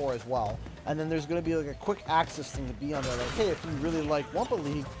Crash 4 as well. And then there's going to be like a quick access thing to be on there. Like, hey, if you really like Wumpa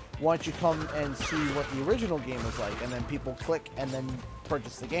League, why don't you come and see what the original game was like? And then people click and then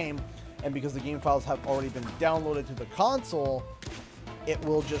purchase the game. And because the game files have already been downloaded to the console, it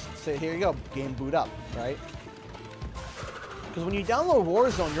will just say, here you go, game boot up, right? Because when you download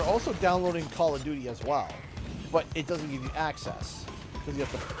Warzone, you're also downloading Call of Duty as well. But it doesn't give you access, because you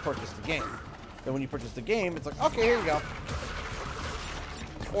have to purchase the game. Then when you purchase the game, it's like, okay, here you go.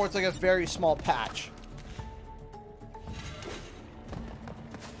 Or it's like a very small patch.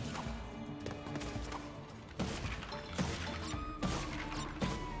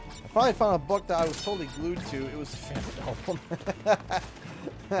 I finally found a book that I was totally glued to. It was a fan album.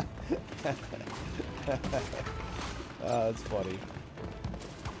 That's funny.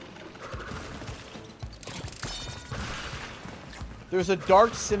 There's a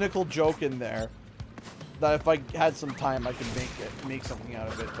dark, cynical joke in there that if I had some time, I could make something out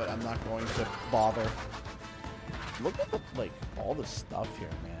of it, but I'm not going to bother. Look at the, like, all the stuff here,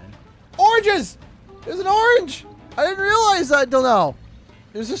 man. Oranges! There's an orange! I didn't realize that until now.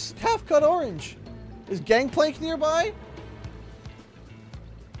 There's this half-cut orange. Is Gangplank nearby?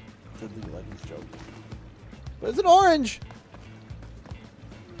 It's a League of Legends joke. But it's an orange!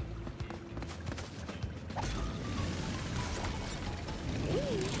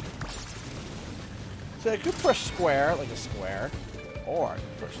 So I could push square, like a square. Or I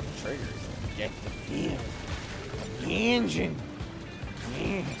could push the triggers and get the feel. The engine.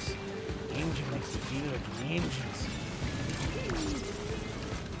 Yes. The engine makes the feel of the engines.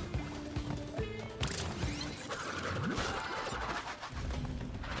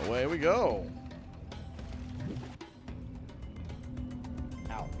 Away we go.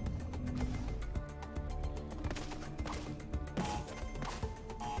 Ow.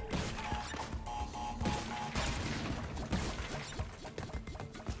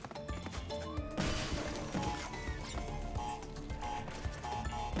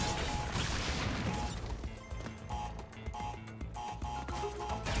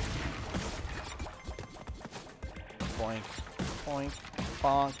 Boink, boink,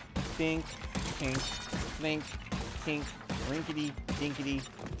 bonk, dink, kink, flink, kink, rinkety, dinkety,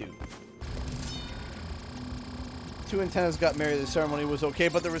 doo. Two antennas got married. The ceremony was okay,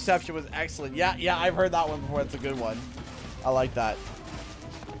 but the reception was excellent. Yeah, I've heard that one before. It's a good one. I like that.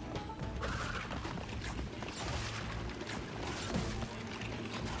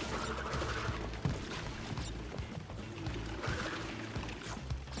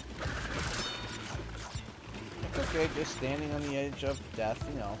 Okay, just standing on the edge of death,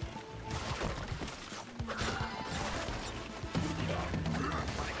 you know.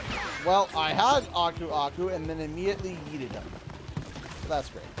 Well, I had Aku and then immediately yeeted him. So that's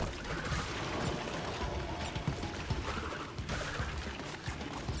great.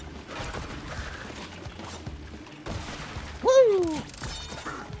 Woo!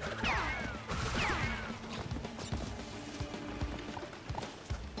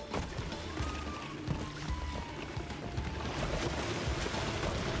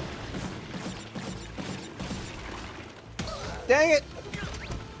 Dang it!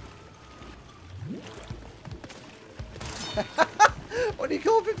 What do you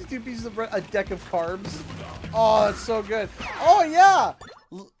call 52 pieces of bread? A deck of carbs? Oh, it's so good. Oh, yeah!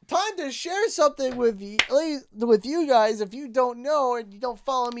 Time to share something with you guys. If you don't know and you don't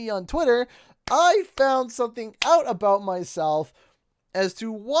follow me on Twitter, I found something out about myself as to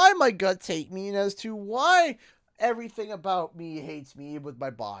why my guts hate me and as to why everything about me hates me with my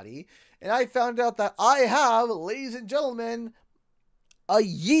body. And I found out that I have, ladies and gentlemen, a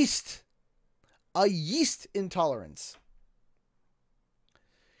yeast intolerance.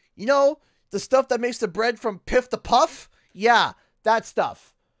 You know, the stuff that makes the bread from Piff the Puff? Yeah, that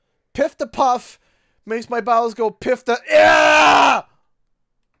stuff. Piff the Puff makes my bowels go piff the... Yeah!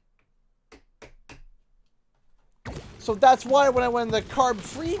 So that's why when I went on the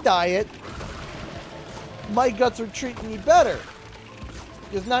carb-free diet, my guts are treating me better.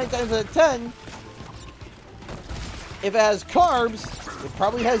 Because 9 times out of 10, if it has carbs, it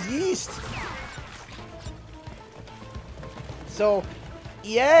probably has yeast. So,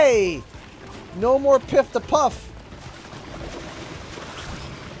 yay! No more Piff the Puff.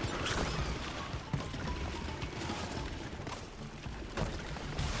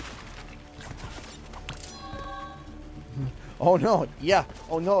 Oh no, yeah.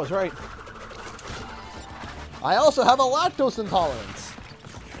 Oh no, it's right. I also have a lactose intolerance.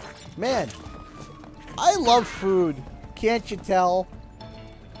 Man, I love food. Can't you tell?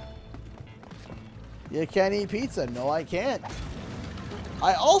 You can't eat pizza. No, I can't.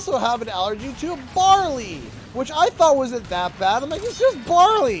 I also have an allergy to barley, which I thought wasn't that bad. I'm like, it's just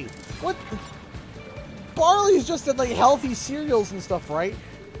barley. What? Barley is just in like healthy cereals and stuff, right?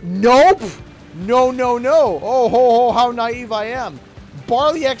 Nope. No, no, no. Oh, ho, ho, how naive I am.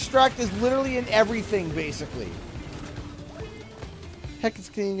 Barley extract is literally in everything, basically. Heck, it's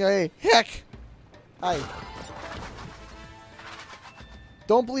King. Hey, heck. Hi.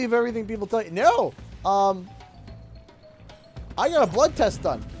 Don't believe everything people tell you. No. I got a blood test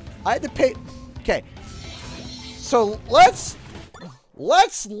done. I had to pay. Okay. So let's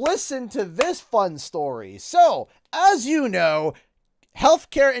listen to this fun story. So, as you know,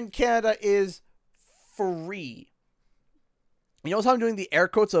 healthcare in Canada is free. You notice how I'm doing the air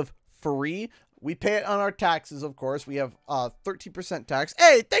quotes of free? We pay it on our taxes, of course. We have 13% tax.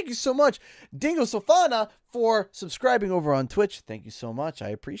 Hey, thank you so much, Dingo Sofana, for subscribing over on Twitch. Thank you so much. I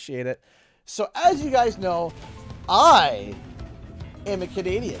appreciate it. So, as you guys know, I am a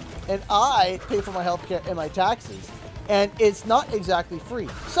Canadian, and I pay for my healthcare and my taxes, and it's not exactly free.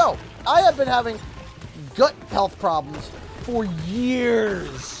 So, I have been having gut health problems for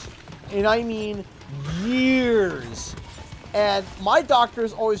years, and I mean years. And my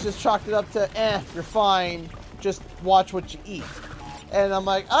doctors always just chalked it up to, you're fine, just watch what you eat. And I'm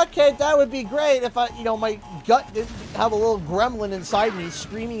like, okay, that would be great if my gut didn't have a little gremlin inside me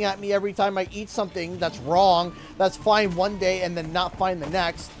screaming at me every time I eat something that's wrong, that's fine one day and then not fine the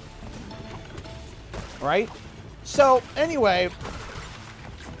next. Right? So, anyway,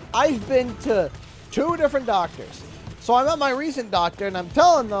 I've been to 2 different doctors. So I'm at my recent doctor and I'm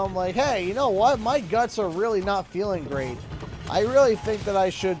telling them, like, hey, you know what? My guts are really not feeling great. I really think that I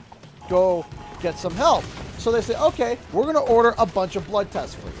should go get some help. So they say, okay, we're going to order a bunch of blood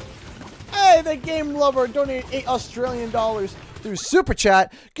tests for you. Hey, the game lover donated $8 Australian through Super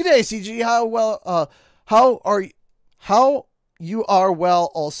Chat. G'day, CG. How you are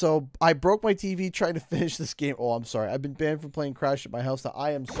well also. I broke my TV trying to finish this game. Oh, I'm sorry. I've been banned from playing Crash at my house. Now,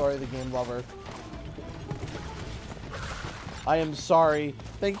 I am sorry, the game lover. I am sorry.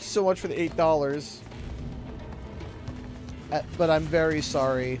 Thank you so much for the $8. But I'm very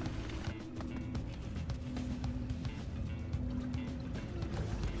sorry.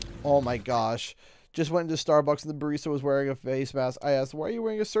 Oh my gosh. Just went into Starbucks and the barista was wearing a face mask. I asked, why are you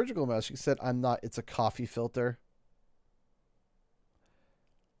wearing a surgical mask? She said, I'm not. It's a coffee filter.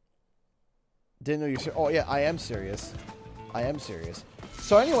 Didn't know you're serious. Oh yeah, I am serious. I am serious.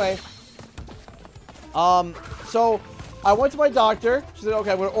 So anyway. So I went to my doctor. She said,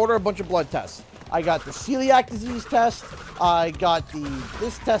 okay, I'm going to order a bunch of blood tests. I got the celiac disease test. I got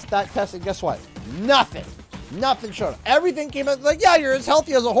this test, that test, and guess what? Nothing. Nothing showed up. Everything came out like, yeah, you're as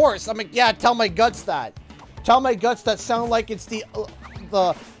healthy as a horse. I'm like, yeah, tell my guts that. Tell my guts that sound like it's the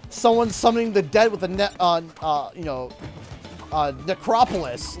someone summoning the dead with a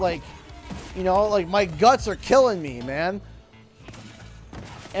necropolis. Like, like my guts are killing me, man.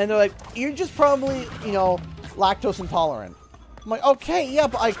 And they're like, you're just probably, lactose intolerant. I'm like, okay, yeah,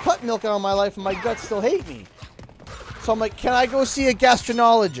 but I cut milk out of my life and my guts still hate me. So I'm like, can I go see a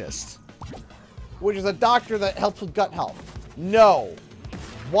gastroenterologist? Which is a doctor that helps with gut health. No.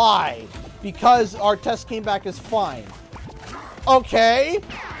 Why? Because our test came back as fine. Okay,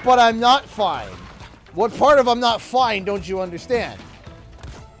 but I'm not fine. What part of I'm not fine don't you understand?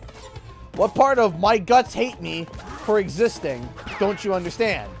 What part of my guts hate me for existing don't you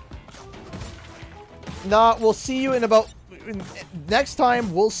understand? Nah, we'll see you in about... Next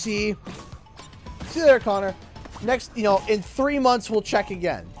time, we'll see... See you there, Connor. Next, in 3 months, we'll check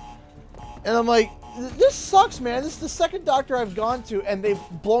again. And I'm like, this sucks, man. This is the second doctor I've gone to, and they've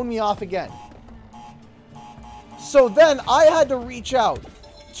blown me off again. So then, I had to reach out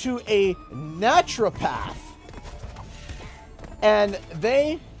to a naturopath. And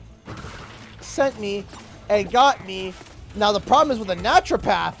they sent me and got me... Now, the problem is with a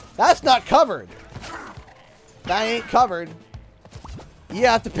naturopath, that's not covered. That ain't covered. You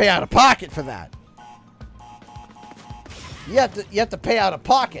have to pay out of pocket for that. You have to pay out of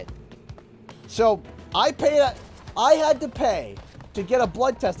pocket. So I had to pay to get a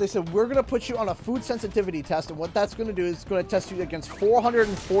blood test. They said, we're going to put you on a food sensitivity test. And what that's going to do is it's going to test you against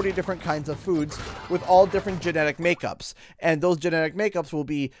 440 different kinds of foods with all different genetic makeups. And those genetic makeups will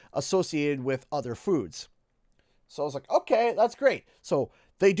be associated with other foods. So I was like, okay, that's great. So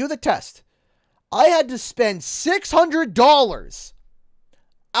they do the test. I had to spend $600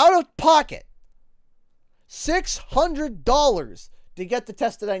 out of pocket. $600 to get the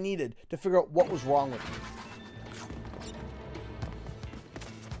test that I needed to figure out what was wrong with me.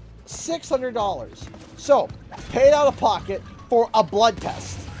 $600. So, paid out of pocket for a blood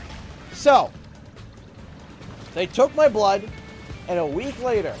test. So, they took my blood, and a week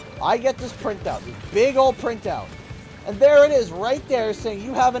later, I get this printout, this big old printout. And there it is, right there, saying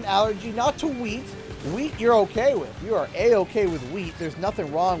you have an allergy, not to wheat, Wheat you're okay with. You are A-okay with wheat. There's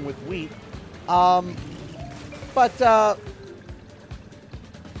nothing wrong with wheat. But, what's that?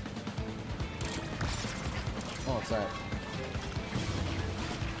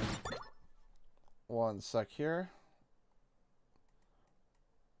 One sec here.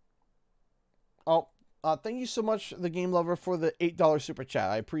 Oh, thank you so much, The Game Lover, for the $8 super chat.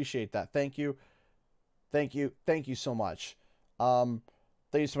 I appreciate that. Thank you. Thank you. Thank you so much. Thank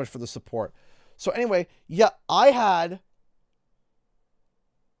you so much for the support. So anyway, yeah, I had...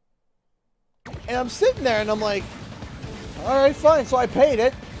 And I'm sitting there and I'm like, all right, fine. So I paid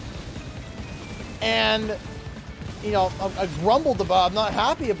it. And, you know, I grumbled about it. I'm not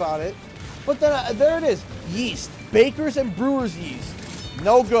happy about it. But then there it is. Yeast. Baker's and brewer's yeast.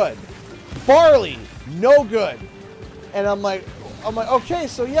 No good. Barley. No good. And I'm like, okay,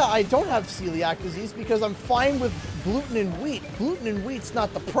 so yeah, I don't have celiac disease because I'm fine with gluten and wheat. Gluten and wheat's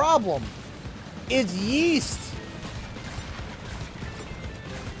not the problem. It's yeast.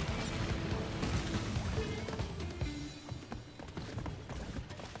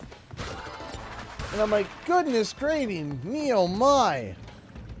 And I'm like, goodness gravy, me oh my.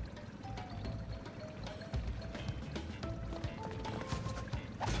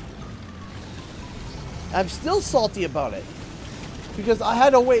 I'm still salty about it. Because I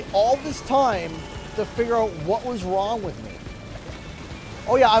had to wait all this time to figure out what was wrong with me.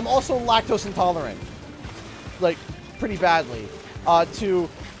 Oh yeah, I'm also lactose intolerant. Like, pretty badly. To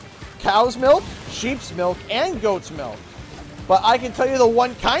cow's milk, sheep's milk, and goat's milk. But I can tell you the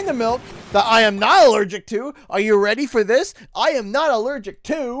one kind of milk that I am not allergic to. Are you ready for this? I am not allergic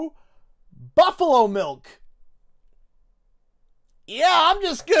to buffalo milk. Yeah, I'm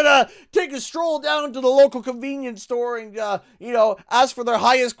just gonna take a stroll down to the local convenience store and, you know, ask for their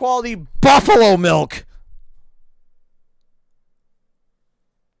highest quality buffalo milk.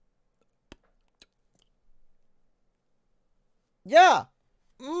 Yeah.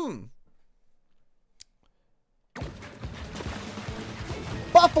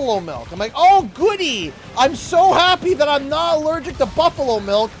 Buffalo milk. I'm like, oh, goody. I'm so happy that I'm not allergic to buffalo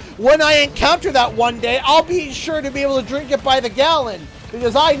milk. When I encounter that one day, I'll be sure to be able to drink it by the gallon.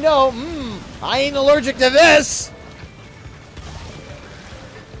 Because I know, I ain't allergic to this.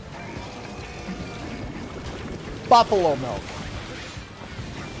 Buffalo milk.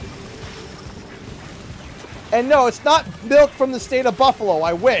 And no, it's not milk from the state of Buffalo.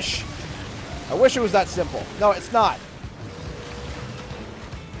 I wish. I wish it was that simple. No, it's not.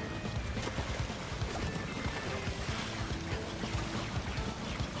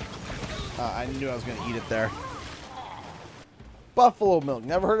 I knew I was going to eat it there. Buffalo milk.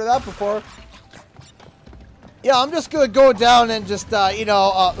 Never heard of that before. Yeah, I'm just going to go down and just, you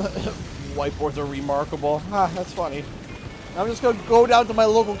know, whiteboards are remarkable. That's funny. I'm just going to go down to my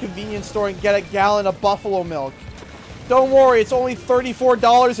local convenience store and get a gallon of buffalo milk. Don't worry, it's only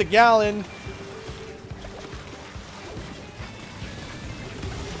 $34 a gallon.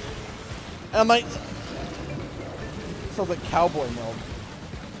 And I'm like... Sounds like cowboy milk.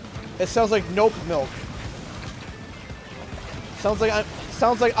 It sounds like nope milk. Sounds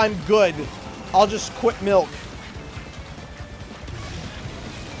like I'm good. I'll just quit milk.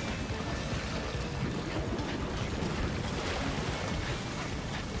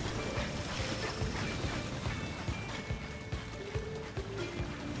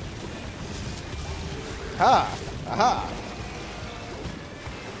 Ha! Aha!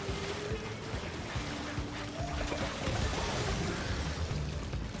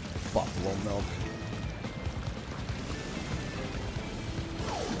 Buffalo milk.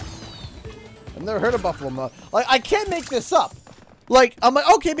 I've never heard of buffalo milk. Like, I can't make this up. Like, I'm like,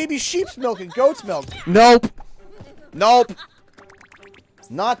 okay, maybe sheep's milk and goat's milk. Nope. Nope.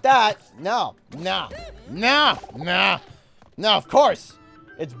 Not that. No. No. No. No. No, of course.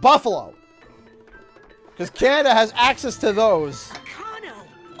 It's buffalo. Because Canada has access to those. Kano,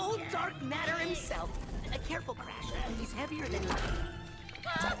 old dark matter himself. A careful, Crash. He's heavier than you.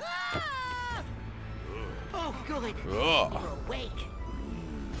 Oh, good. You're awake.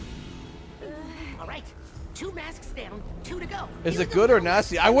 All right. 2 masks down, 2 to go. Is it good or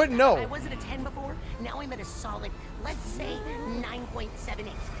nasty? I wouldn't know. I was at a 10 before. Now I'm at a solid, let's say,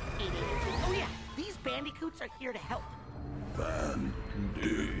 9.78. Oh yeah, these bandicoots are here to help.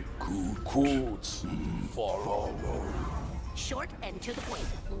 Bandicoots. Follow. Short and to the point.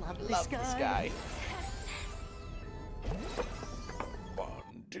 Love this guy.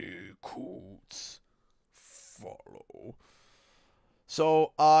 Bandicoots. Follow.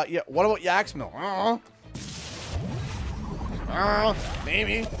 So, yeah, what about yak's milk?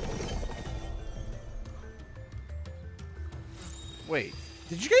 Maybe. Wait,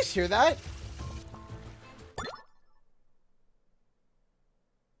 did you guys hear that?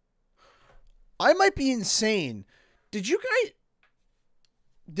 I might be insane. Did you guys...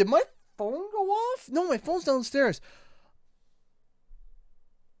 Did my phone go off? No, my phone's downstairs.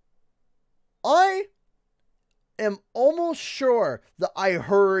 I am almost sure that I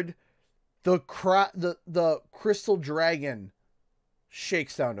heard the crystal dragon shake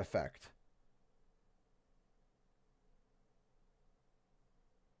sound effect.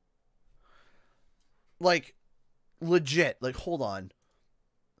 Like, legit. Like, hold on.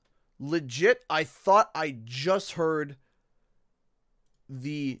 Legit, I thought I just heard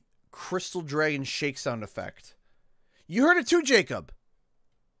the crystal dragon shake sound effect. You heard it too, Jacob.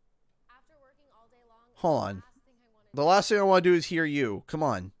 After working all day long, Hold on. The last thing I want to do is hear you. Come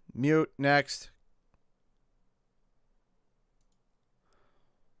on. Mute. Next.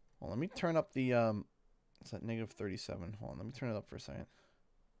 Well, let me turn up the, it's at negative 37. Hold on. Let me turn it up for a second.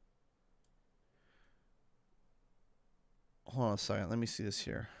 Hold on a second. Let me see this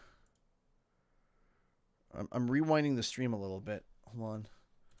here. I'm rewinding the stream a little bit. Hold on.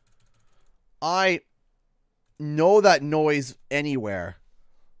 I know that noise anywhere.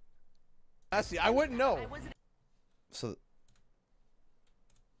 Actually, I wouldn't know. So.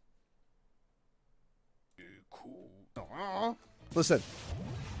 Cool. Listen.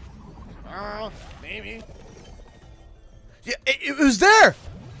 Maybe. Yeah, it was there.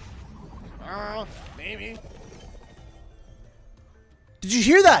 Maybe. Did you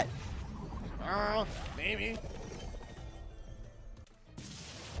hear that? Maybe.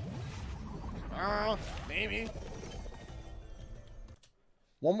 Maybe.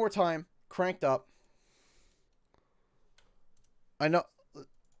 One more time. Cranked up. I know.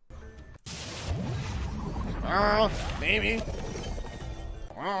 Maybe.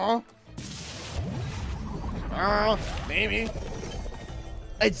 Maybe.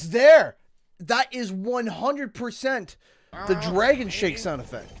 It's there. That is 100% the dragon shake sound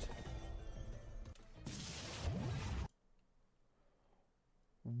effect.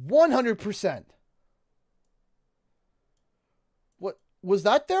 100%. What was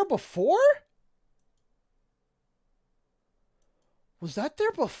that there before? Was that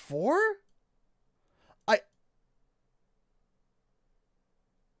there before?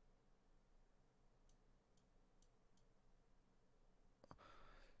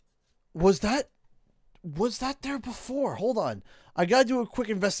 Was that there before? Hold on. I gotta do a quick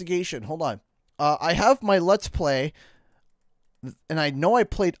investigation. Hold on. I have my Let's Play, and I know I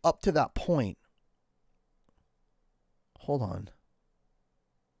played up to that point. Hold on.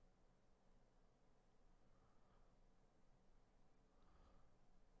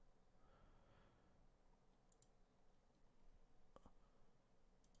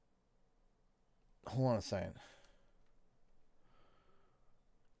 Hold on a second.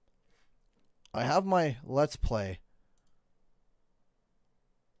 I have my Let's Play.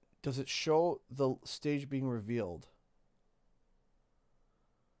 Does it show the stage being revealed?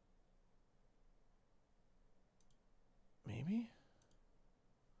 Maybe?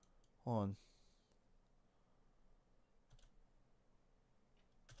 Hold on.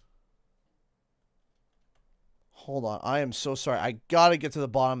 Hold on. I am so sorry. I gotta get to the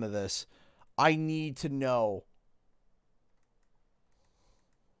bottom of this. I need to know.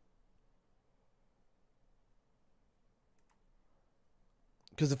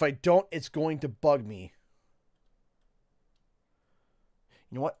 Because if I don't, it's going to bug me.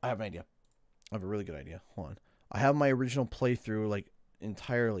 You know what? I have an idea. I have a really good idea. Hold on. I have my original playthrough, like,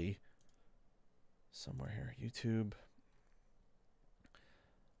 entirely. Somewhere here. YouTube.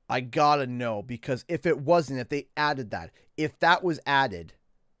 I gotta know. Because if it wasn't, if they added that. If that was added.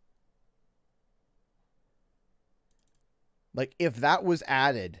 Like, if that was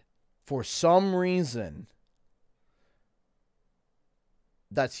added for some reason,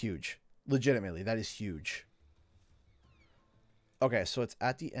 that's huge. Legitimately, that is huge. Okay, so it's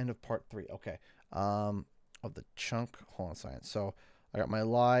at the end of part 3. Okay. Of the chunk. Hold on a second. So, I got my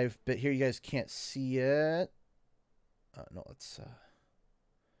live bit here. You guys can't see it. No, let's... okay.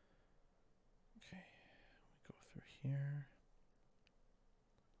 Go through here.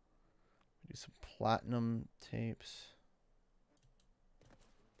 Do some platinum tapes.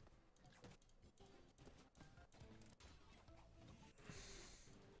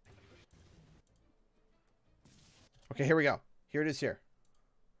 Okay, here we go. Here it is here.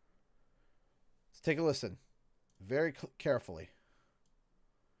 Let's take a listen. Very carefully.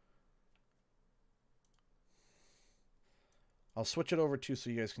 I'll switch it over too so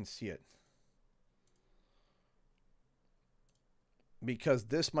you guys can see it. Because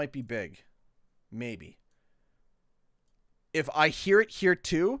this might be big. Maybe. If I hear it here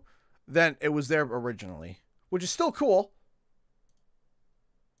too, then it was there originally. Which is still cool.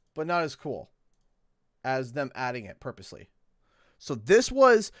 But not as cool. as them adding it purposely. So this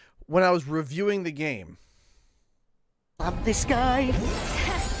was when I was reviewing the game. Love this guy.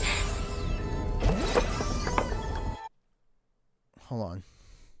 Hold on.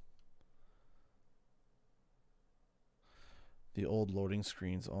 The old loading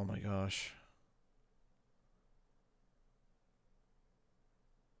screens. Oh my gosh.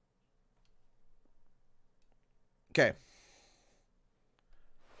 Okay.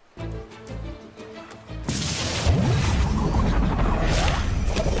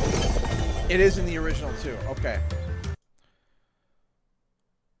 It is in the original too. Okay.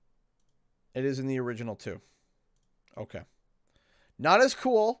 It is in the original too. Okay. Not as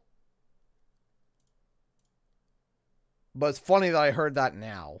cool. But it's funny that I heard that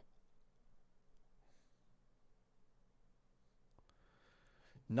now.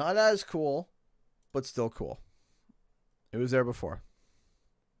 Not as cool, but still cool. It was there before.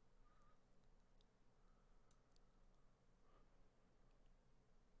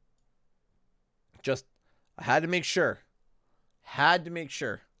 Just, I had to make sure. Had to make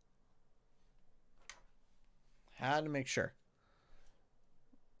sure. Had to make sure.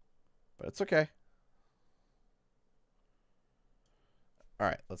 But it's okay.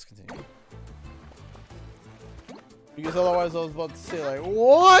 Alright, let's continue. Because otherwise I was about to say, like,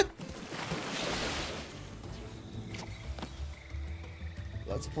 what?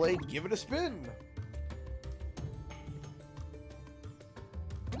 Let's play Give It a Spin.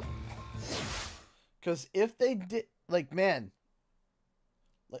 Because if they did, like, man,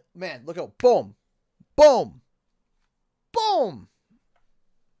 look out. Boom. Boom. Boom.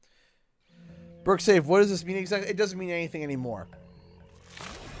 Brooke Save, what does this mean exactly? It doesn't mean anything anymore.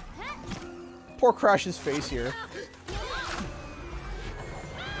 Poor Crash's face here.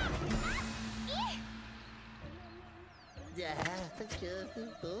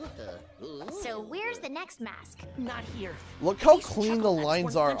 So where's the next mask? Not here. Look how clean the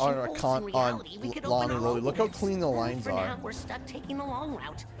lines are on Lonnie Loli. Look how clean the lines For are. now, we're stuck taking the long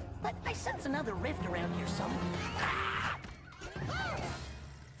route. But I sense another rift around here somewhere.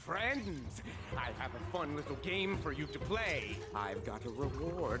 Friends, I have a fun little game for you to play. I've got a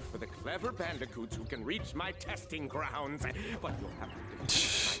reward for the clever bandicoots who can reach my testing grounds. But you'll have to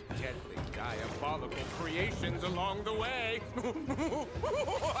defeat my deadly, diabolical creations along the way.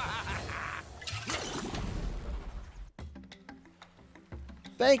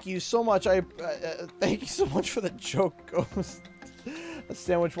 Thank you so much. Thank you so much for the joke, Ghost. A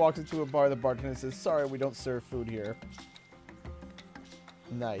sandwich walks into a bar. The bartender says, "Sorry, we don't serve food here."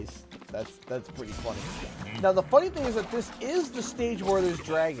 Nice. That's pretty funny. Now the funny thing is that this is the stage where there's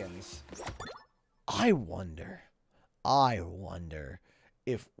dragons. I wonder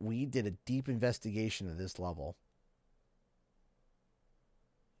if we did a deep investigation of this level.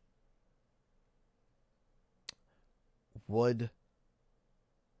 Would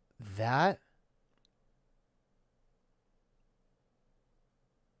that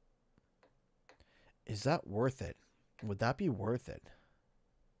is that worth it? Would that be worth it?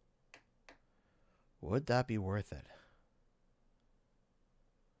 Would that be worth it?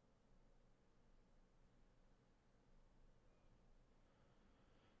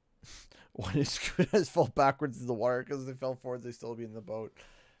 When his scooters fell backwards in the water because they fell forward, they still be in the boat.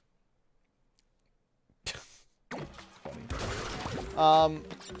 Funny.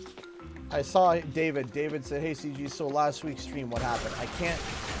 I saw David. David said, "Hey CG, so last week's stream, what happened?" I can't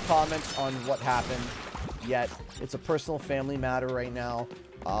comment on what happened yet. It's a personal family matter right now.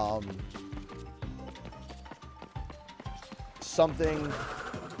 Something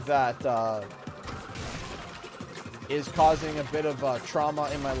that is causing a bit of trauma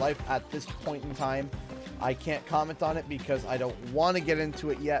in my life at this point in time. I can't comment on it because I don't want to get into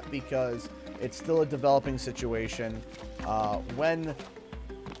it yet because it's still a developing situation.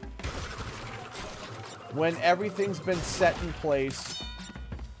 When everything's been set in place,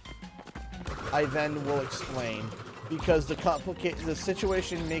 I then will explain, because the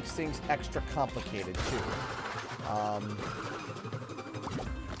situation makes things extra complicated too.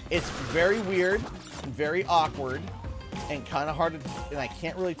 It's very weird, very awkward, and kind of hard to, and I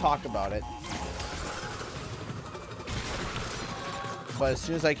can't really talk about it. But as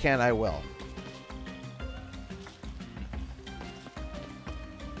soon as I can, I will.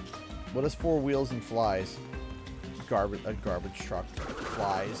 What is four wheels and flies? A garbage truck.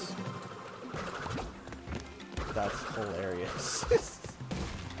 Flies. That's hilarious.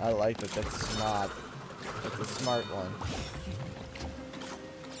 I like that. That's smart. That's a smart one.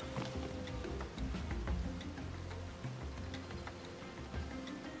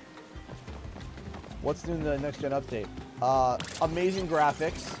 What's new in the next gen update? Amazing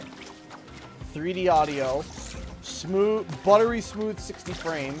graphics. 3D audio, smooth, buttery smooth 60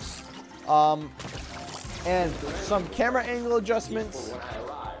 frames, and some camera angle adjustments.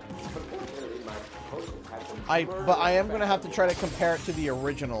 But I am gonna have to try to compare it to the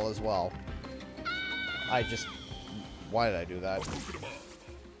original as well. Why did I do that?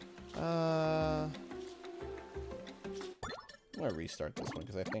 I'm gonna restart this one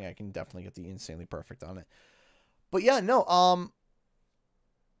because I think I can definitely get the insanely perfect on it. But yeah, no,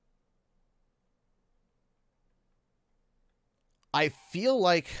 I feel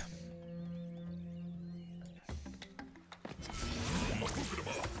like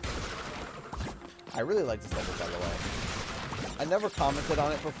I really like this level, by the way. I never commented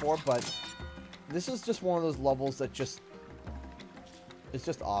on it before, but this is just one of those levels that it's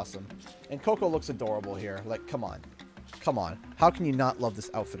just awesome. And Coco looks adorable here. Like, come on. Come on. How can you not love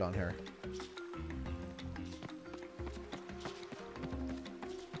this outfit on her?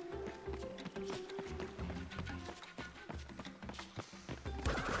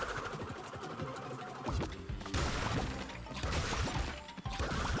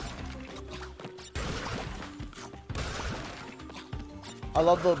 I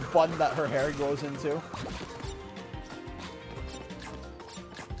love the bun that her hair goes into.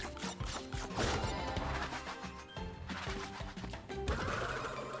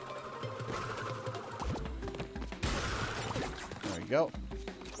 There we go.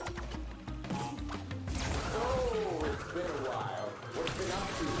 Oh, it's been a while. What's been up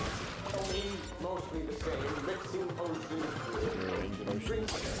to? Oh, me, mostly the same. Mixing potions with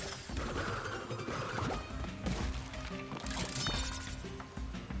drinks.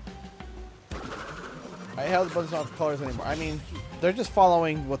 I have the buttons off colors anymore. I mean, they're just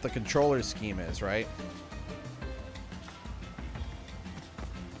following what the controller scheme is, right?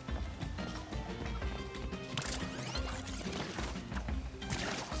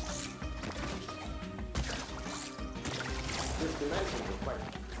 This dimension was quite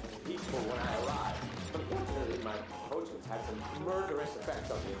peaceful when I arrived. Unfortunately, my potions had some murderous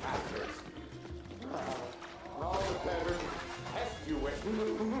effects on the inhabitants. All the better to test you with.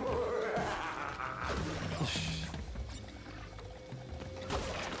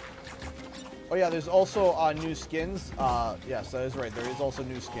 Oh yeah, there's also new skins. Yes, that is right. There is also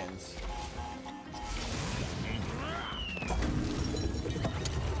new skins.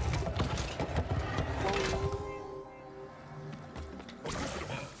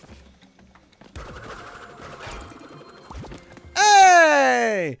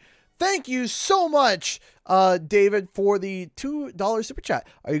 Hey! Thank you so much, David, for the $2 super chat.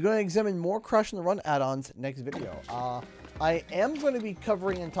 Are you going to examine more Crash on the Run add-ons next video? I am going to be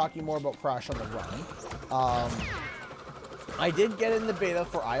covering and talking more about Crash on the Run. I did get in the beta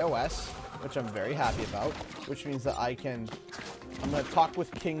for iOS, which I'm very happy about, which means that I'm going to talk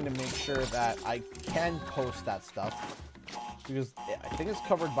with King to make sure that I can post that stuff, because I think it's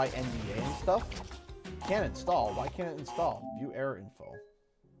covered by NDA and stuff. Can't install. Why can't it install? View error info.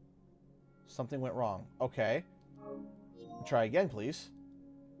 Something went wrong. Okay. Try again, please.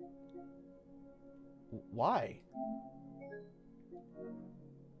 Why?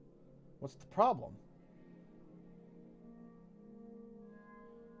 What's the problem?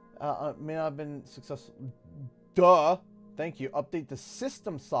 May not have been successful. Duh. Thank you. Update the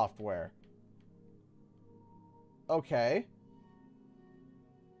system software. Okay.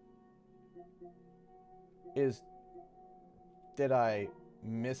 Did I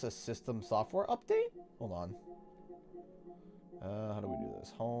miss a system software update? Hold on. How do we do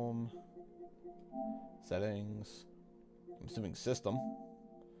this? Home. Settings. I'm assuming system.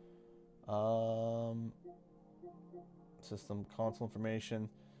 System console information.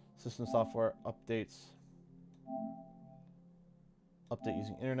 System software updates. Update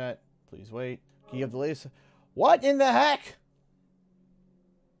using internet. Please wait. Can you have the latest? What in the heck?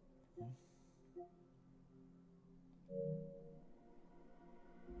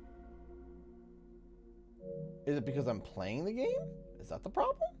 Is it because I'm playing the game? Is that the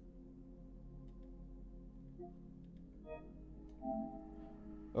problem?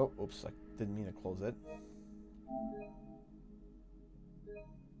 Oh, oops, I didn't mean to close it.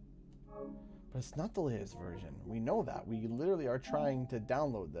 But it's not the latest version. We know that. We literally are trying to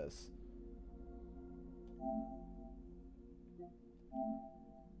download this.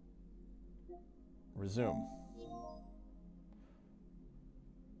 Resume.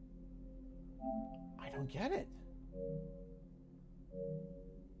 I don't get it.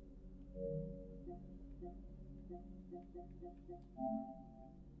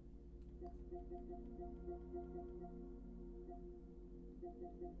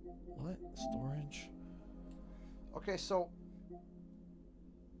 What? Storage? Okay, so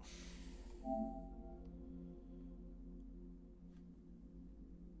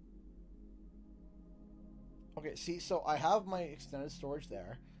Okay, see, so I have my extended storage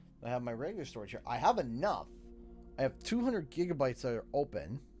there. I have my regular storage here. I have enough. I have 200 gigabytes that are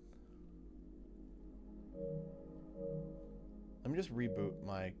open. Let me just reboot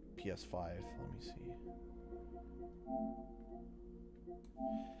my PS5. Let me see.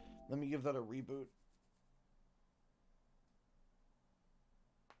 Let me give that a reboot.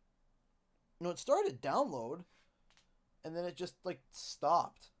 No, it started to download, and then it just, like,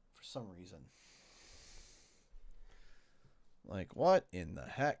 stopped for some reason. Like, what in the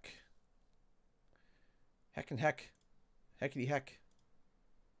heck? Heck and heck. Heckity heck.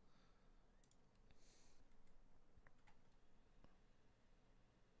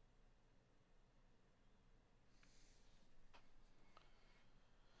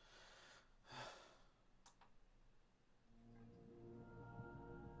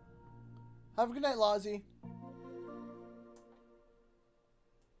 Have a good night, Lozzie.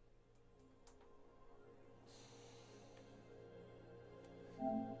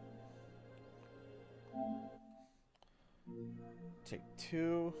 Take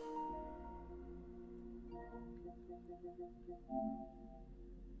 2.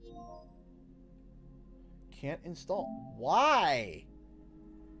 Can't install. Why?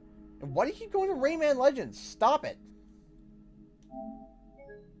 And why do you keep going to Rayman Legends? Stop it.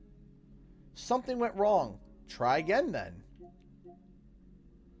 Something went wrong. Try again then.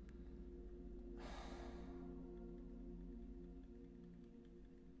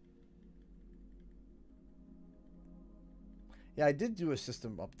 Yeah, I did do a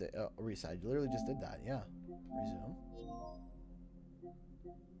system update reset. I literally just did that. Yeah. Resume.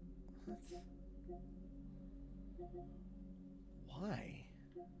 Why?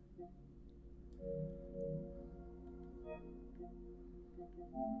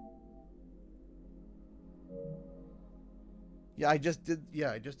 Yeah, I just did.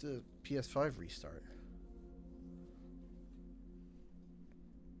 Yeah, I just did a PS5 restart.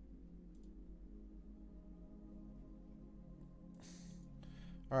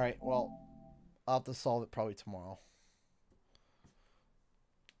 All right. Well, I'll have to solve it probably tomorrow.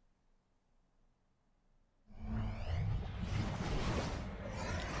 Oh,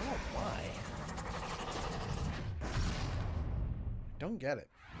 why? Don't get it.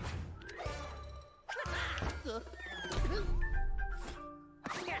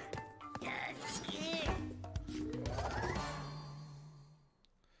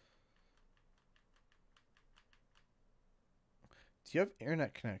 Do you have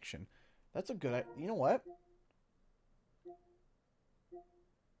internet connection? That's a good idea. You know what?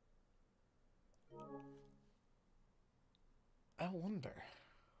 I wonder.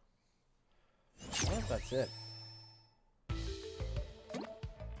 I wonder if that's it.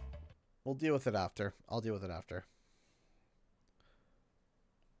 We'll deal with it after. I'll deal with it after.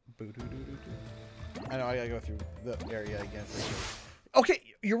 I know I gotta go through the area again. Okay,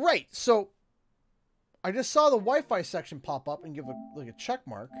 you're right. So I just saw the Wi-Fi section pop up and give a like a check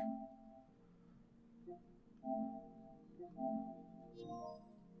mark.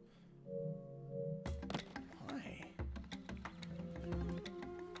 Why?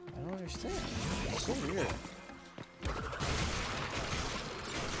 I don't understand. It's so weird.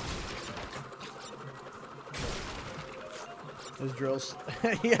 His drills.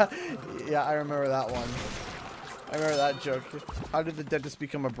 yeah, I remember that one. I remember that joke. How did the dentist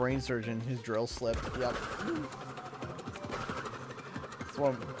become a brain surgeon? His drill slipped. Yep. That's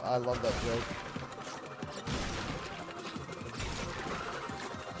one. I love that joke.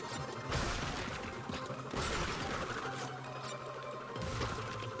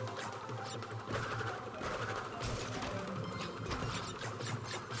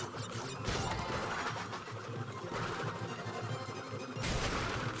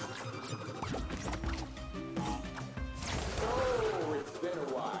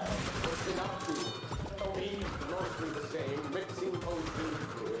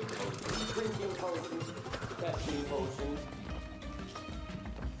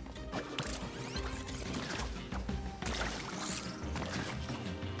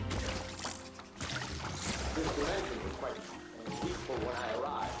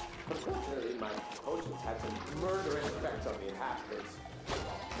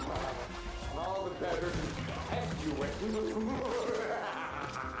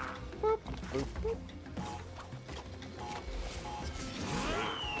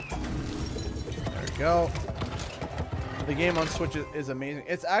 Go. The game on Switch is amazing.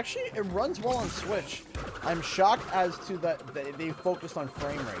 It's actually, it runs well on Switch. I'm shocked as to that they focused on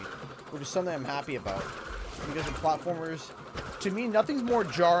frame rate, which is something I'm happy about. Because in platformers, to me, nothing's more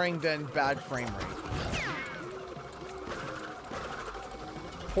jarring than bad frame rate.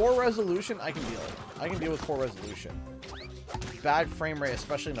 Poor resolution, I can deal with. I can deal with poor resolution. Bad frame rate,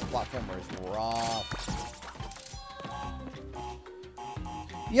 especially in a platformer, is rough.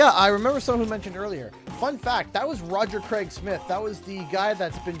 Yeah, I remember someone who mentioned earlier. Fun fact, that was Roger Craig Smith. That was the guy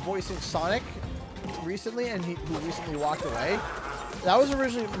that's been voicing Sonic recently, and who recently walked away. That was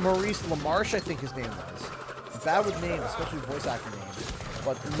originally Maurice LaMarche, I think his name was. Bad with names, especially voice actor names.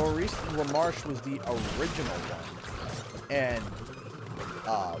 But Maurice LaMarche was the original one. And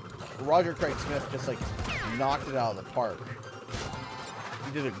Roger Craig Smith just like knocked it out of the park.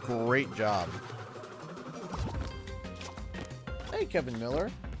 He did a great job. Hey, Kevin Miller.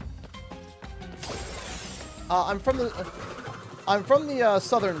 I'm from the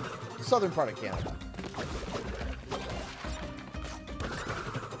southern part of Canada.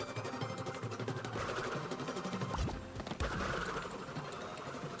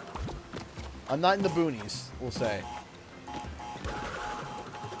 I'm not in the boonies, we'll say.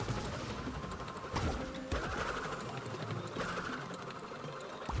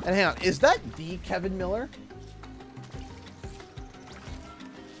 And hang on, is that the Kevin Miller?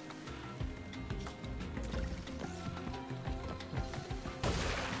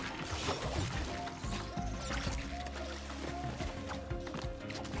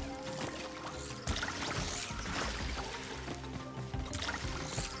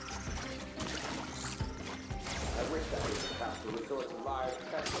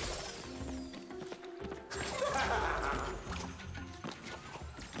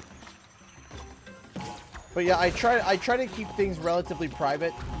 But yeah, I try to keep things relatively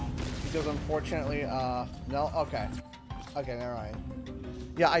private because unfortunately, no, okay, never mind.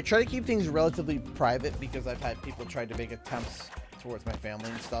 Yeah, I try to keep things relatively private because I've had people try to make attempts towards my family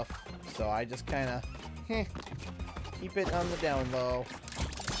and stuff. So I just kind of keep it on the down low.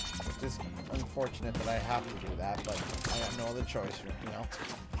 It's just unfortunate that I have to do that, but I got no other choice, you know.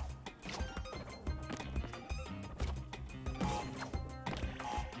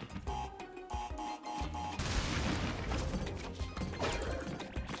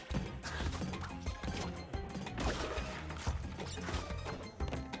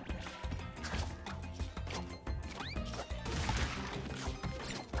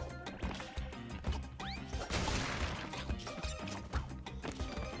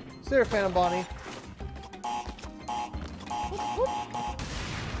 There, Phantom Bonnie.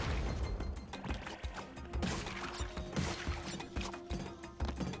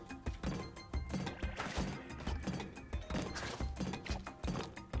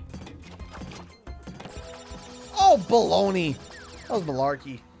 Oh, baloney. That was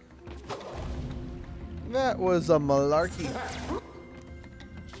malarkey. That was a malarkey.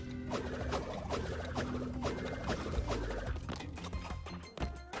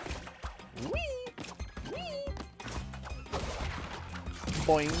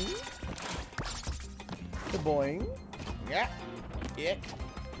 Boing. The boing. Yeah. Yeah.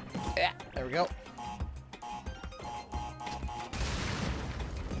 Yeah. There we go.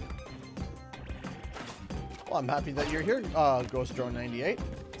 Well, I'm happy that you're here, Ghost Drone 98.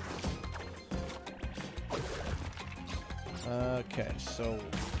 Okay, so...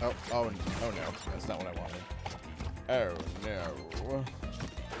 Oh no. That's not what I wanted. Oh, no.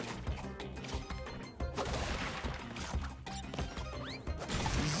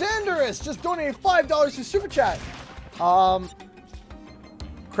 Xanderus just donated $5 to Super Chat.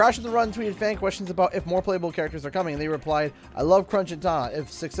 Crash of the Run tweeted fan questions about if more playable characters are coming, and they replied, I love Crunch and Donna. If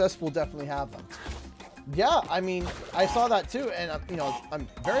success, we'll definitely have them. Yeah, I mean, I saw that too, and, you know, I'm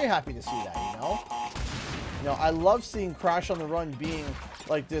very happy to see that, you know? You know, I love seeing Crash on the Run being,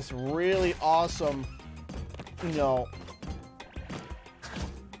 like, this really awesome, you know,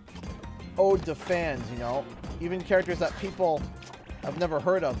 ode to fans, you know? Even characters that people I've never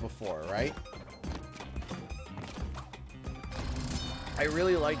heard of before, right? I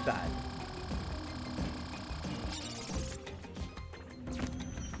really like that.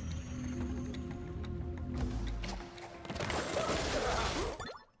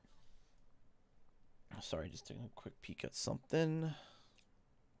 Sorry, just taking a quick peek at something.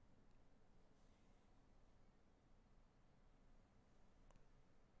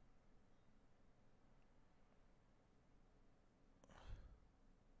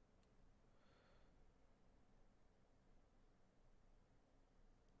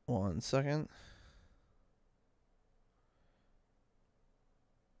 One second.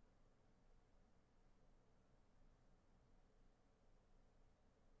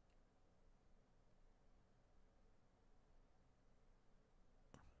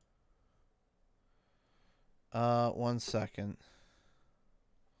 One second.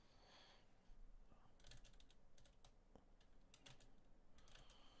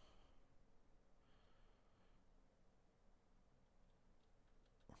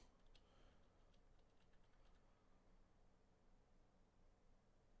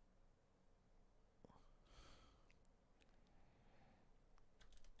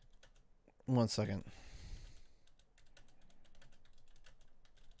 1 second.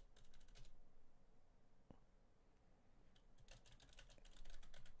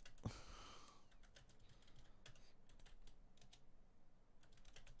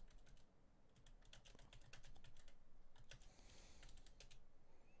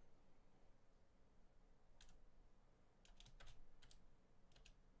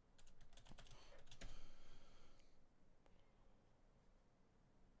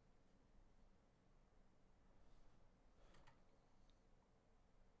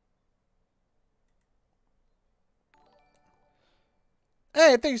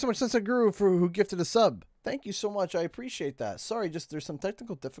 Hey, thank you so much, Sunset Guru, for who gifted a sub. Thank you so much. I appreciate that. Sorry, just there's some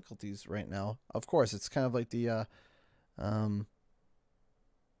technical difficulties right now. Of course, it's kind of like the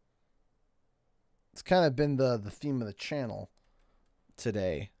it's kind of been the theme of the channel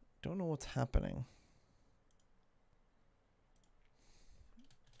today. Don't know what's happening.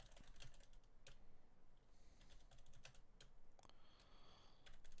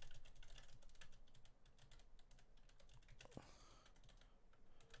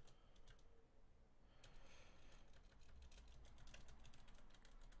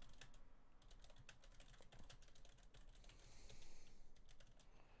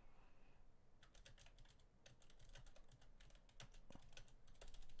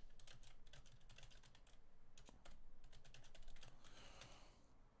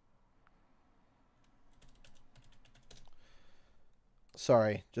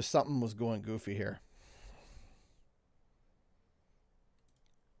 Sorry, just something was going goofy here.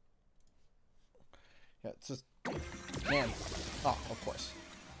 Yeah, it's just, man. Oh, of course.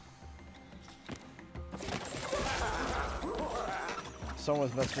 Someone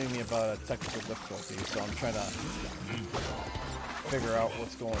was messaging me about a technical difficulty, so I'm trying to figure out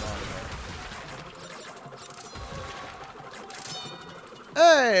what's going on here.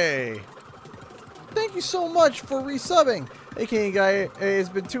 Hey! Thank you so much for resubbing. Hey, King Guy, it's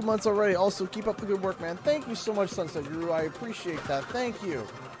been 2 months already. Also, keep up the good work, man. Thank you so much, Sunset Guru. I appreciate that. Thank you.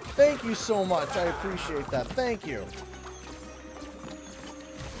 Thank you so much. I appreciate that. Thank you.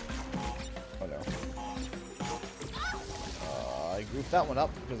 Oh, no. I goofed that one up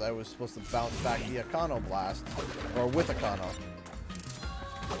because I was supposed to bounce back the Akano blast. Or with Akano.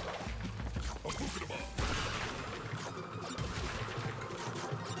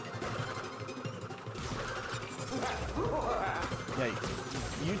 Yeah,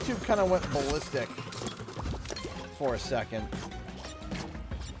 YouTube kind of went ballistic for a second.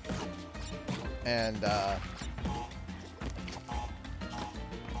 And,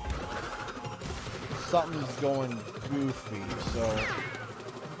 something's going goofy, so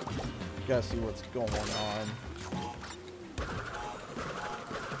gotta see what's going on.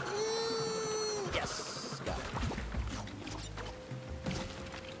 Yes, got it.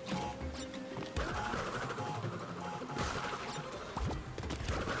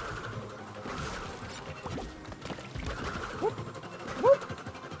 Whoop, whoop.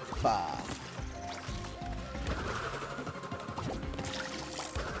 Bah.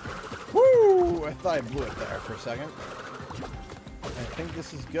 Woo! I thought I blew it there for a second. I think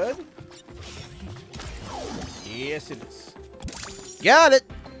this is good. Yes, it is. Got it!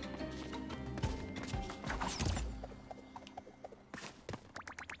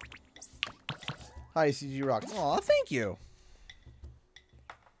 Hi, CG Rocks. Aw, thank you.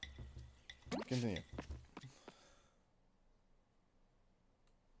 Continue.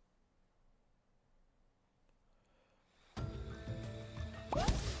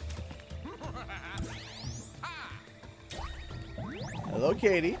 Hello,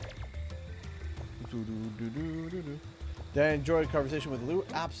 Katie. Did I enjoy a conversation with Lou?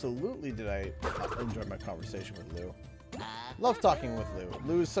 Absolutely did I enjoy my conversation with Lou. Love talking with Lou.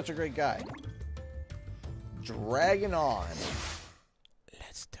 Lou is such a great guy. Dragging on.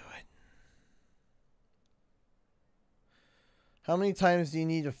 Let's do it. How many times do you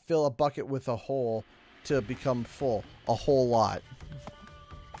need to fill a bucket with a hole to become full? A whole lot.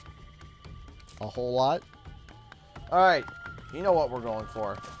 A whole lot? Alright. You know what we're going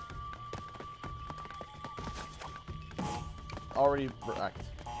for. Already wrecked.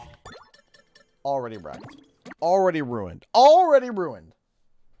 Already wrecked. Already ruined. Already ruined.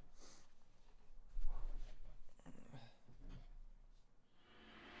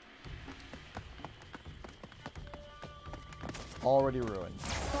 Already ruined.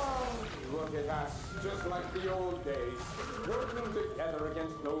 Look at us, just like the old days, working together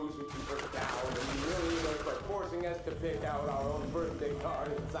against those who keep us down and humiliate us by forcing us to pick out our own birthday card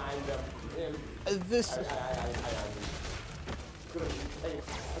and sign them in. This.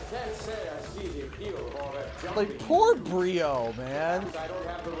 can't say I see the appeal of all that jumping. Like, poor Brio, man. I don't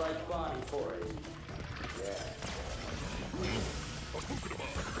have the right body for it. Yeah.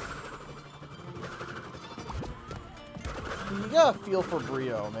 You gotta feel for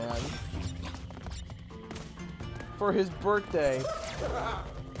Brio, man. For his birthday,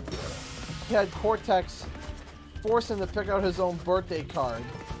 he had Cortex force him to pick out his own birthday card,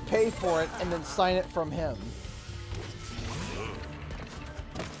 pay for it, and then sign it from him.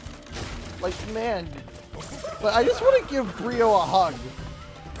 Like, man. But I just want to give Brio a hug.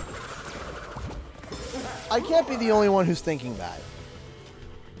 I can't be the only one who's thinking that.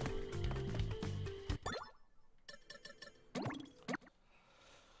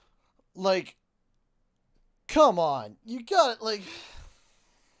 Like, come on. You got, like...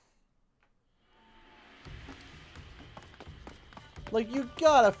 Like, you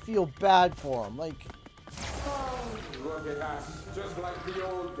gotta feel bad for him. Like... Look at us, just like the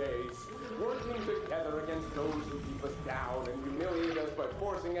old days. Working together against those who keep us down and humiliate us by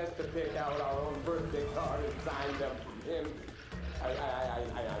forcing us to pick out our own birthday card and sign them from him. I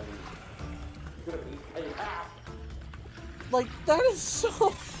could at least pay half. Like, that is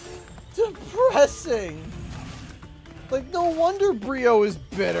so depressing. Like, no wonder Brio is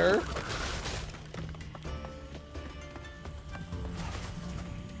bitter.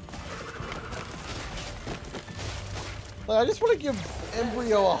 Like, I just want to give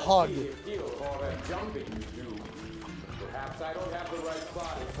Embryo a hug. Perhaps I don't have the right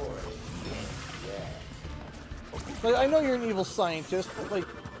body for it. Yeah. Like, I know you're an evil scientist, but like,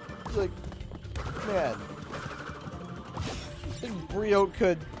 man. I think Brio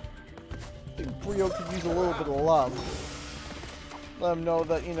could use a little bit of love. Let him know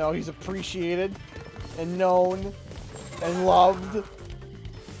that, you know, he's appreciated and known and loved.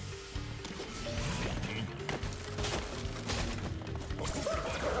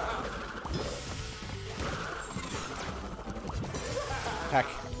 Heck.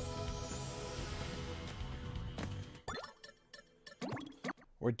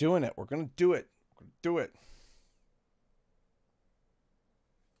 We're doing it. We're gonna do it. We're gonna do it.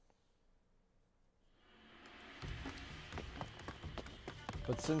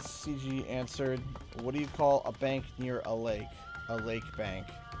 But since CG answered, what do you call a bank near a lake? A lake bank.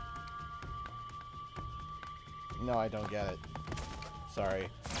 No, I don't get it. Sorry.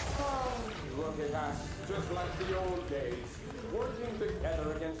 Look at us, just like the old days. Working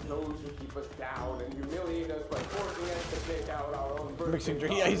together against those who keep us down and humiliate us by forcing us to take out our own birthday. Mixing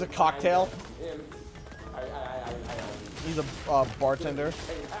drink. Yeah, he's a cocktail. He's a bartender. I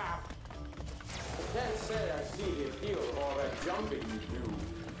can't say I see the appeal of all that jumping you do.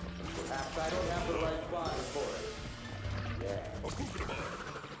 Perhaps I don't have the right body for it. Yeah.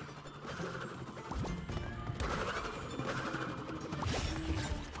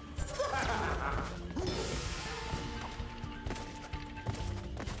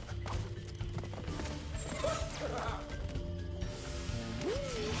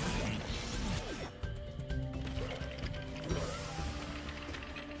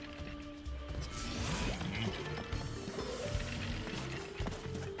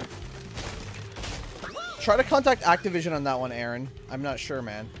 Try to contact Activision on that one, Aaron. I'm not sure,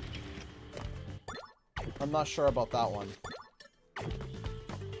 man. I'm not sure about that one.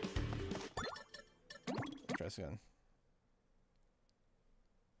 Try this again.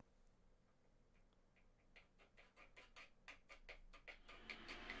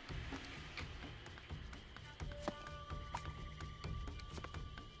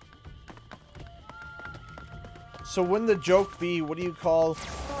 So wouldn't the joke be, what do you call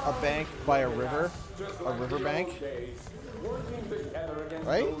a bank by a river? A river bank?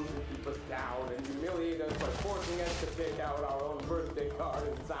 Right?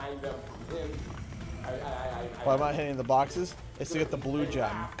 Why am I hitting the boxes? It's to get the blue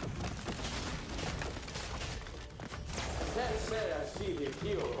gem.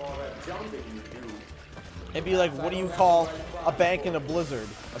 It'd be like, what do you call a bank in a blizzard?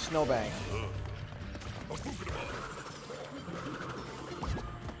 A snowbank.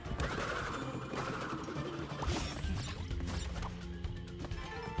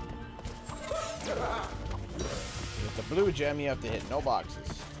 With the blue gem, you have to hit no boxes.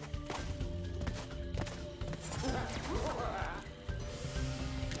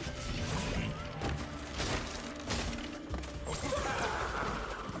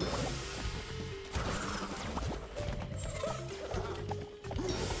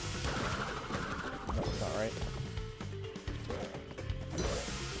 That's not right.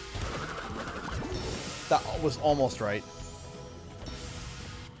 That was almost right.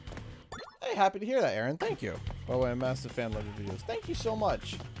 Hey, happy to hear that, Aaron. Thank you. By the way, I'm a massive fan of your videos. Thank you so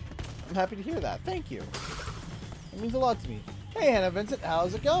much. I'm happy to hear that. Thank you. It means a lot to me. Hey, Hannah Vincent,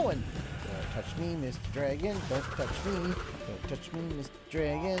 how's it going? Don't touch me, Mr. Dragon. Don't touch me. Don't touch me, Mr.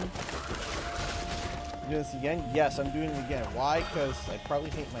 Dragon. You doing this again? Yes, I'm doing it again. Why? Because I probably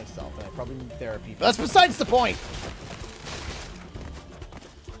hate myself and I probably need therapy. But that's besides the point!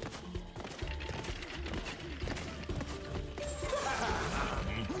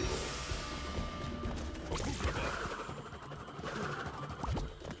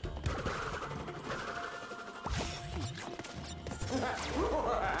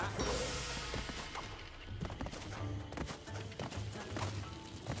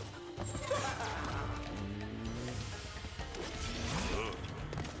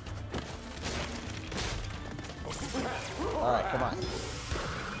 Alright, come on.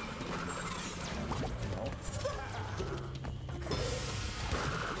 No.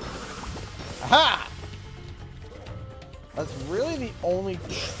 Aha! That's really the only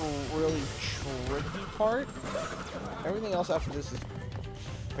really tricky part. Everything else after this is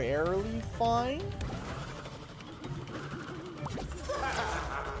fairly fine.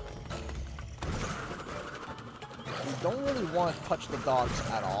 You don't really want to touch the dogs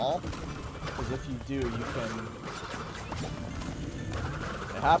at all, because if you do, you can...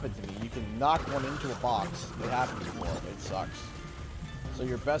 It happened to me. You can knock one into a box. It happened before. It sucks. So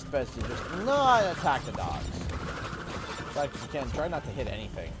your best bet is to just not attack the dogs. In fact, if you can, try not to hit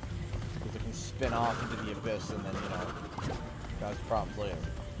anything, because it can spin off into the abyss and then, you know, cause problems later.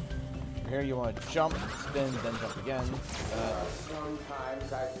 Here you want to jump, spin, then jump again.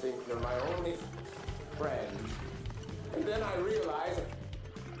 Sometimes I think you're my only friend. And then I realize,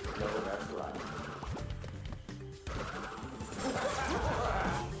 no, that's right.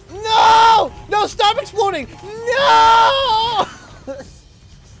 No! No, stop exploding! No!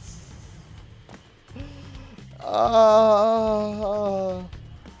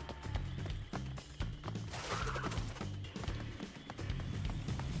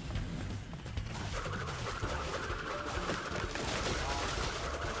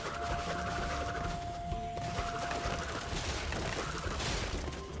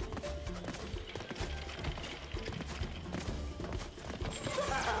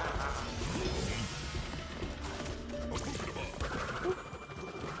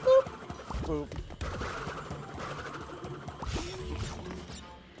 Boop.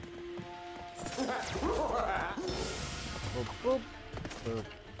 Boop, boop, boop,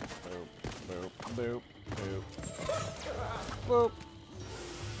 boop, boop, boop, boop, boop.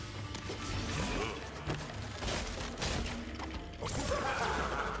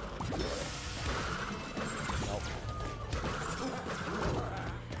 Nope.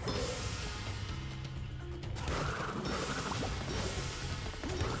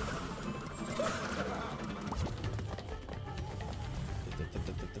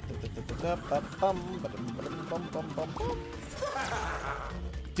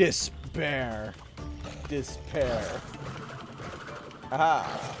 Despair. Despair. Aha.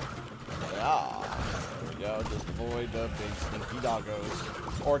 Yeah. There we go. Just avoid the big sneaky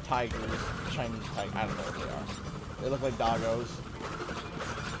doggos. Or tigers. Chinese tigers. I don't know what they are. They look like doggos.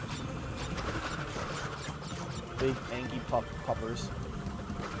 Big anky puppers.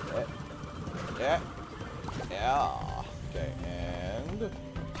 Yeah. Yeah. Yeah. Okay, and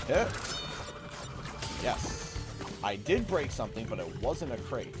hit. Yes. I did break something, but it wasn't a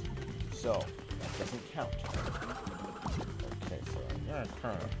crate. So, that doesn't count. Okay, so I'm gonna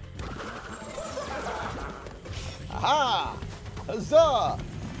turn. Aha! Huzzah!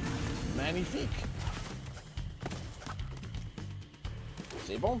 Magnifique.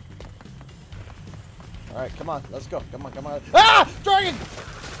 Sable? Alright, come on, let's go. Come on, come on. Ah! Dragon!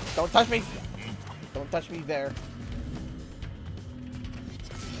 Don't touch me! Don't touch me there.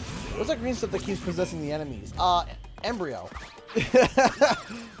 What's that green stuff that keeps possessing the enemies? Embryo.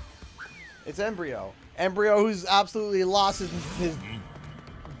 It's Embryo. Embryo who's absolutely lost his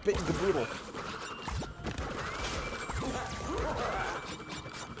bit in the boodle.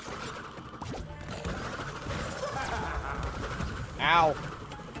 Ow.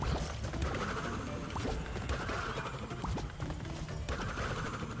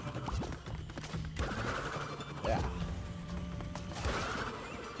 Yeah.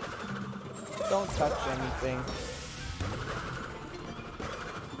 Don't touch anything.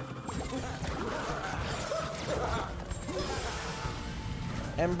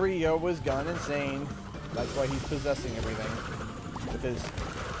 Embryo was gone insane. That's why he's possessing everything. With his...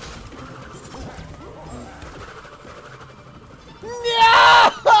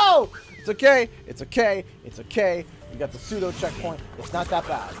 No! It's okay. It's okay. It's okay. We got the pseudo checkpoint. It's not that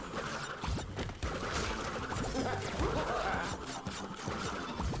bad.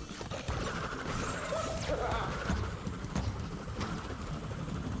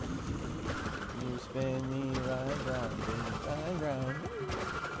 Spin me round, round, round, round.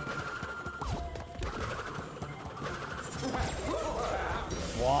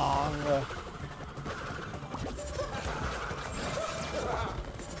 Wong.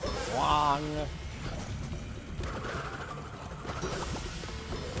 Wong.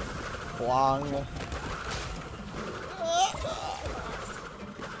 Wong.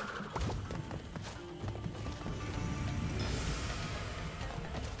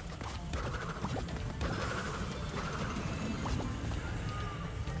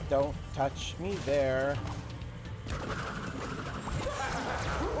 Don't touch me there.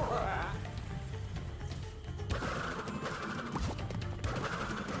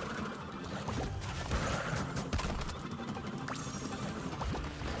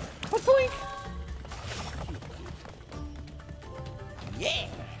 Yeah!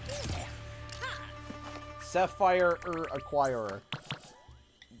 Sapphire Acquirer.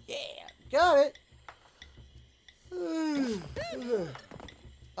 Yeah! Got it!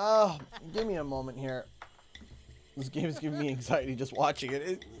 Give me a moment here. This game is giving me anxiety just watching it.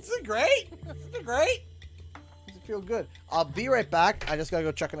 Is it great? Is it great? Does it feel good? I'll be right back. I just gotta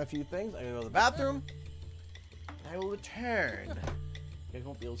go check on a few things. I gotta go to the bathroom. And I will return. You guys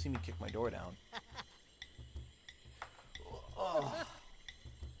won't be able to see me kick my door down. Oh.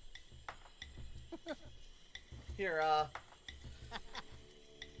 Here,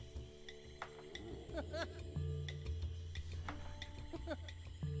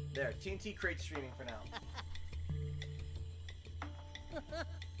 there, TNT crate streaming for now.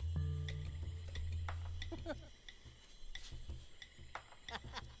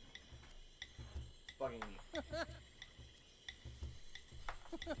 It's bugging me.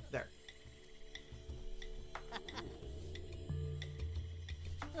 There.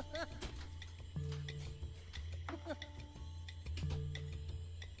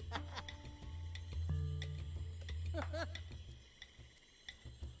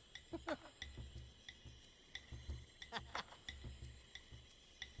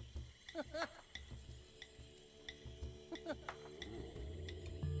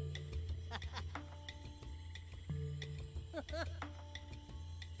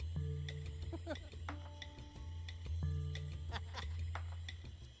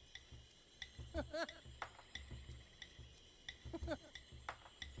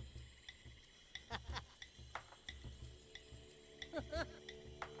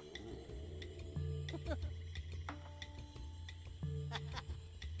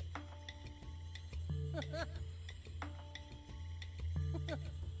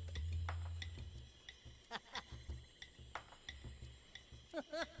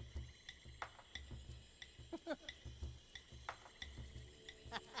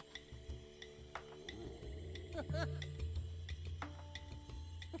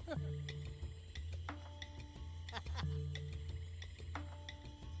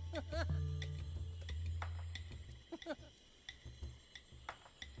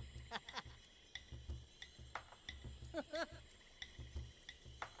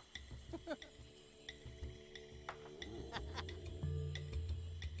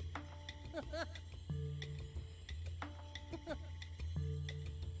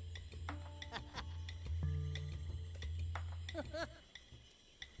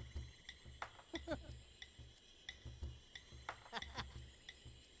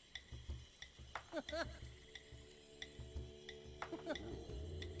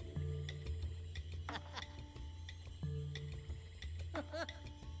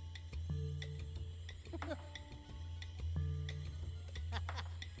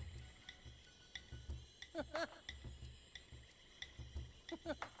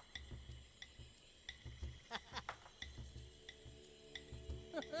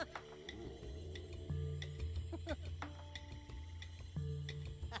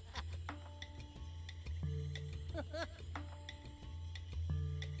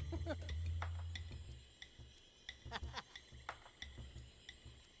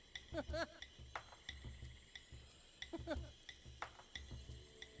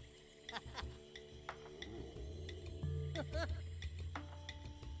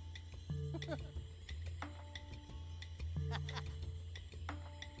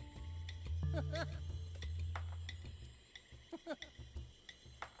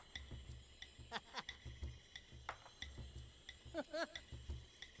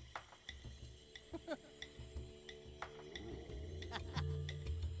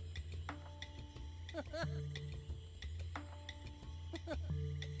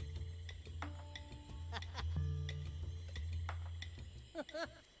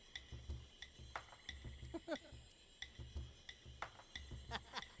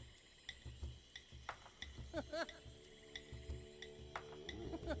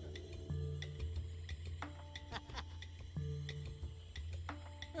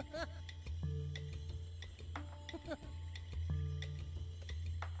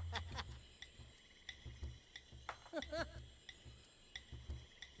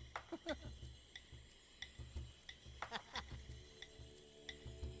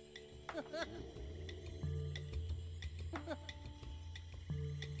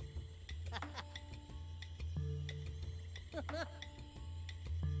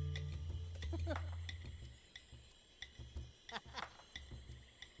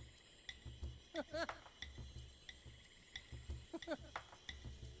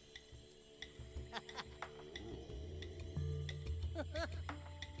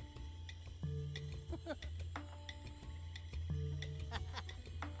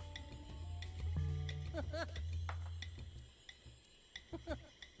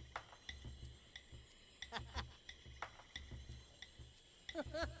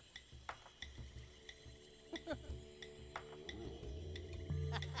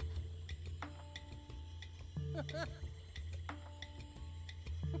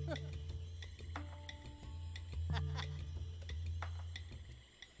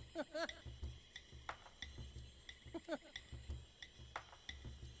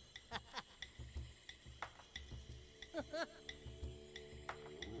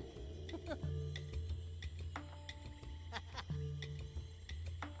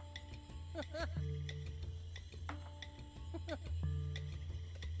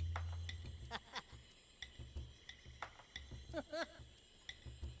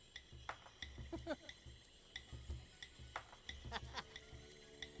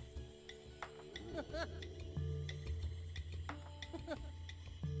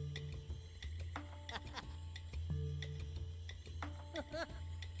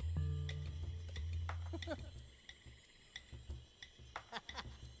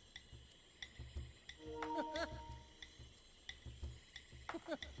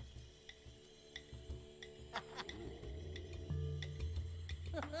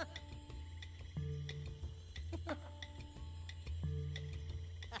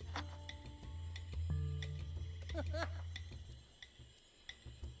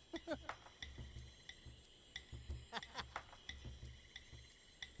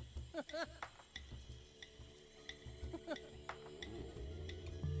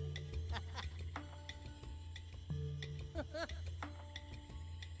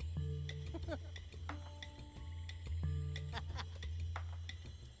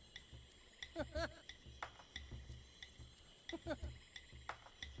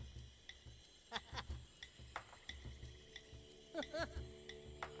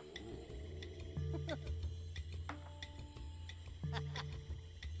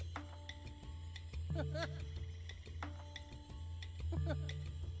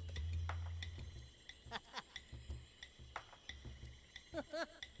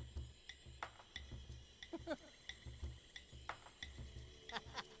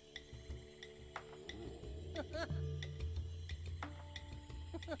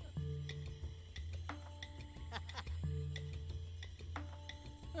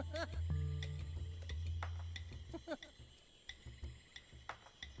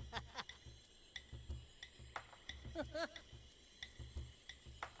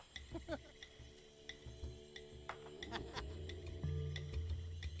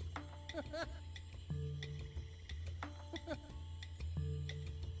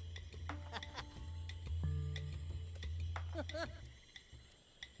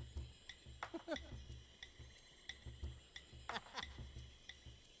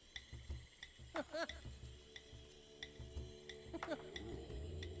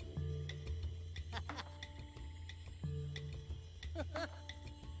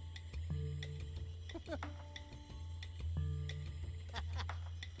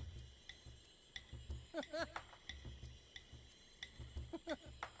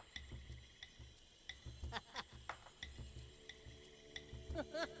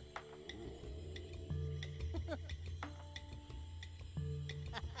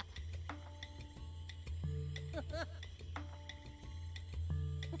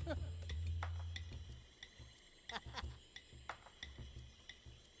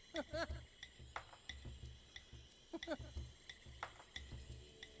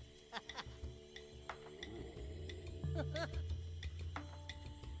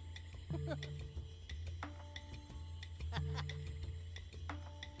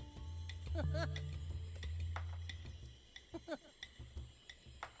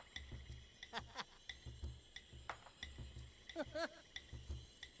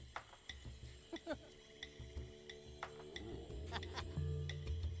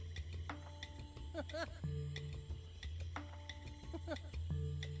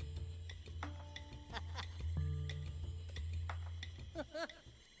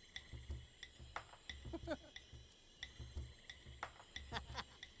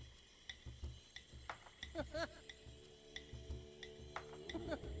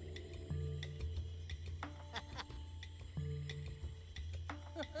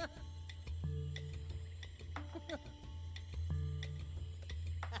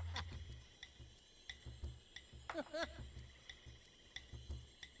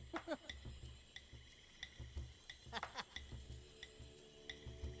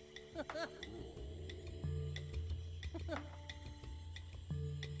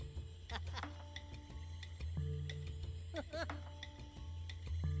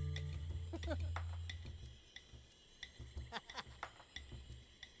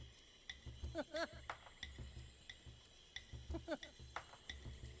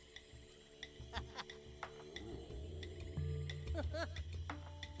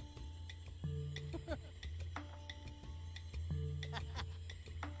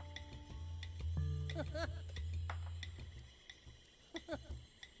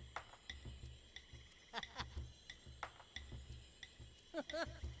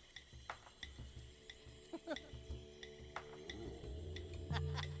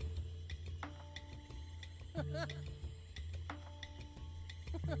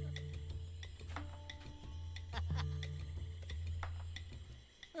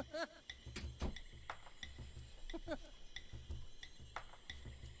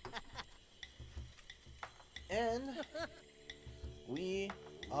 And we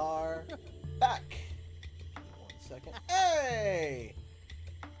are back. 1 second. Hey!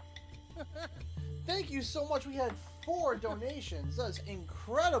 Thank you so much. We had 4 donations. That's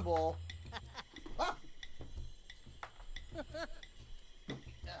incredible. Ah. Give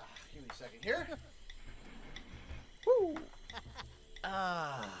me a second here. Woo.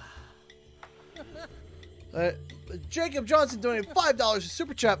 Jacob Johnson donated $5 to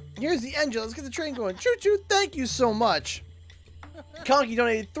Super Chat. Here's the engine. Let's get the train going. Choo choo. Thank you so much. Conky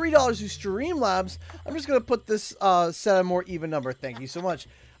donated $3 to Streamlabs. I'm just going to put this set a more even number. Thank you so much.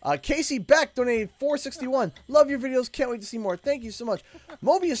 Casey Beck donated $4.61. Love your videos. Can't wait to see more. Thank you so much.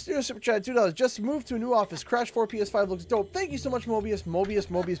 Mobius Studio Super Chat $2. Just moved to a new office. Crash 4 PS5 looks dope. Thank you so much, Mobius.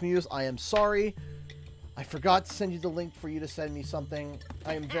 Mobius. I am sorry. I forgot to send you the link for you to send me something.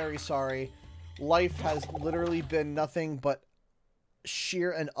 I am very sorry. Life has literally been nothing but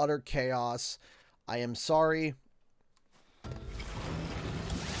sheer and utter chaos. I am sorry.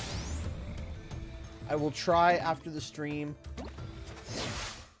 I will try after the stream.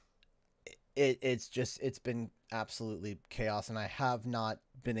 It's been absolutely chaos, and I have not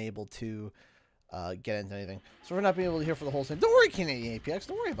been able to get into anything. So we're not being able to hear for the whole thing. Don't worry, Canadian APX.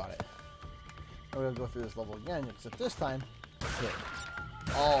 Don't worry about it. We're going to go through this level again, except this time, hit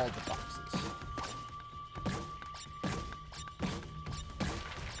all the boxes.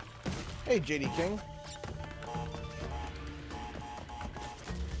 Hey, JD King.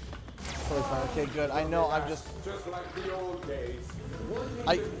 Okay, good. I know, I'm just like the old days.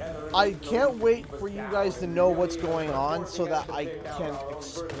 I can't wait for you guys to know what's going on so that I can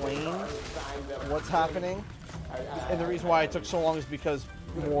explain what's happening. And the reason why it took so long is because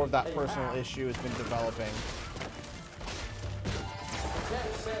more of that personal issue has been developing.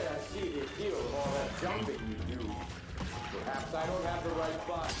 Can't say I see the appeal of all that jumping you do. Perhaps I don't have the right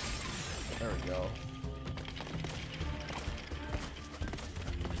button. There we go.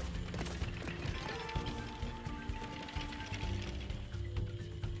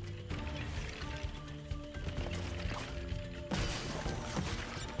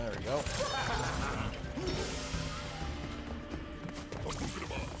 There we go.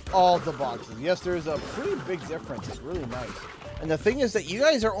 All the boxes. Yes, there's a pretty big difference. It's really nice. And the thing is that you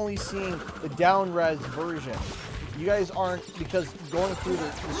guys are only seeing the down-res version. You guys aren't, because going through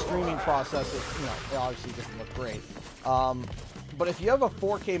the streaming process, it obviously doesn't look great. But if you have a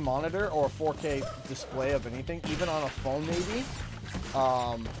 4K monitor or a 4K display of anything, even on a phone maybe,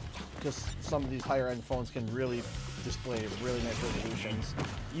 because some of these higher-end phones can really display really nice resolutions,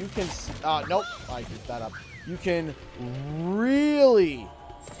 you can, nope, I picked that up. You can really,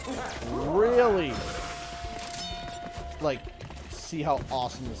 like, see how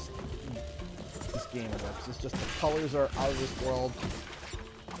awesome this game looks. It's just the colors are out of this world.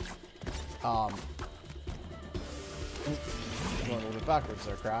 Going a little bit backwards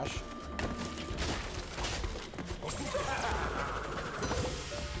there, Crash.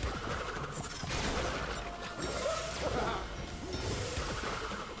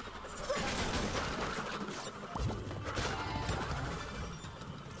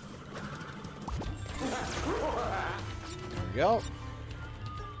 There we go.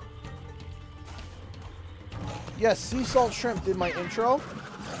 Yes, Sea Salt Shrimp did my intro.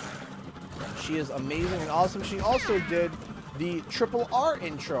 She is amazing and awesome. She also did the Triple R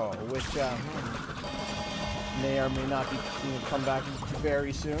intro, which may or may not be seeing it come back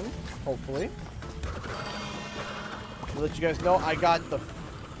very soon, hopefully. To let you guys know, I got the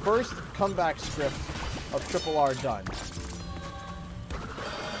first comeback script of Triple R done.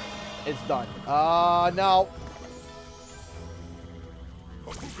 It's done. Now.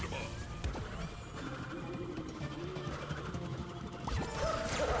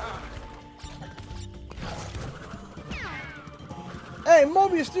 Hey,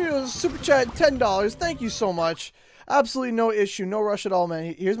 Mobius Studios super chat $10. Thank you so much. Absolutely no issue, no rush at all,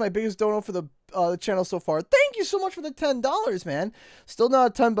 man. Here's my biggest dono for the channel so far. Thank you so much for the $10, man. Still not a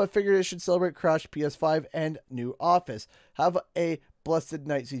ton, but figured it should celebrate Crash PS5 and new office. Have a blessed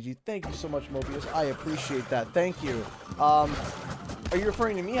night, CG. Thank you so much, Mobius. I appreciate that. Thank you. Are you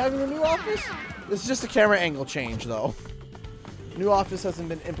referring to me having a new office? This is just a camera angle change, though. New office hasn't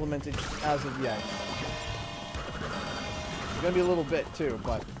been implemented as of yet. It's gonna be a little bit too,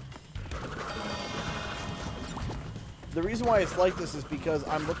 but the reason why it's like this is because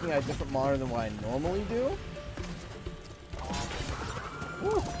I'm looking at a different monitor than what I normally do.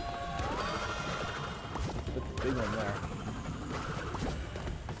 Woo. The big one there.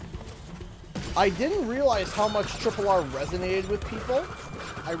 I didn't realize how much RRR resonated with people.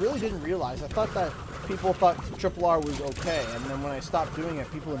 I really didn't realize. I thought that people thought RRR was okay, and then when I stopped doing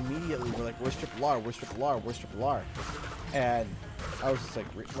it, people immediately were like, "Where's RRR? Where's RRR? Where's RRR?" And I was just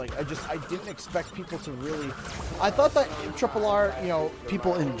like, I didn't expect people to really. I thought that RRR, you know,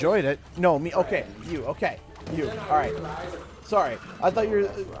 people enjoyed it. No, me. Okay, you. Okay, you. All right. Sorry, I thought you were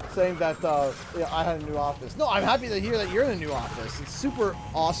saying that yeah, I had a new office. No, I'm happy to hear that you're in a new office. It's super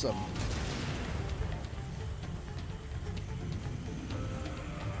awesome.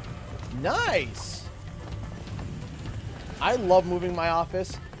 Nice. I love moving my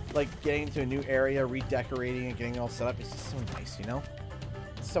office, like getting into a new area, redecorating and getting it all set up. It's just so nice, you know?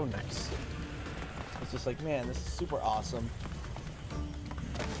 It's so nice. It's just like, man, this is super awesome.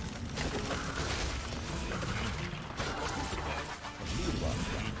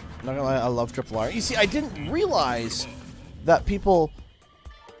 I'm not gonna lie, I love RRR. You see, I didn't realize that people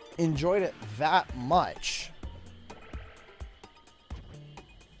enjoyed it that much.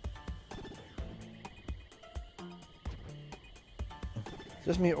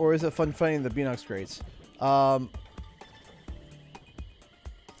 Just me, or is it fun finding the Beanox crates?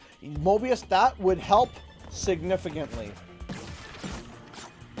 Mobius, that would help significantly.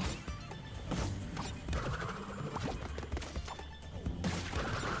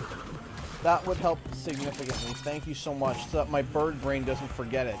 That would help significantly. Thank you so much, so that my bird brain doesn't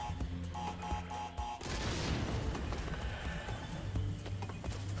forget it.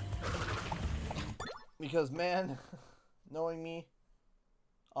 Because, man, knowing me...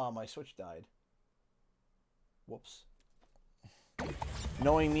 Oh, my Switch died. Whoops.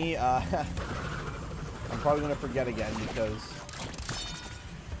 Knowing me, I'm probably going to forget again because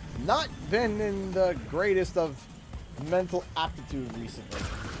not been in the greatest of mental aptitude recently.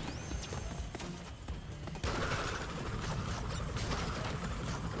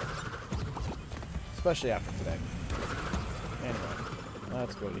 Especially after today. Anyway,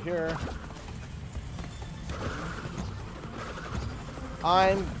 let's go to here.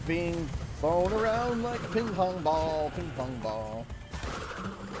 I'm being thrown around like a ping pong ball, ping pong ball.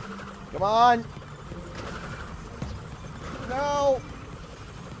 Come on! No!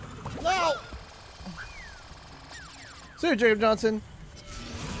 No! Sir Jacob Johnson.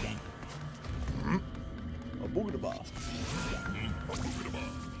 A boogie ball.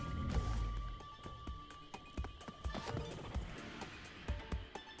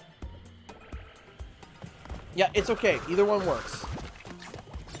 Yeah, it's okay. Either one works.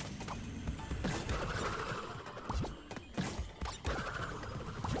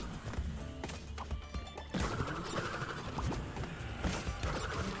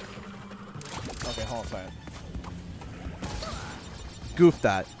 Okay, hold on a second. Goof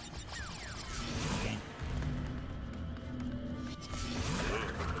that.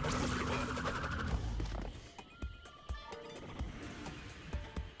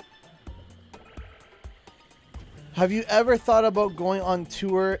 Have you ever thought about going on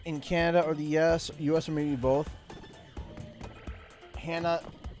tour in Canada or the US or maybe both? Hannah,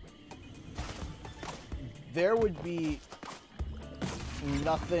 there would be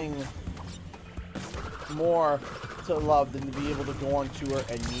nothing more to love than to be able to go on tour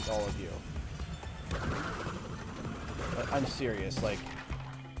and meet all of you. I'm serious. Like,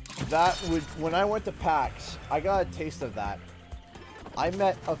 that would... When I went to PAX, I got a taste of that. I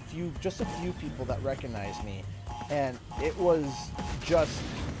met just a few people that recognized me. And it was just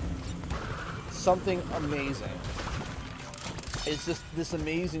something amazing. It's just this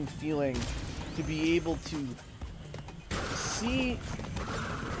amazing feeling to be able to see...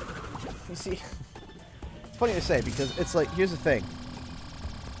 You see, it's funny to say because it's like, here's the thing.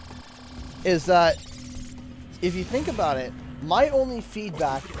 Is that if you think about it, my only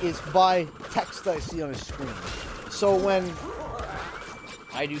feedback is by text that I see on a screen. So when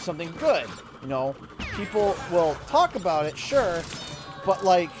I do something good, you know, people will talk about it, sure, but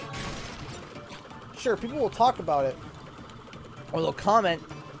like, sure, people will talk about it, or they'll comment,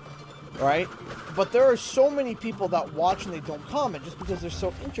 right? But there are so many people that watch and they don't comment just because they're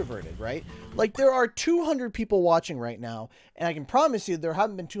so introverted, right? Like, there are 200 people watching right now, and I can promise you there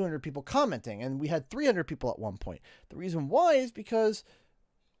haven't been 200 people commenting, and we had 300 people at one point. The reason why is because,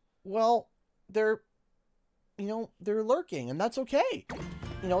 well, they're, you know, they're lurking, and that's okay.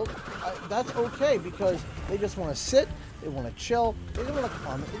 You know, that's okay, because they just want to sit, they want to chill, they don't want to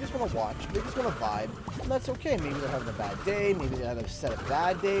comment, they just want to watch, they just want to vibe, and that's okay. Maybe they're having a bad day, maybe they had a set of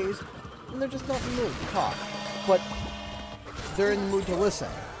bad days, and they're just not in the mood to talk. But they're in the mood to listen.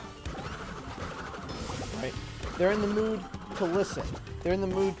 Right? They're in the mood to listen. They're in the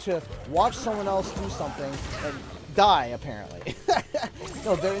mood to watch someone else do something and die, apparently.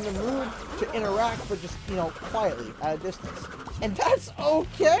 No, they're in the mood to interact, but just, you know, quietly, at a distance. And that's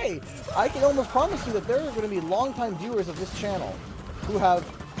okay! I can almost promise you that there are going to be longtime viewers of this channel who have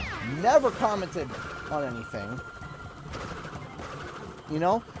never commented on anything. You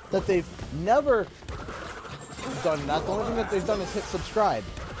know? That they've never done that. The only thing that they've done is hit subscribe.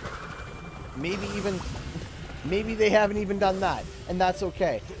 Maybe they haven't even done that. And that's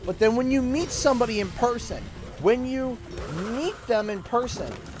okay. But then when you meet somebody in person, when you meet them in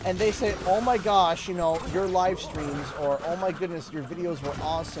person, and they say, oh my gosh, you know, your live streams, or oh my goodness, your videos were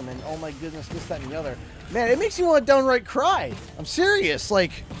awesome, and oh my goodness, this, that, and the other. Man, it makes you want to downright cry. I'm serious.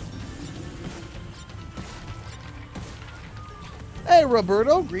 Like, hey,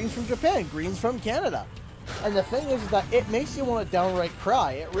 Roberto, greens from Japan, greens from Canada. And the thing is that it makes you want to downright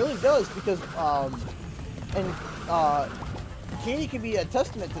cry. It really does, because, Katie can be a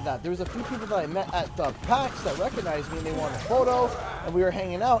testament to that. There was a few people that I met at PAX that recognized me, and they wanted a photo, and we were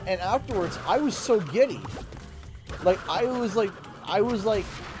hanging out, and afterwards, I was so giddy. Like, I was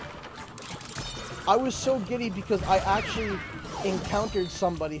so giddy because I actually encountered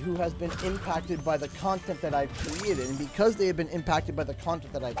somebody who has been impacted by the content that I've created, and because they have been impacted by the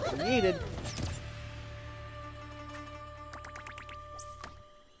content that I've created,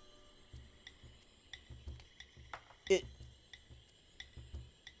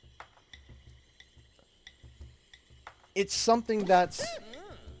 it's something that's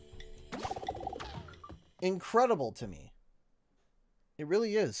incredible to me. It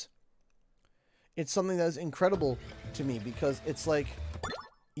really is. It's something that is incredible to me, because it's like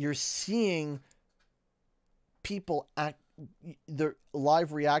you're seeing people act, their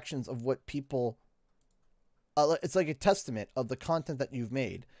live reactions of what people, it's like a testament of the content that you've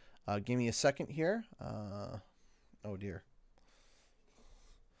made. Give me a second here. Oh dear.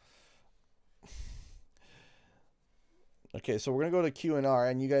 Okay, so we're going to go to Q&R,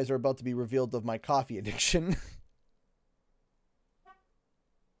 and you guys are about to be revealed of my coffee addiction.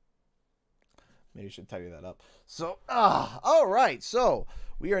 Maybe I should tidy that up. So, all right. So,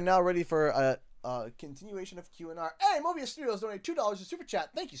 we are now ready for a continuation of Q&R. Hey, Mobius Studios donated $2 to Super Chat.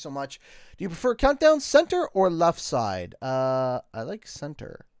 Thank you so much. Do you prefer countdown, center, or left side? I like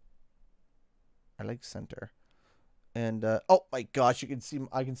center. I like center. And, oh my gosh, I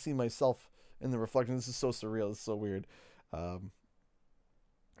can see myself in the reflection. This is so surreal. This is so weird.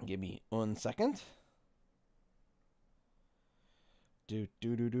 Give me 1 second.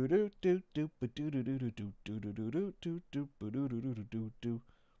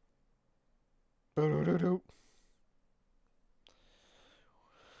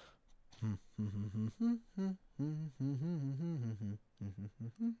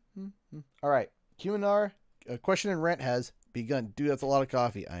 All right, Q&R. Question and rant has begun. Dude, that's a lot of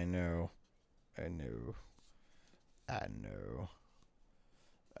coffee. I know. I know. I know.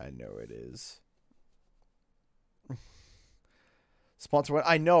 I know it is. Sponsor when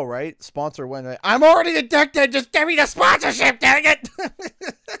I know, right? Sponsor when I'm already addicted. Just give me the sponsorship, dang it!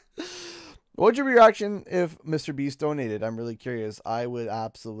 What would your reaction if Mr. Beast donated? I'm really curious. I would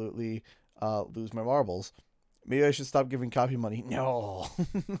absolutely lose my marbles. Maybe I should stop giving coffee money. No.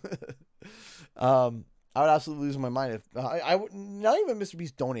 I would absolutely lose my mind if I would not even Mr.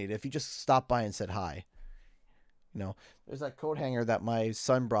 Beast donated. If he just stopped by and said hi. You know, there's that coat hanger that my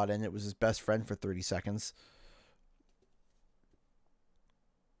son brought in. It was his best friend for 30 seconds.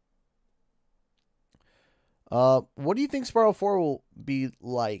 What do you think Spyro 4 will be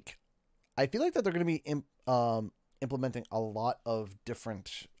like? I feel like that they're going to be implementing a lot of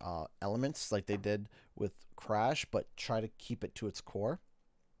different elements like they did with Crash, but try to keep it to its core.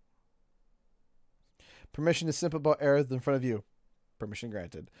 Permission to simp about errors in front of you. Permission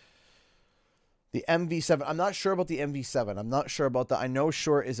granted. The MV7. I'm not sure about the MV7. I'm not sure about that. I know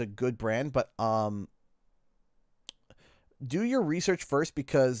Shure is a good brand, but do your research first,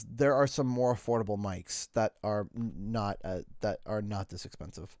 because there are some more affordable mics that are not this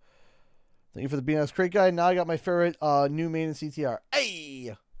expensive. Thank you for the BNS Crate Guide. Now I got my favorite new main in CTR.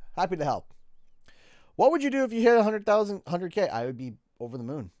 Hey! Happy to help. What would you do if you hit 100,000, 100K? I would be over the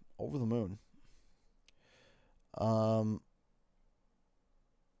moon. Over the moon.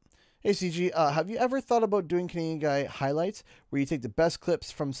 Hey, CG, have you ever thought about doing Canadian Guy highlights where you take the best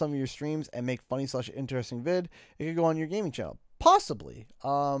clips from some of your streams and make funny / interesting vid? It could go on your gaming channel. Possibly.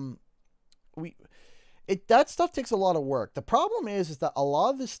 That stuff takes a lot of work. The problem is that a lot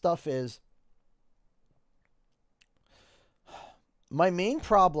of this stuff is... My main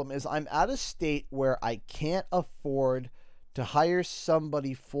problem is I'm at a state where I can't afford to hire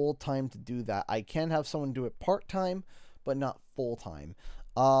somebody full-time to do that. I can have someone do it part-time, but not full-time.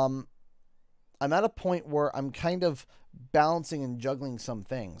 I'm at a point where I'm kind of balancing and juggling some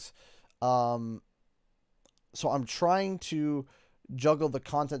things. So I'm trying to juggle the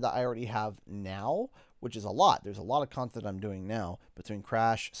content that I already have now, which is a lot. There's a lot of content I'm doing now between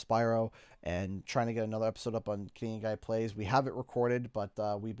Crash, Spyro, and trying to get another episode up on Canadian Guy Plays. We have it recorded, but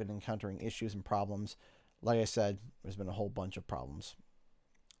we've been encountering issues and problems. Like I said, there's been a whole bunch of problems.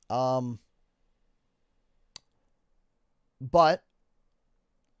 But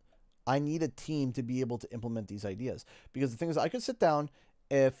I need a team to be able to implement these ideas. Because the thing is, I could sit down,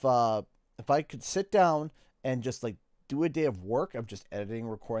 if I could sit down and just like do a day of work of just editing,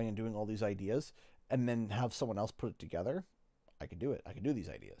 recording, and doing all these ideas, and then have someone else put it together, I could do it. I could do these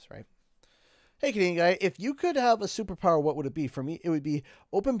ideas, right? Hey, Canadian Guy, if you could have a superpower, what would it be? For me, it would be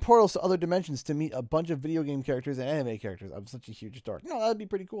open portals to other dimensions to meet a bunch of video game characters and anime characters. I'm such a huge dork. No, that'd be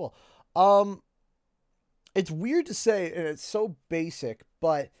pretty cool. It's weird to say, and it's so basic,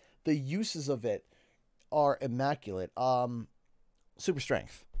 but the uses of it are immaculate. Super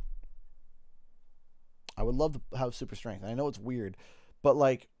strength. I would love to have super strength. I know it's weird, but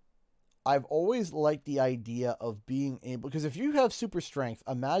like, I've always liked the idea of being able, because if you have super strength,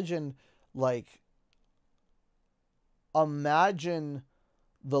 imagine the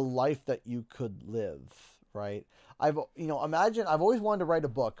life that you could live, right? I've always wanted to write a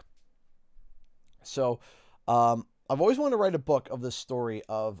book. So, I've always wanted to write a book of the story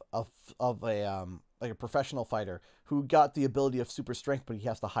of a professional fighter who got the ability of super strength, but he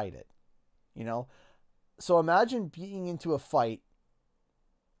has to hide it, you know? So imagine being into a fight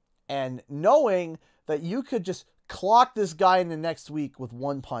and knowing that you could just clock this guy in the next week with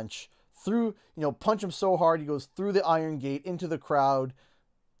one punch through, punch him so hard he goes through the Iron Gate into the crowd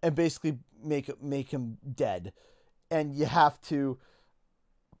and basically make him dead. And you have to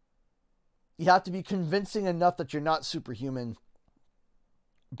be convincing enough that you're not superhuman,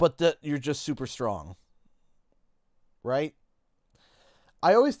 but that you're just super strong. Right?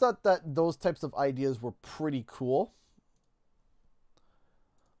 I always thought that those types of ideas were pretty cool.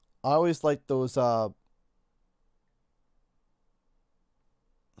 I always liked those I'll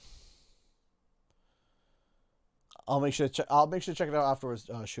make sure to check it out afterwards,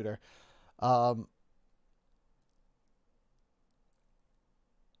 Shooter. I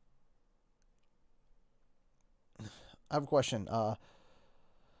have a question.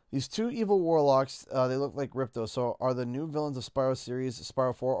 These two evil warlocks, they look like Ripto. So are the new villains of Spyro series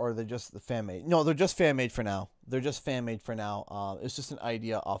Spyro 4, or are they just the fan made? No, they're just fan made for now. It's just an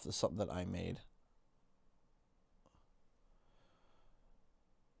idea off of something that I made.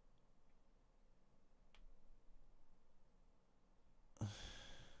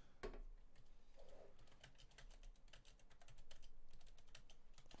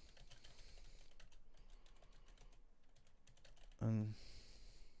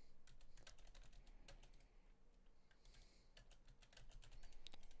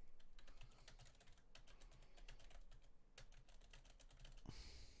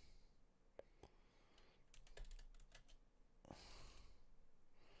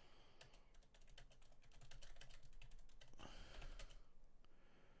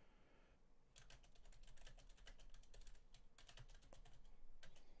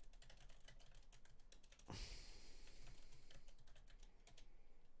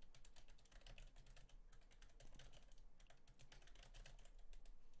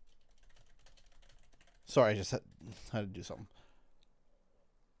 Sorry, I just had to do something.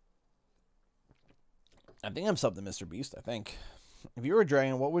 I think I'm something Mr. Beast, I think. If you were a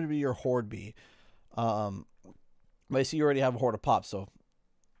dragon, what would your horde be? But I see you already have a horde of pops, so...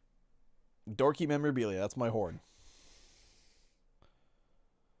 Dorky memorabilia, that's my horde.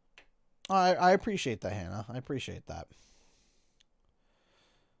 I appreciate that, Hannah. I appreciate that.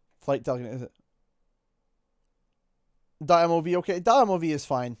 Flight telekinesis, is it? .mov, okay. .mov is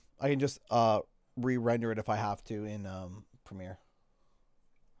fine. I can just re-render it if I have to in Premiere.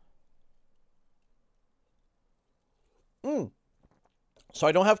 So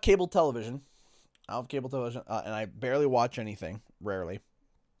I don't have cable television. I don't have cable television, and I barely watch anything, rarely.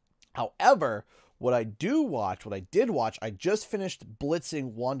 However, what I did watch, I just finished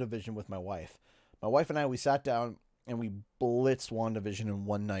blitzing WandaVision with my wife. My wife and I, we sat down and we blitzed WandaVision in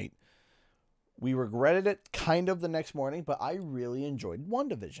one night. We regretted it kind of the next morning, but I really enjoyed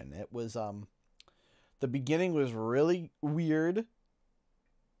WandaVision. It was, the beginning was really weird.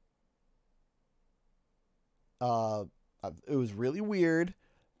 It was really weird,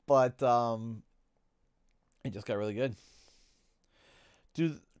 but it just got really good.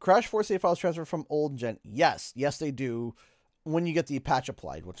 Do Crash 4 save files transfer from old gen? Yes, they do. When you get the patch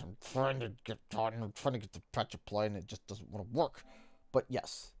applied, which I'm trying to get the patch applied, and it just doesn't want to work. But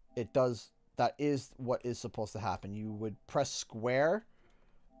yes, it does. That is what is supposed to happen. You would press square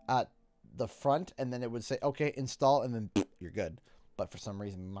at the front, and then it would say, okay, install, and then you're good. But for some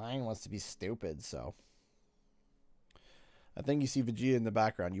reason, mine wants to be stupid, so. I think you see Vegeta in the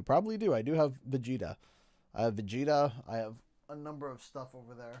background. You probably do. I do have Vegeta. I have Vegeta. I have a number of stuff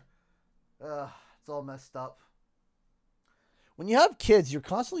over there. It's all messed up. When you have kids, you're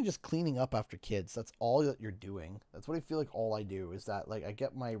constantly just cleaning up after kids. That's all that you're doing. That's what I feel like all I do is that, like, I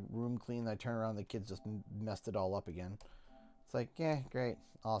get my room clean, and I turn around, the kids just messed it all up again. It's like, yeah, great.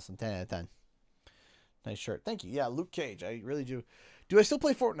 Awesome. 10 out of 10. Nice shirt. Thank you. Yeah, Luke Cage. I really do. Do I still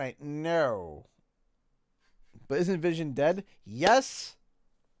play Fortnite? No. But isn't Vision dead? Yes.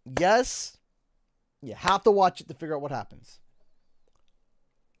 Yes. You have to watch it to figure out what happens.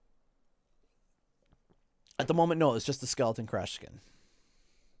 At the moment, no. It's just the skeleton Crash skin.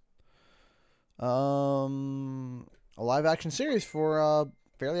 A live action series for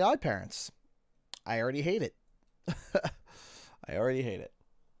Fairly Odd Parents. I already hate it. I already hate it.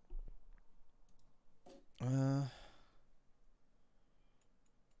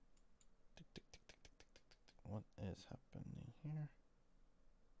 What is happening here?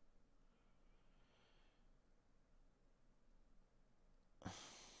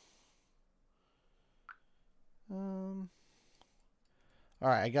 All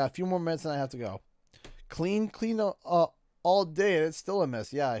right, I got a few more minutes and I have to go. Clean all day and it's still a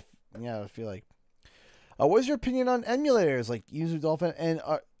mess. Yeah, I feel like. What's your opinion on emulators like Yuzu Dolphin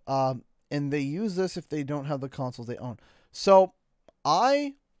and they use this if they don't have the consoles they own? So,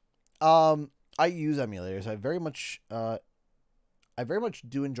 I use emulators. I very much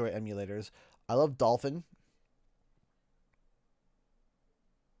do enjoy emulators. I love Dolphin.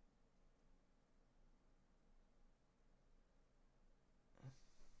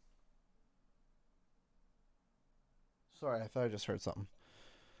 Sorry, I thought I just heard something.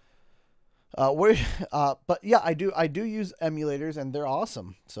 But yeah, I do use emulators and they're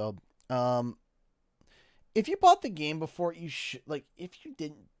awesome. So, if you bought the game before, you should, like, if you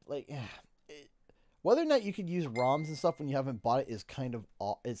didn't, like, whether or not you could use ROMs and stuff when you haven't bought it is kind of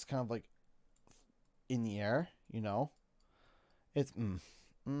like in the air, you know. It's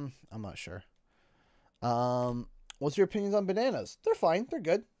I'm not sure. What's your opinions on bananas? They're fine. They're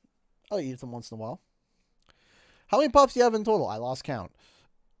good. I'll eat them once in a while. How many pops do you have in total? I lost count.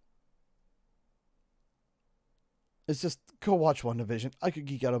 It's just go watch WandaVision. I could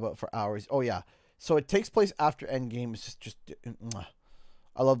geek out about it for hours. Oh yeah. So it takes place after Endgame. It's just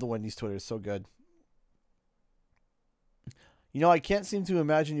I love the Wendy's Twitter. It's so good. You know, I can't seem to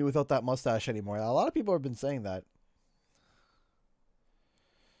imagine you without that mustache anymore. A lot of people have been saying that.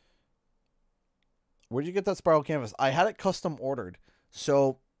 Where'd you get that Spyro canvas? I had it custom ordered.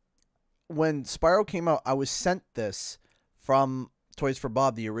 So when Spyro came out, I was sent this from Toys for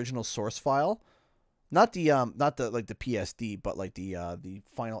Bob, the original source file. Not the like the PSD, but like the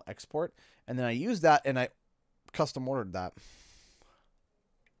final export. And then I used that and I custom ordered that.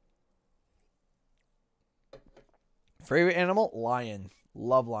 Favorite animal? Lion.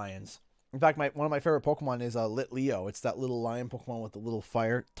 Love lions. In fact, one of my favorite Pokemon is Lit Leo. It's that little lion Pokemon with the little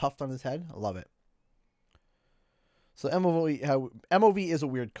fire tuft on his head. I love it. So MOV is a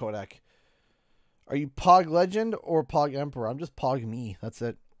weird codec. Are you Pog Legend or Pog Emperor? I'm just Pog me. That's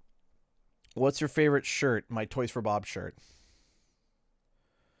it. What's your favorite shirt? My Toys for Bob shirt.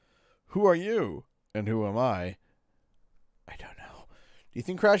 Who are you? And who am I? I don't know. Do you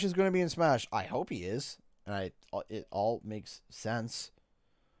think Crash is going to be in Smash? I hope he is. And it all makes sense.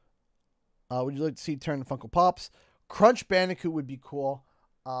 Would you like to see Turn Funko Pops? Crunch Bandicoot would be cool.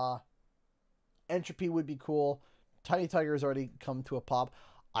 Entropy would be cool. Tiny Tiger has already come to a pop.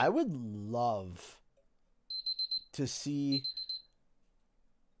 I would love to see...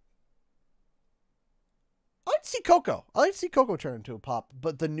 I'd see Coco. I'd like to see Coco turn into a pop,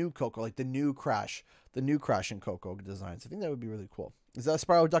 but the new Coco, like the new Crash and Coco designs. I think that would be really cool. Is that a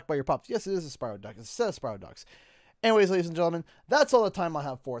Spyro duck by your pops? Yes, it is a Spyro duck. It's a set of Spyro ducks. Anyways, ladies and gentlemen, that's all the time I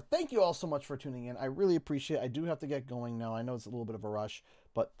have for. Thank you all so much for tuning in. I really appreciate it. I do have to get going now. I know it's a little bit of a rush,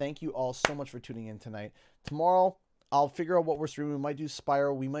 but thank you all so much for tuning in tonight. Tomorrow, I'll figure out what we're streaming. We might do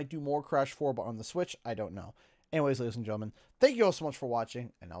Spyro. We might do more Crash 4, but on the Switch, I don't know. Anyways, ladies and gentlemen, thank you all so much for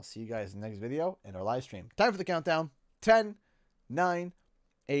watching, and I'll see you guys in the next video in our live stream. Time for the countdown. 10, 9,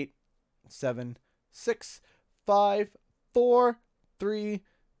 8, 7, 6, 5, 4, 3,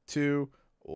 2,